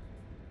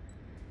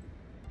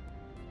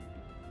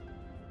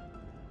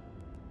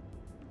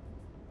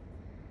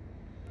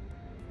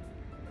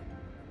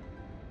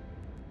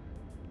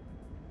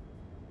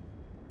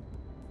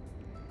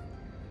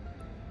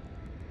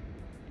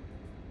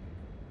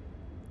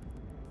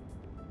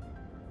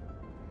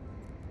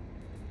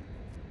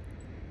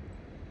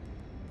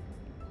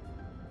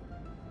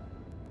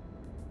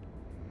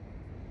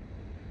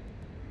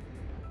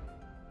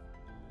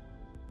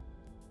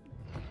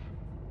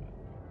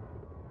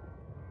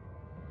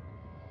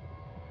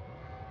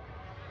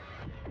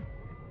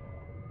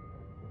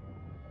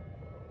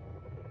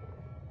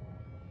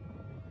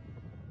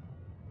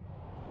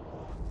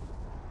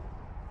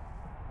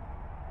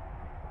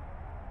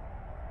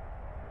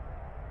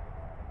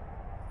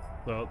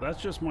 So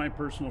that's just my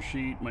personal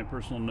sheet, my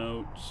personal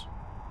notes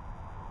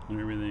and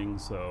everything,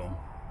 so.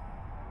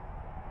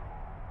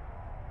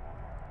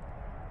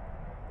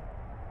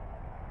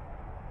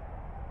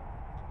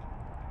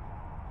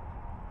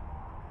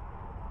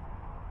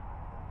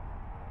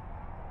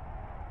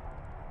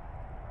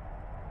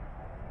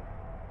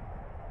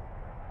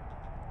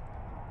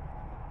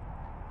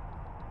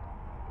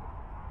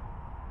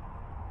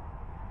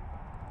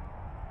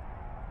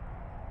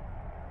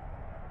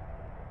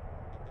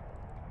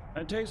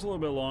 It takes a little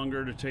bit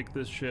longer to take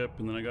this ship,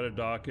 and then I got to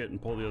dock it and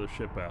pull the other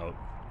ship out.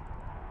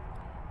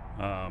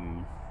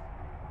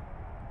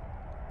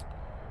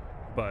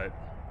 But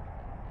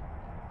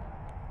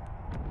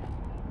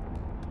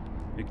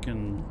it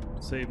can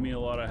save me a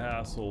lot of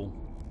hassle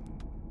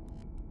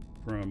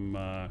from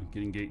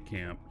getting gate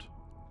camped.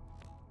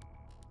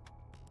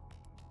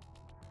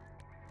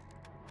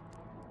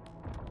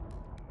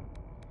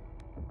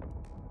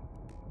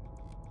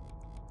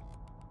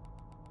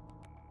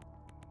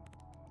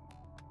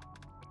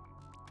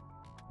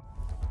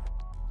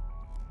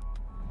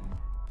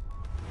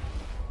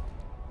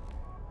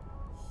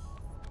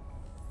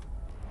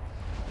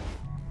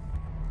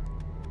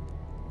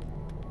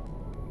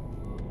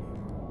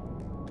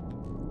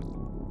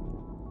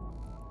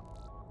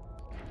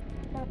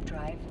 Warp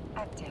drive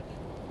active.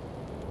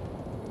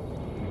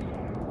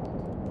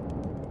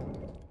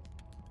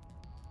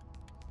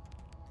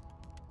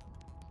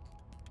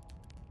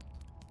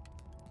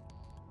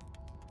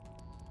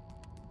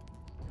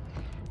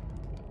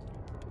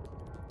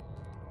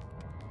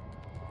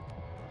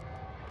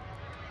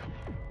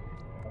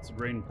 That's a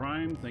Drain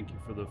Prime. Thank you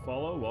for the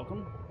follow.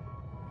 Welcome.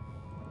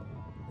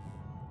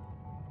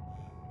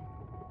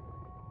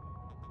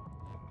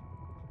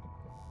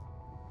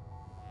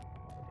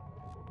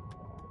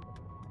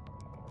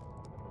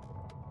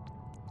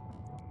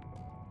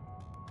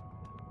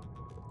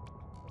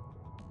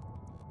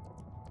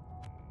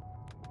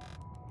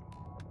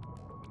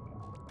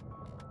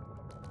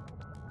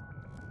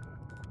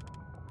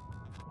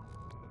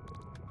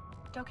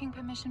 Docking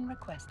permission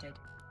requested.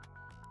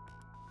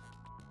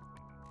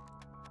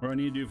 What I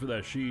need to do for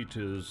that sheet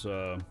is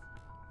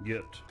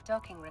get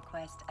Docking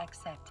request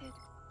accepted.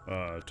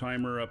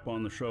 timer up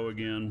on the show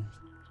again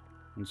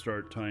and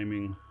start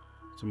timing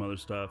some other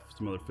stuff,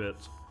 some other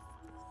fits.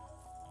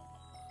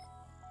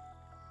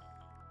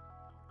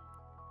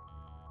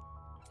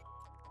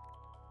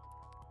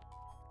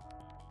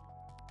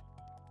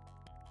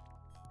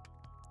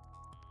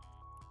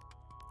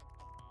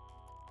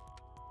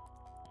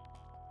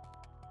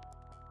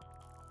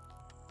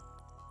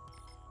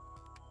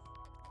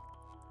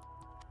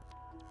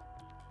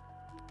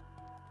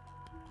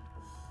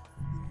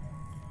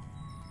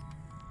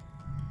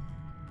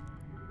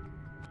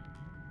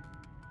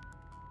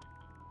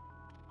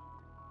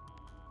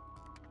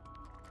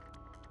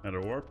 At a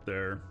warp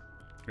there,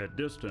 at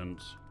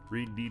distance,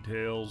 read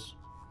details,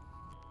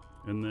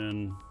 and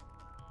then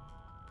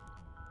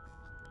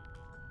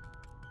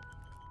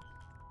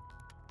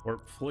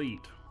warp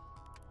fleet to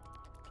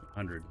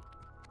 100.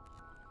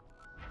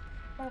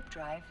 Warp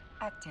drive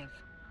active.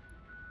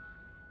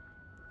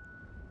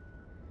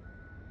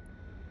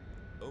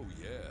 Oh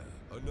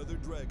yeah, another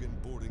dragon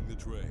boarding the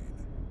train.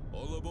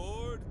 All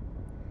aboard?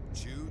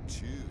 Choo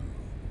choo.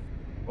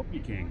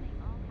 Whoopie King.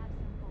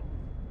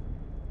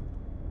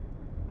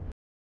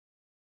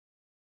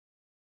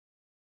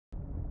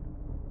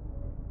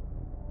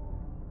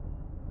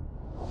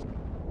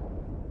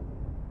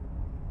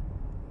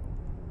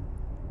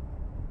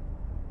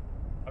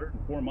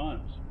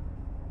 Months.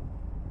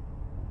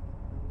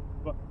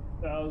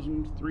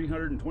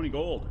 1,320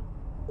 gold.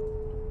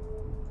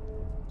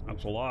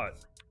 That's a lot.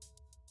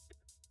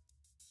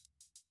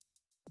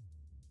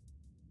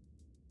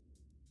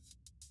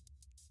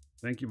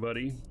 Thank you,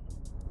 buddy.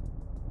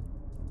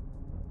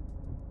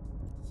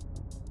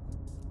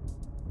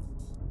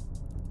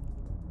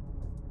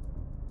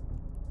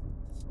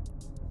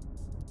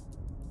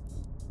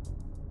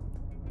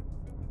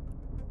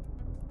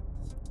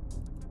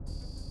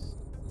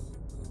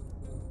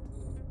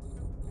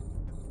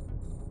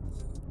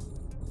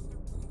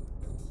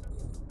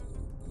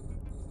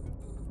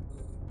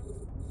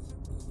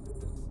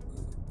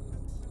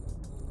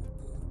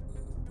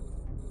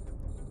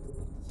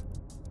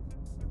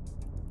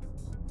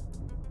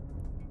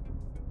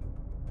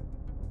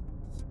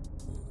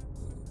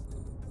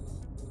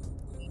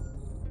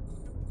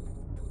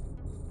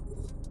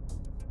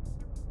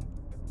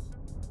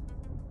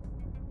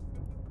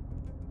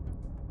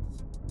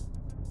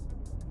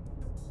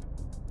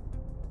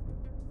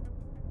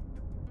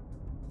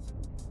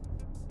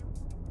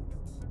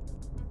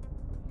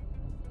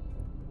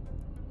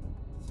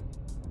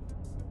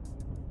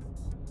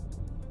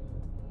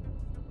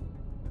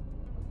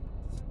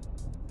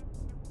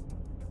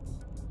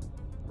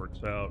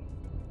 Works out.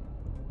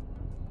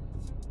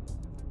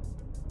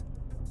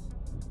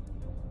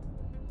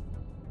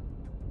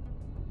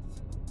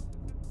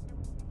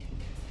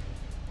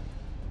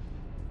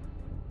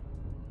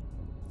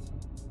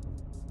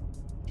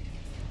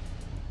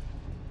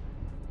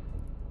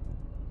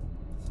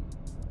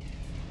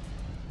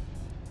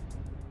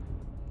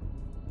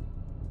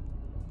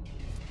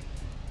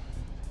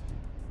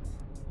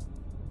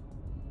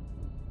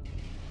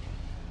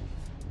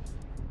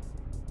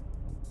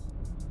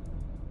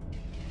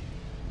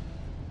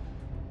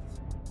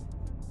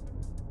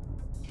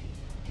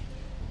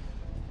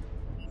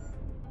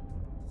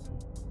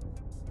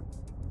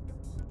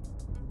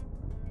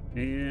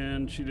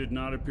 And she did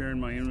not appear in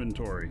my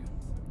inventory.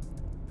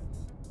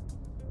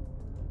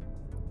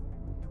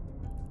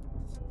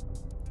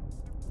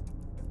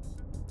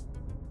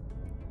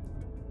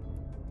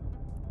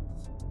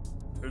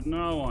 There's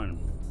no one.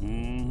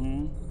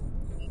 Mm-hmm.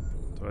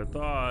 So I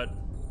thought.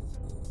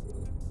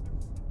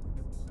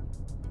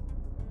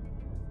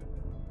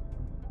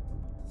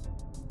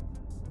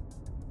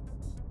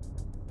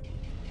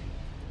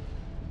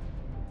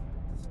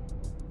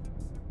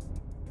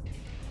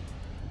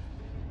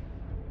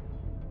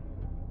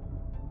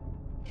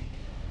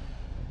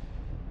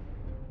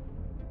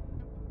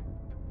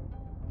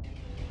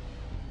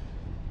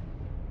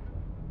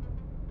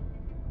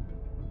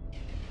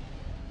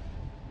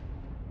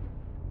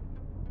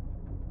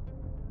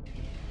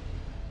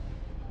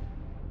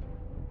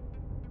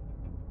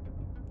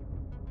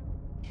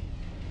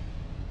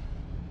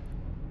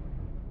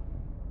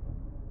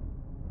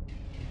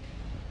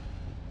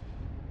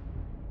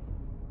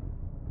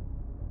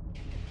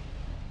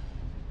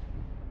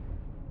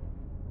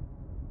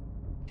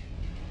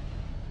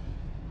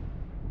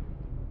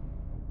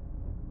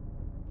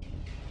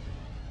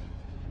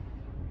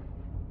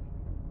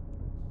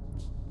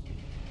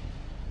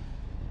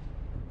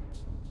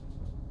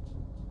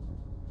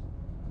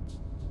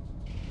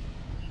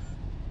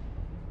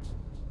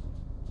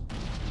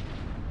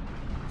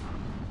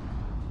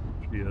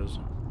 She is.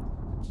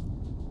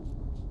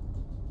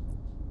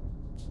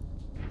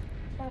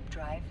 Warp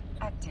drive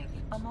active.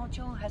 A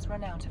module has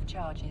run out of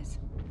charges.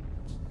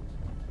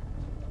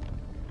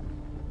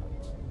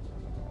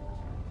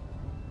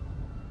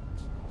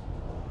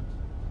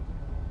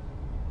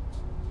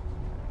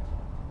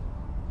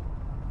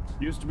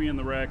 Used to be in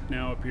the wreck,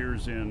 now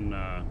appears in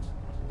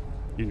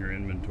your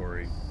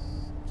inventory.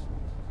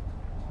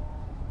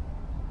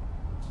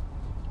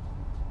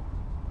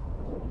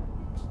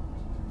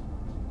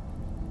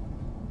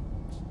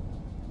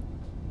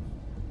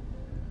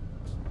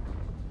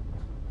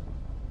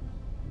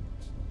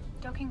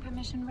 Docking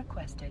permission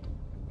requested.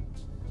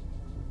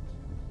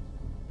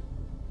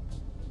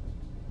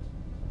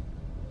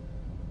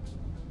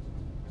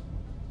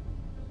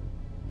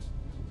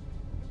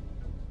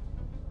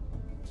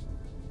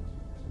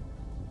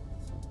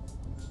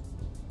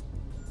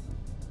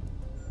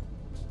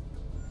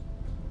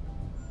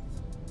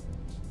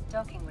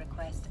 Docking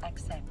request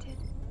accepted.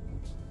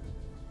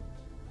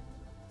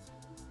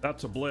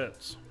 That's a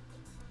blitz.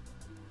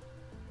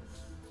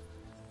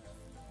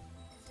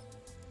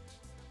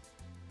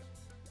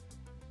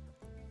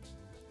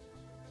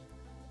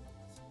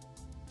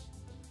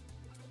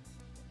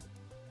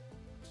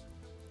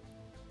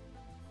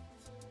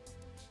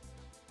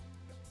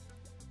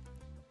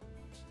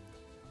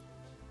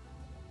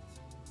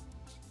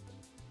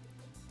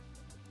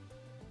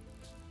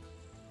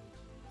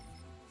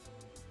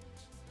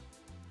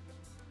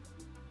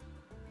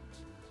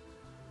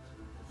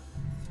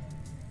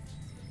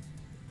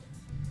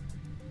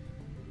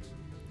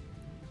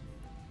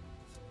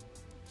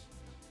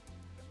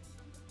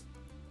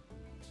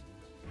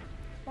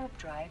 Warp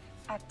drive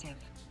active.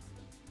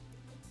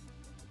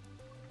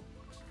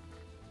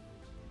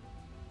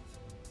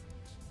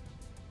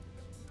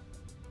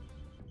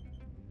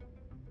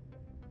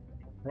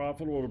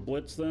 Profitable to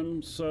blitz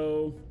them,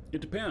 so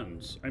it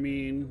depends. I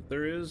mean,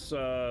 there is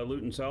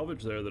loot and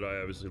salvage there that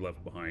I obviously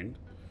left behind.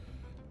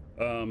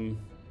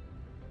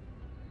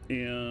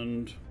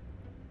 And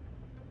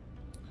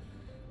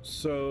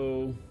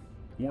so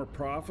more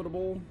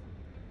profitable.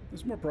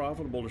 It's more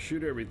profitable to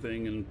shoot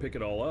everything and pick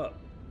it all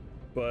up.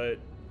 But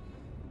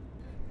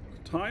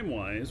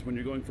time-wise, when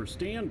you're going for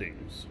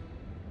standings,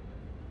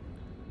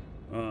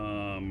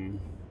 when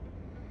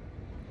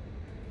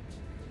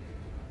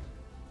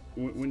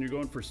you're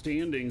going for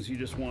standings, you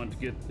just want to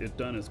get it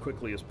done as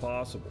quickly as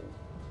possible.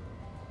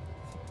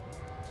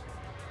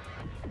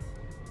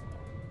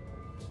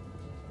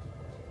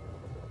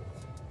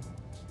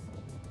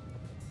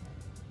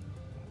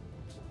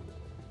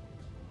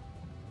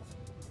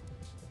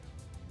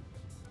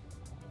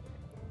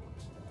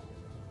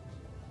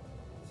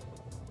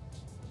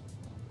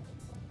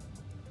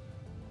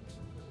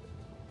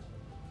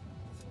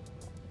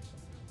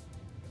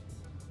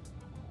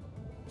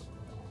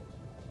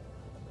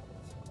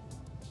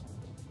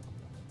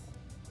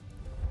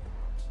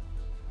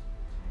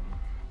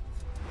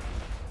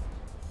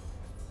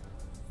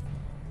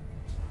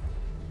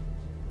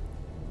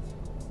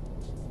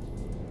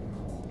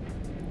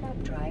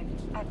 Warp drive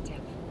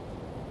active.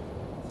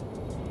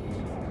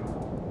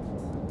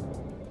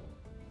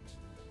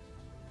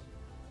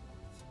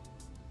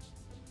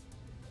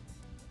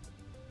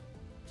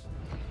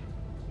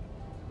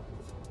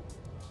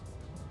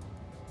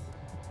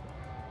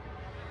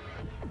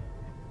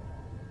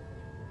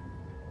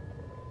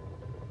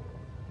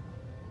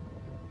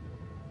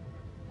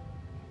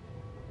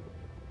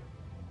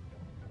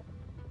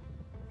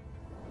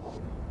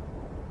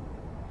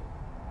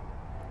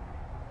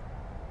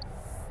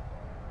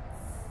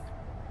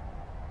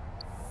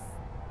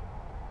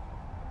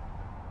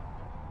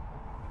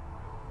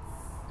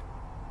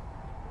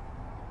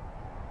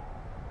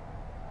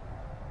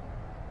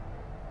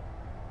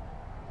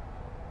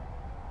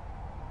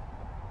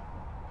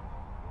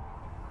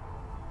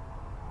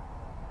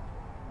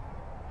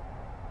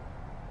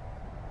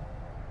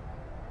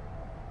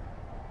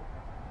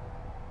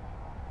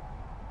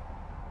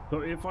 So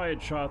if I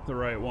had shot the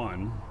right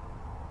one,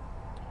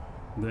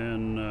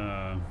 then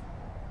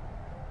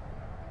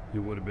it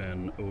would have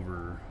been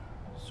over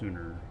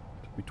sooner.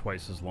 It'd be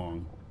twice as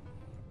long.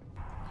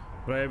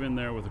 But I have in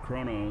there with a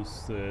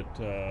Chronos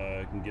that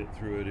I can get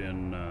through it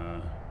in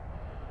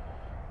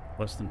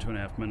less than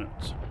 2.5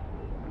 minutes.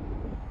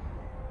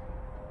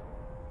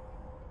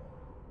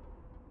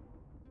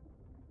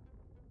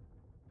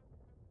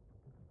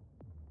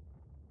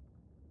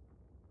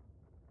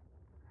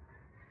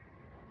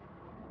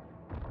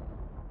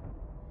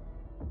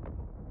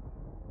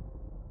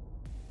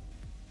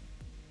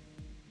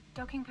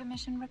 Docking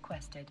permission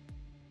requested.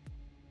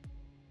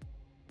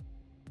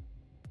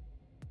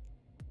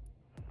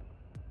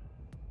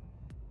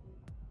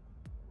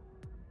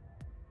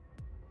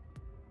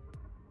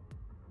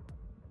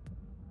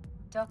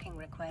 Docking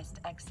request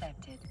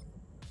accepted.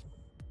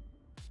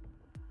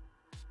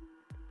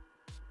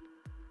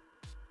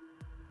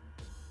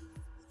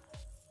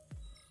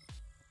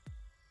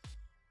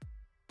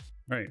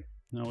 Right,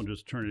 now we'll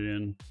just turn it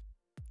in,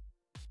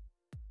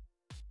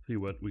 see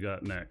what we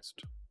got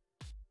next.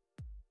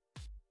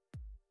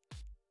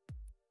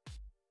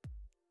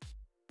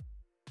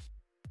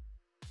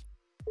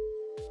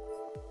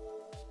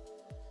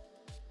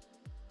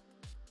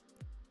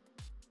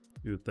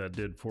 See what that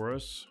did for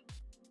us.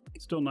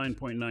 Still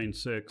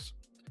 9.96.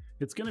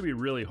 It's going to be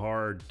really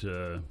hard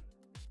to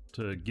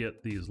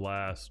get these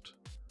last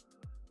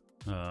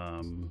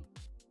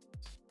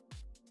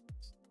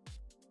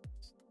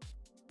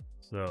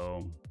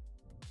so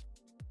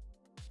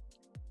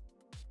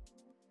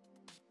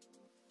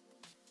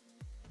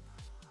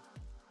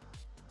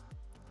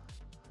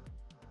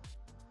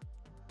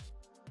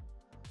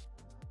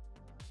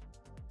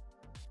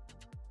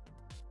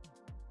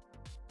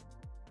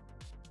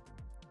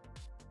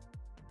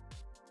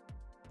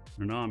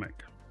Ernomic.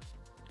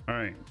 All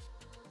right.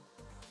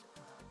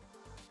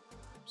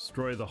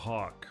 Destroy the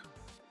Hawk.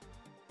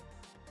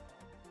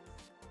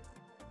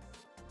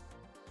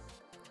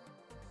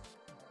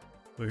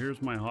 So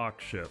here's my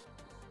Hawk ship.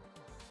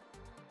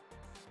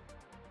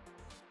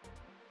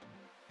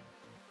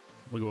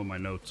 Look at what my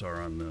notes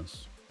are on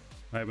this.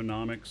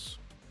 Ivonomics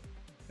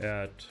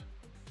at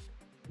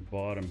the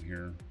bottom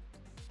here.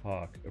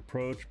 Hawk.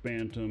 Approach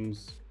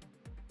Bantams.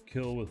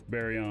 Kill with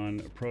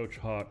Baryon. Approach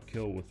Hawk.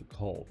 Kill with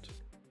Occult.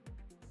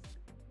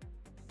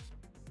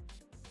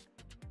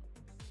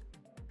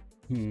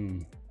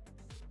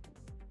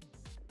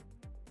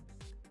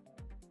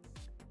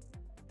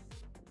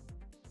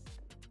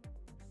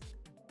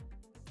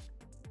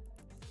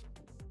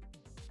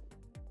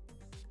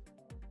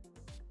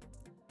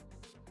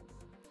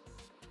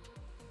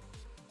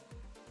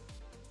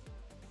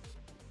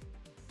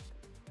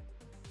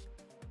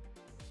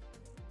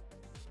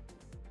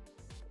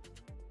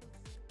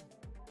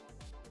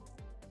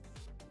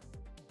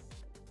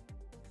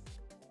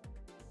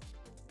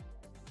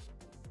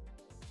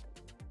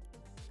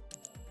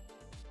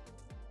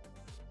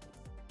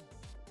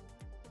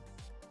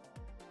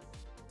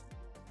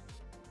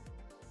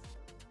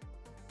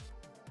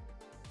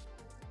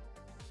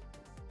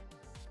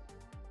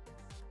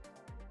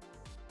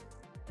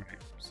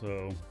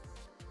 So,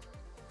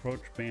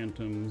 approach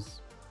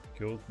Bantams,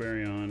 kill with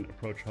Baryon,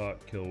 approach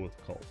Hawk, kill with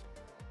Cult.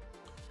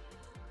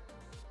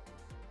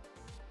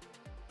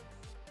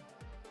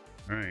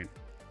 Alright.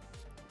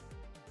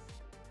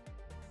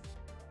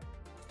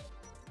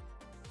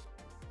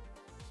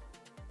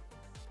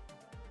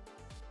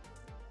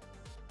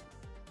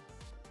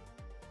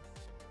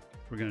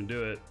 We're gonna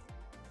do it.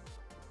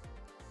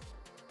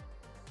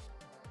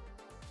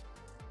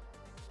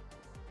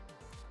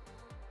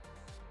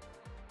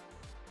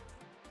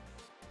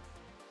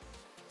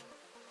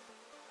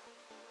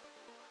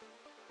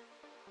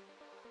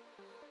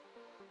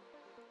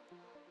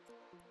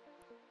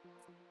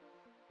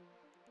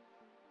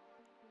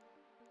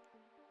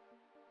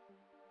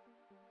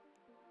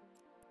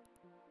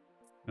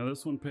 Now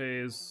this one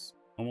pays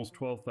almost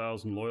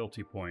 12,000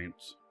 loyalty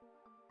points.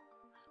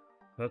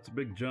 That's a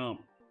big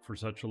jump for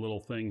such a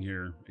little thing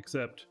here,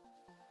 except,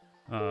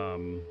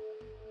 you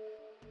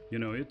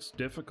know, it's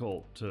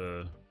difficult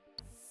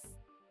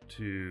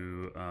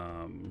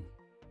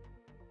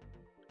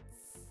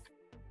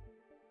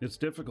it's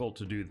difficult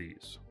to do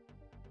these.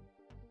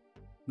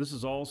 This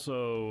is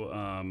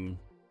also,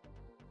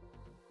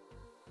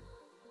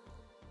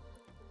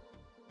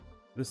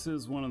 this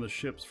is one of the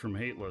ships from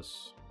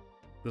Hateless.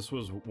 This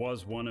was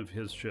one of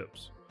his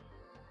ships.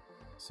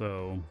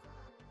 So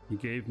he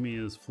gave me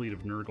his fleet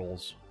of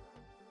Nurgles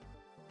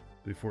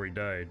before he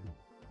died.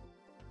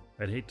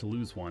 I'd hate to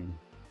lose one.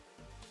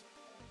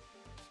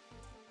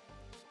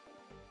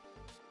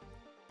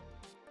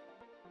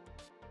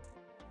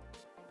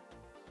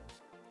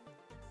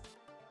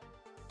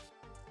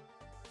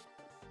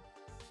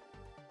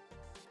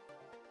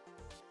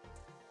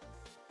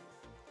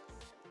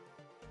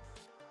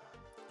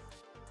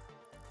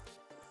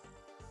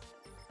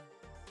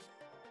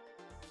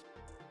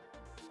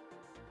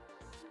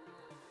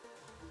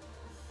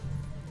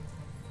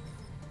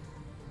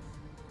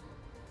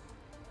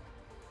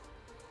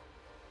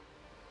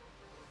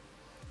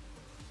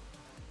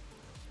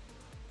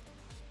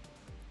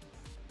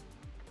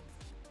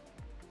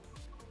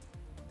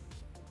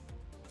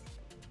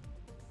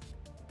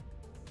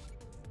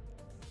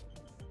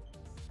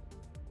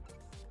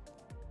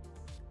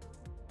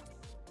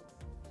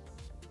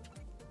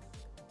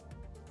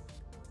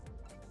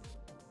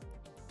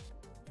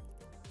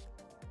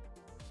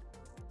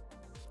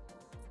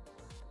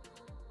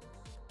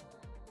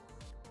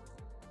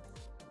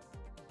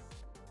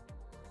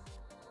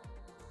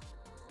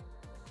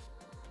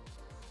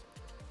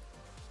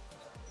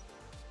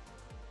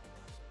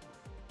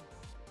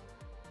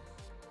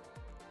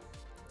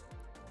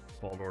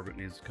 Fault orbit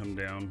needs to come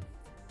down.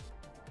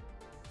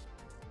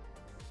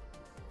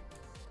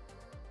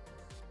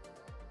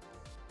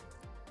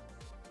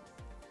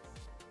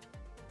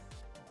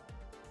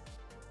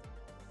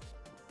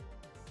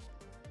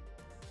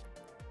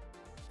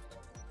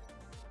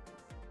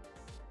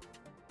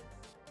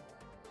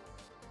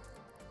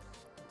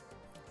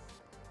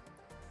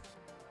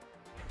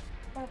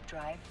 Warp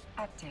drive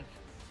active.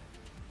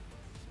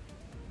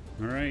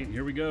 All right,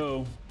 here we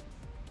go.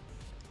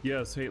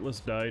 Yes, Hateless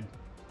died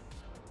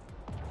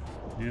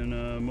in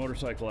a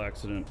motorcycle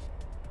accident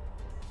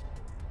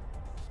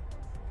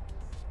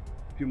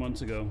a few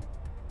months ago.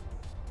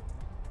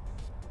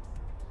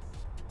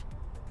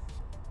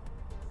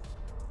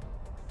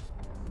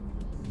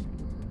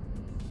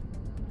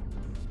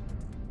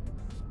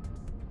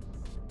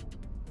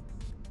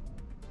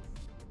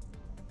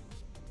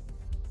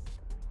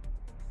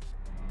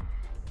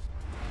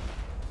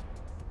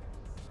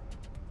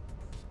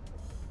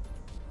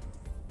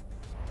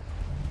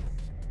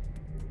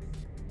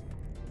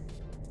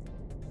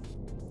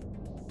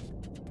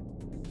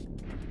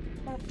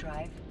 Warp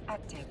drive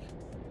active.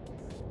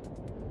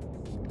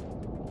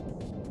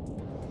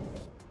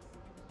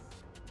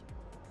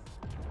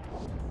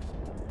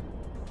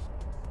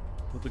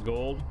 With the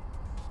gold,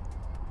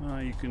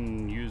 you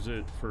can use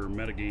it for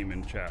metagame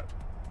in chat.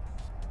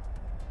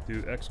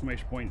 Do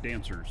exclamation point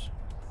dancers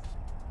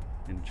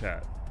in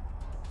chat.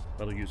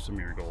 That'll use some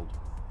of your gold.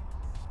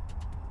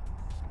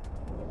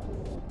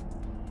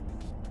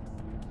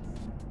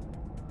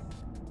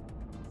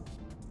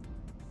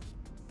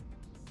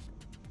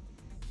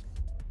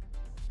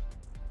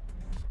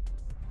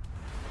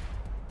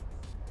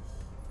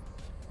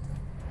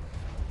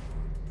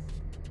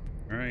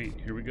 All right,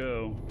 here we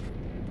go.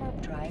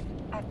 Warp drive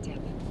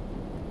active.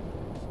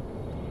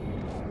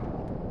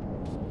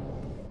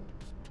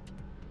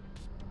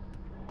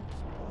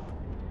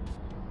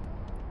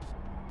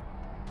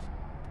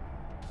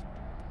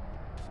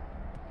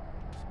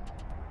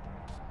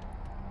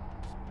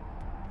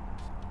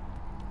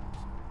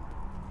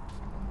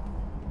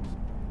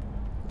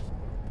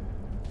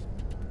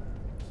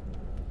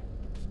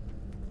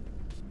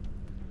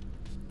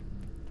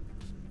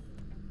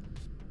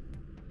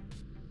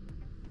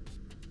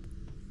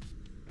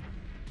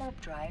 Warp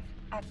drive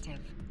active.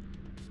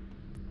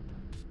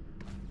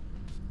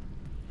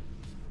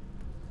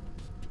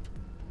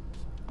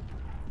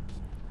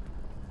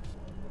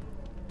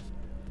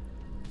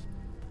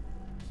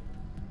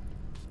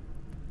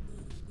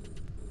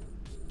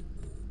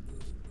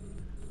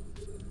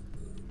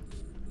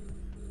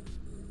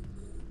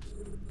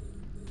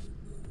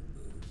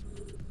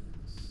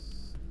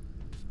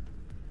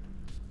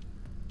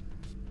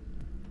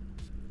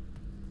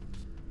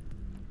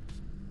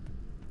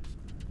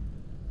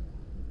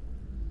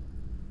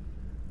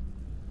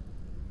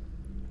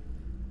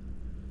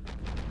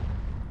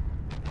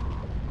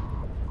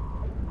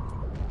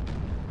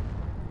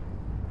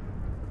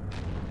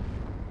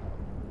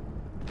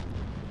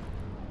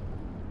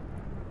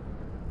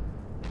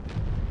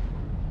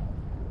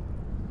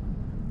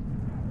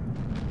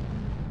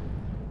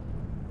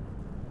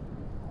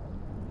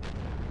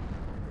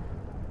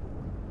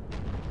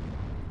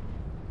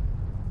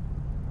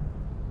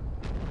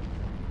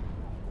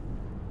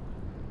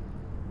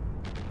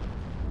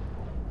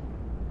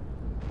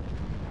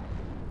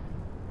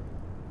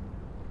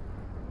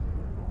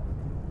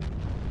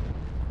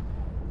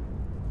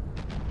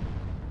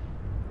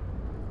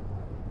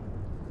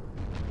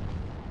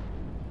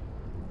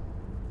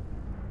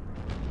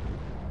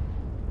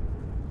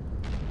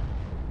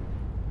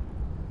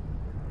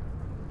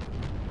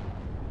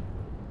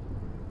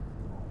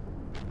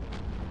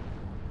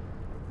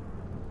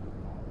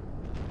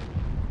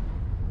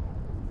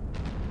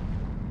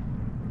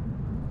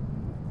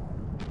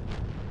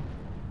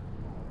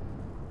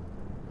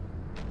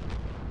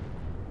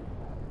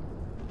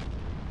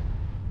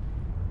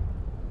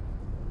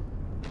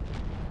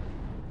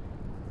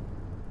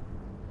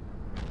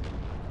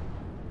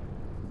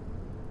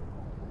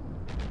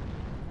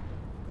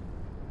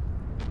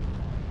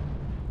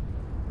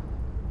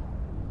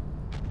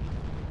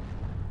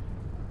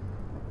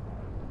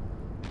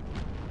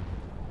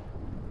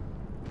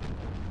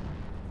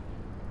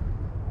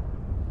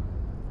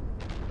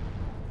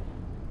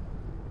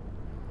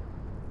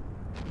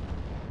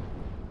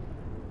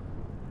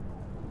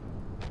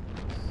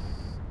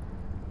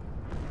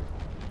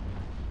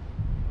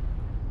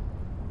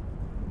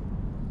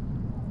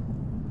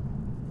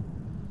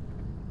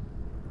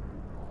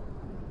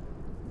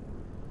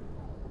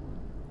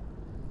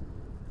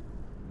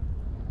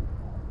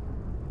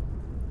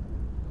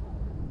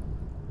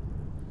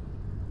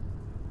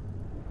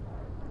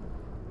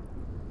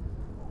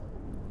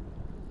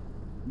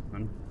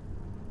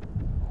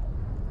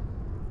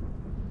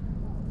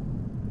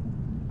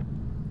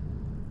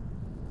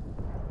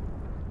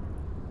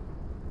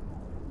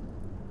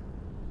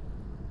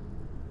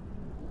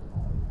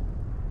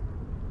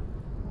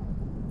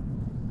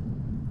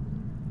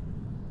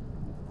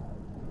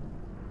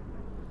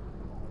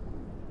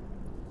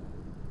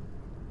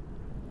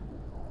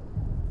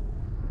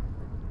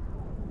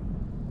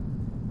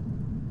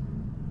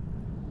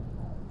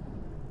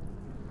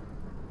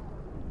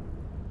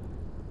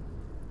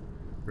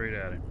 Straight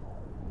at him.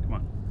 Come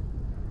on.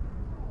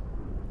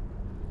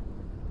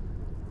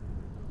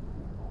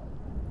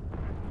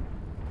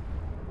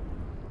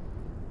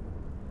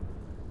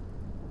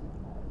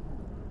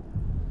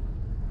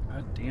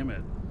 God damn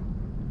it.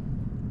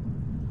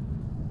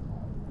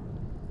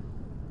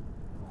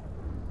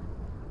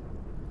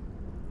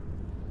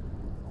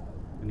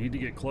 I need to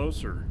get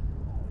closer.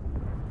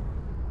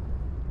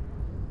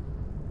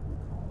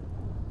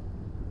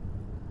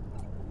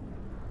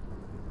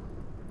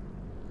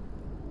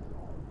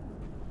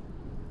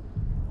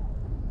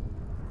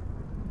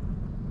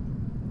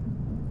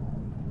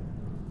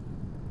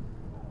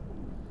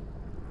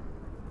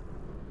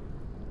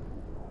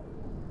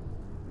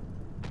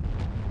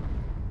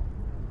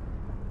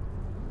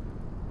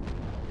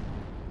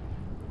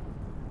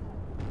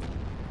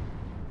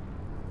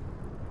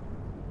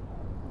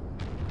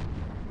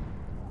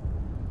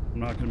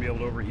 I'm not going to be able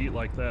to overheat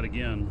like that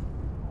again.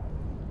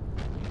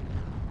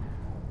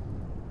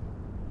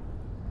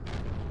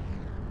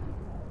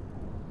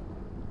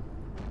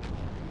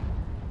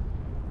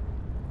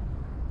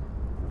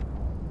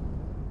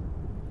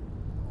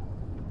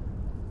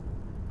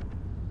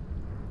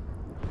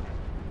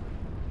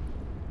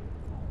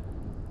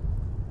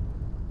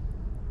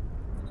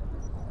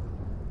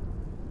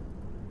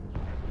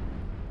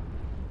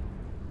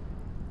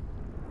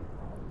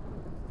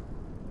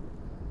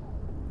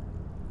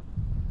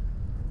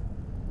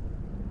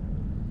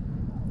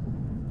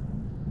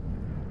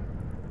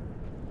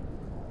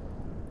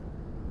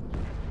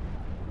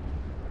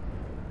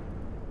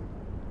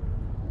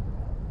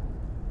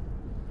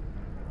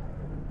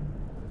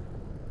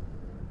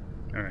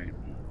 All right.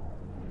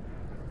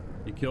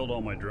 He killed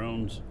all my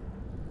drones.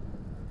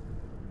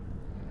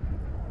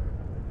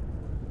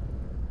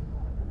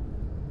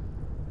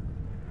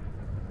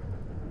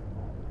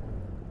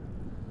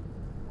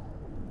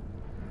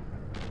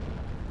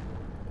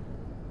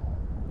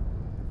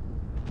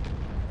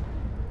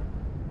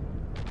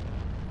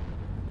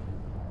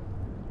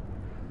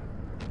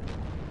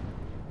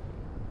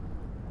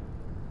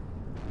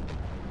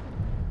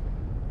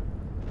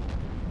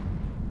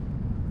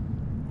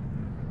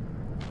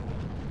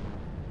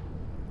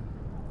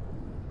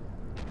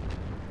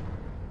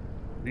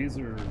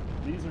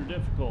 These are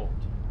difficult.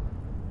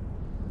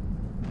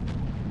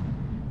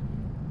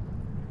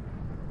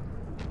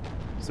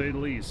 To say the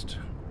least.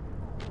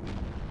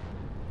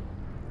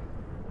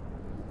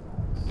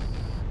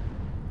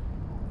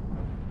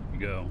 You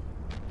go.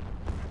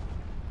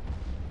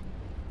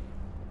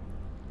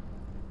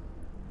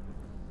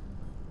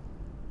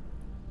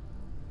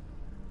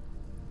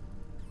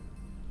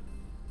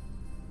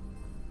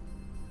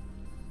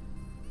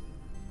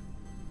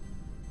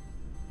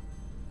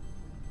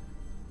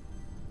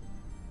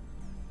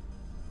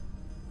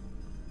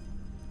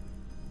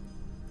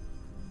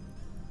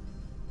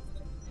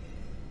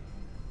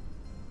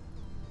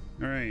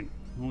 All right,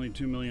 only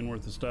 2 million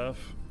worth of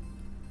stuff.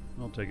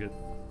 I'll take it.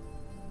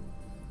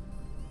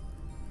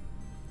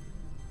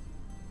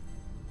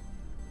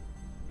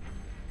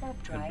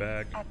 Warp drive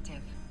back.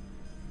 active.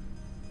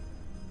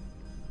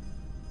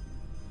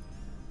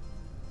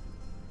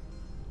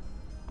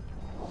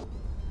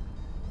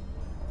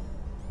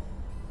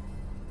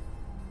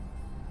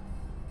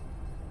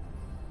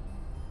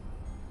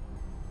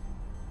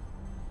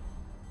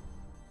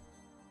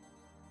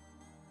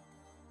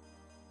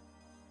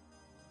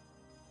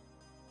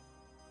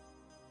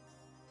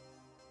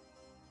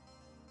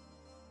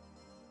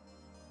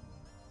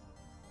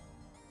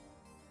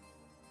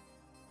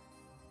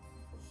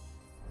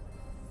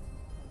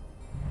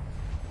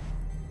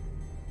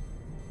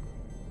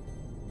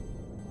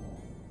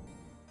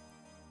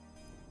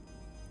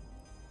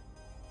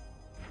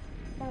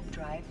 Warp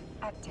drive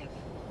active.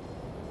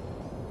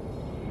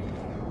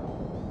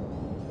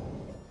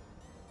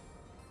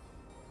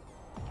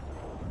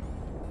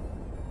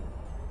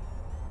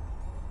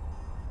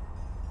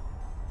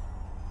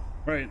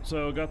 Right,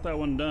 so got that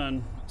one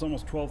done. It's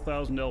almost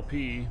 12,000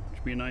 LP, which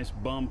would be a nice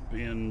bump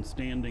in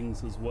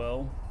standings as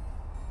well.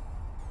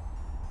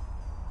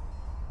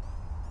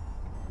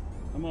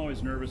 I'm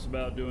always nervous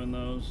about doing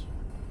those.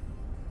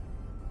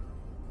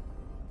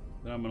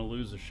 Then I'm going to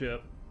lose a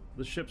ship.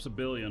 This ship's $1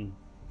 billion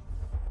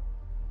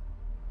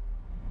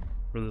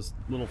for this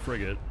little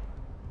frigate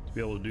to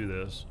be able to do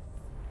this.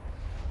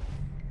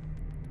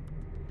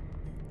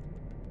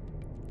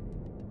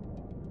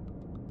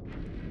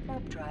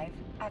 Warp drive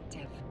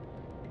active.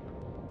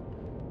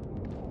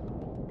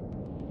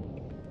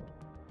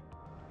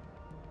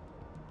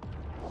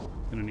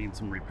 Gonna need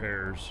some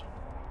repairs.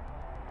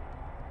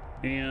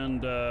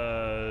 And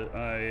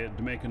I had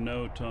to make a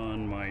note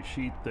on my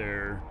sheet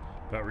there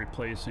about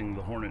replacing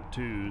the Hornet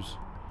 2s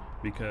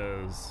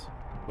because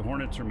the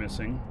Hornets are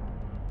missing.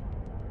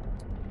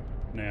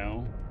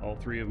 Now, all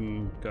 3 of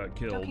them got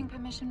killed. Docking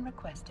permission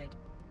requested.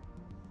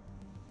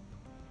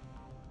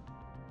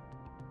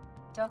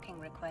 Docking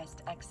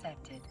request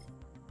accepted.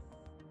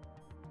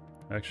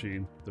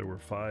 Actually, there were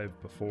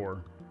 5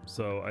 before,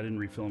 so I didn't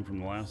refill them from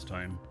the last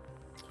time.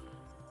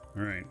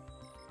 All right.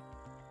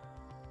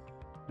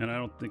 And I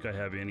don't think I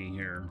have any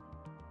here.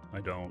 I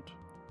don't.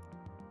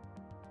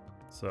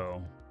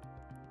 So,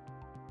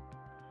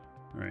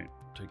 all right,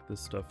 take this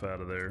stuff out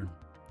of there.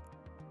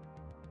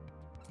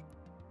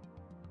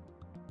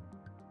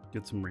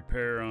 Get some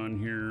repair on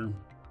here.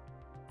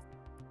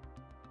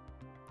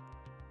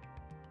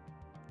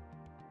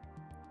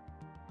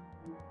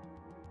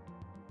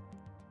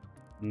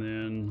 And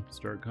then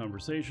start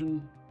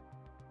conversation.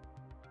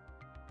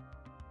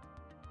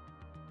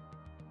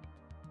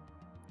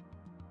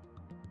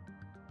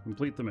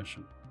 Complete the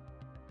mission.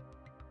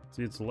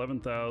 See, it's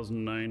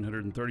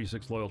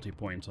 11,936 loyalty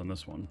points on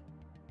this one.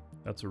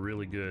 That's a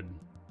really good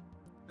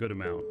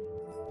amount.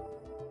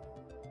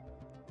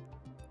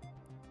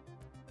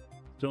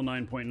 Still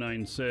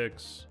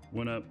 9.96,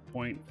 went up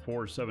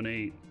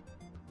 0.478, which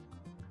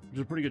is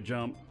a pretty good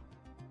jump.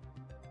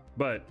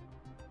 But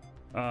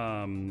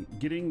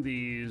getting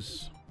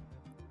these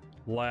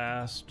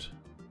last,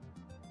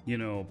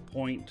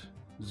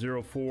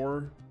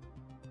 0.04,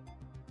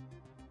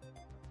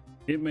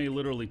 it may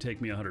literally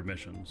take me 100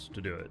 missions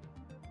to do it.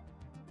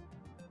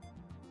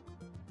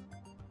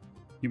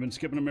 You've been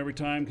skipping them every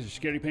time because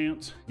you're scaredy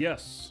pants?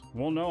 Yes.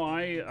 Well, no,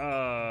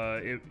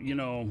 I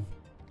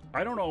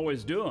don't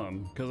always do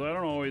them because I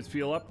don't always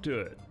feel up to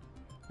it.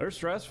 They're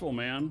stressful,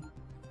 man.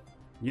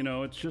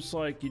 It's just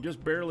like you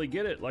just barely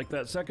get it. Like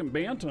that second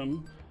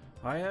Bantam,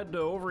 I had to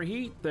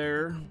overheat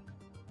there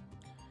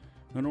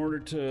in order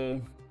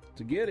to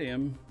get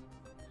him,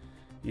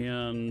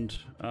 and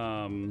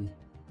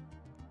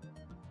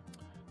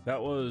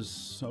that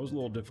was a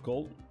little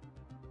difficult.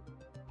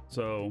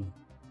 So,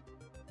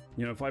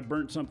 if I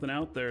burnt something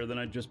out there, then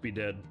I'd just be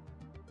dead.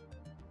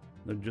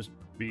 There'd just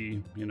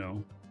be,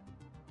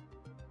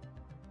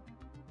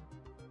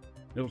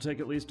 It'll take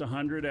at least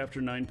 100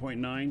 after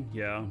 9.9.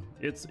 Yeah,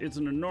 it's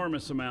an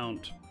enormous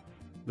amount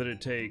that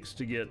it takes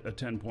to get a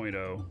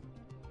 10.0.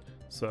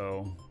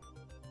 So,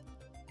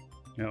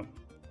 yep.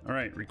 All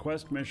right,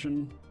 request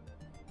mission.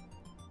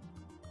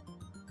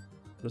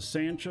 The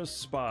Sancha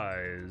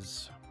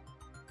Spies.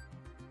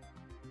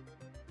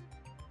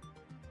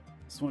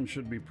 This one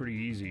should be pretty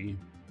easy.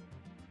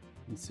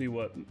 Let's see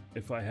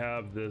if I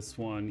have this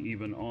one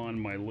even on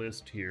my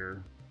list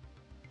here.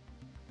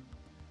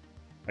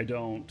 I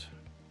don't.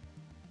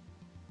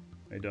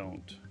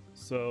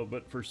 So,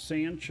 but for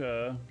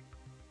Sancha,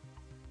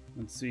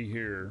 let's see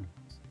here.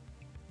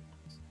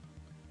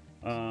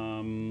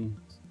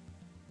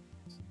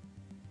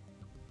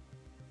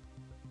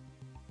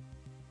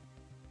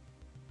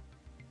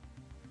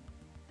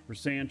 For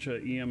Sancha,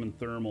 EM and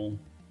thermal.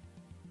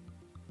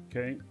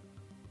 Okay.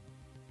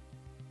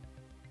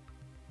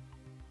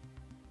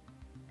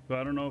 So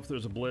I don't know if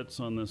there's a blitz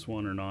on this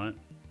one or not.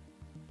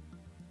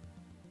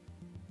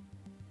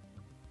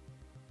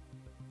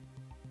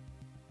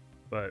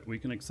 But we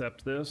can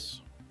accept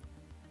this.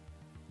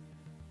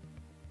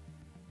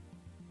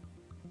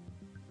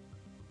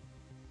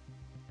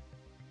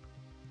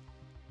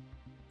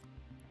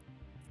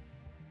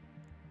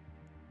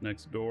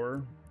 Next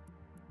door.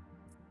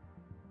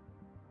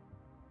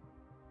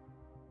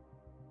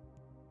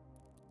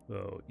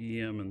 So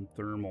EM and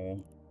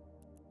thermal.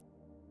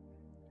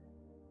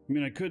 I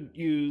mean, I could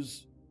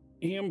use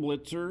EM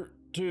Blitzer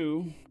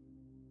too.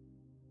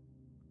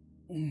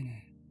 All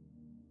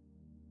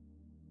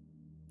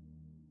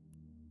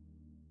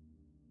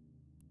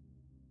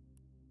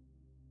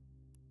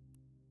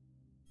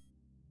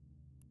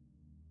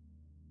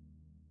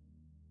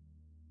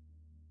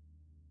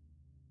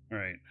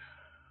right.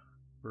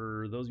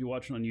 For those of you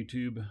watching on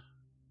YouTube,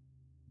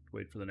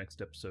 wait for the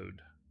next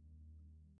episode.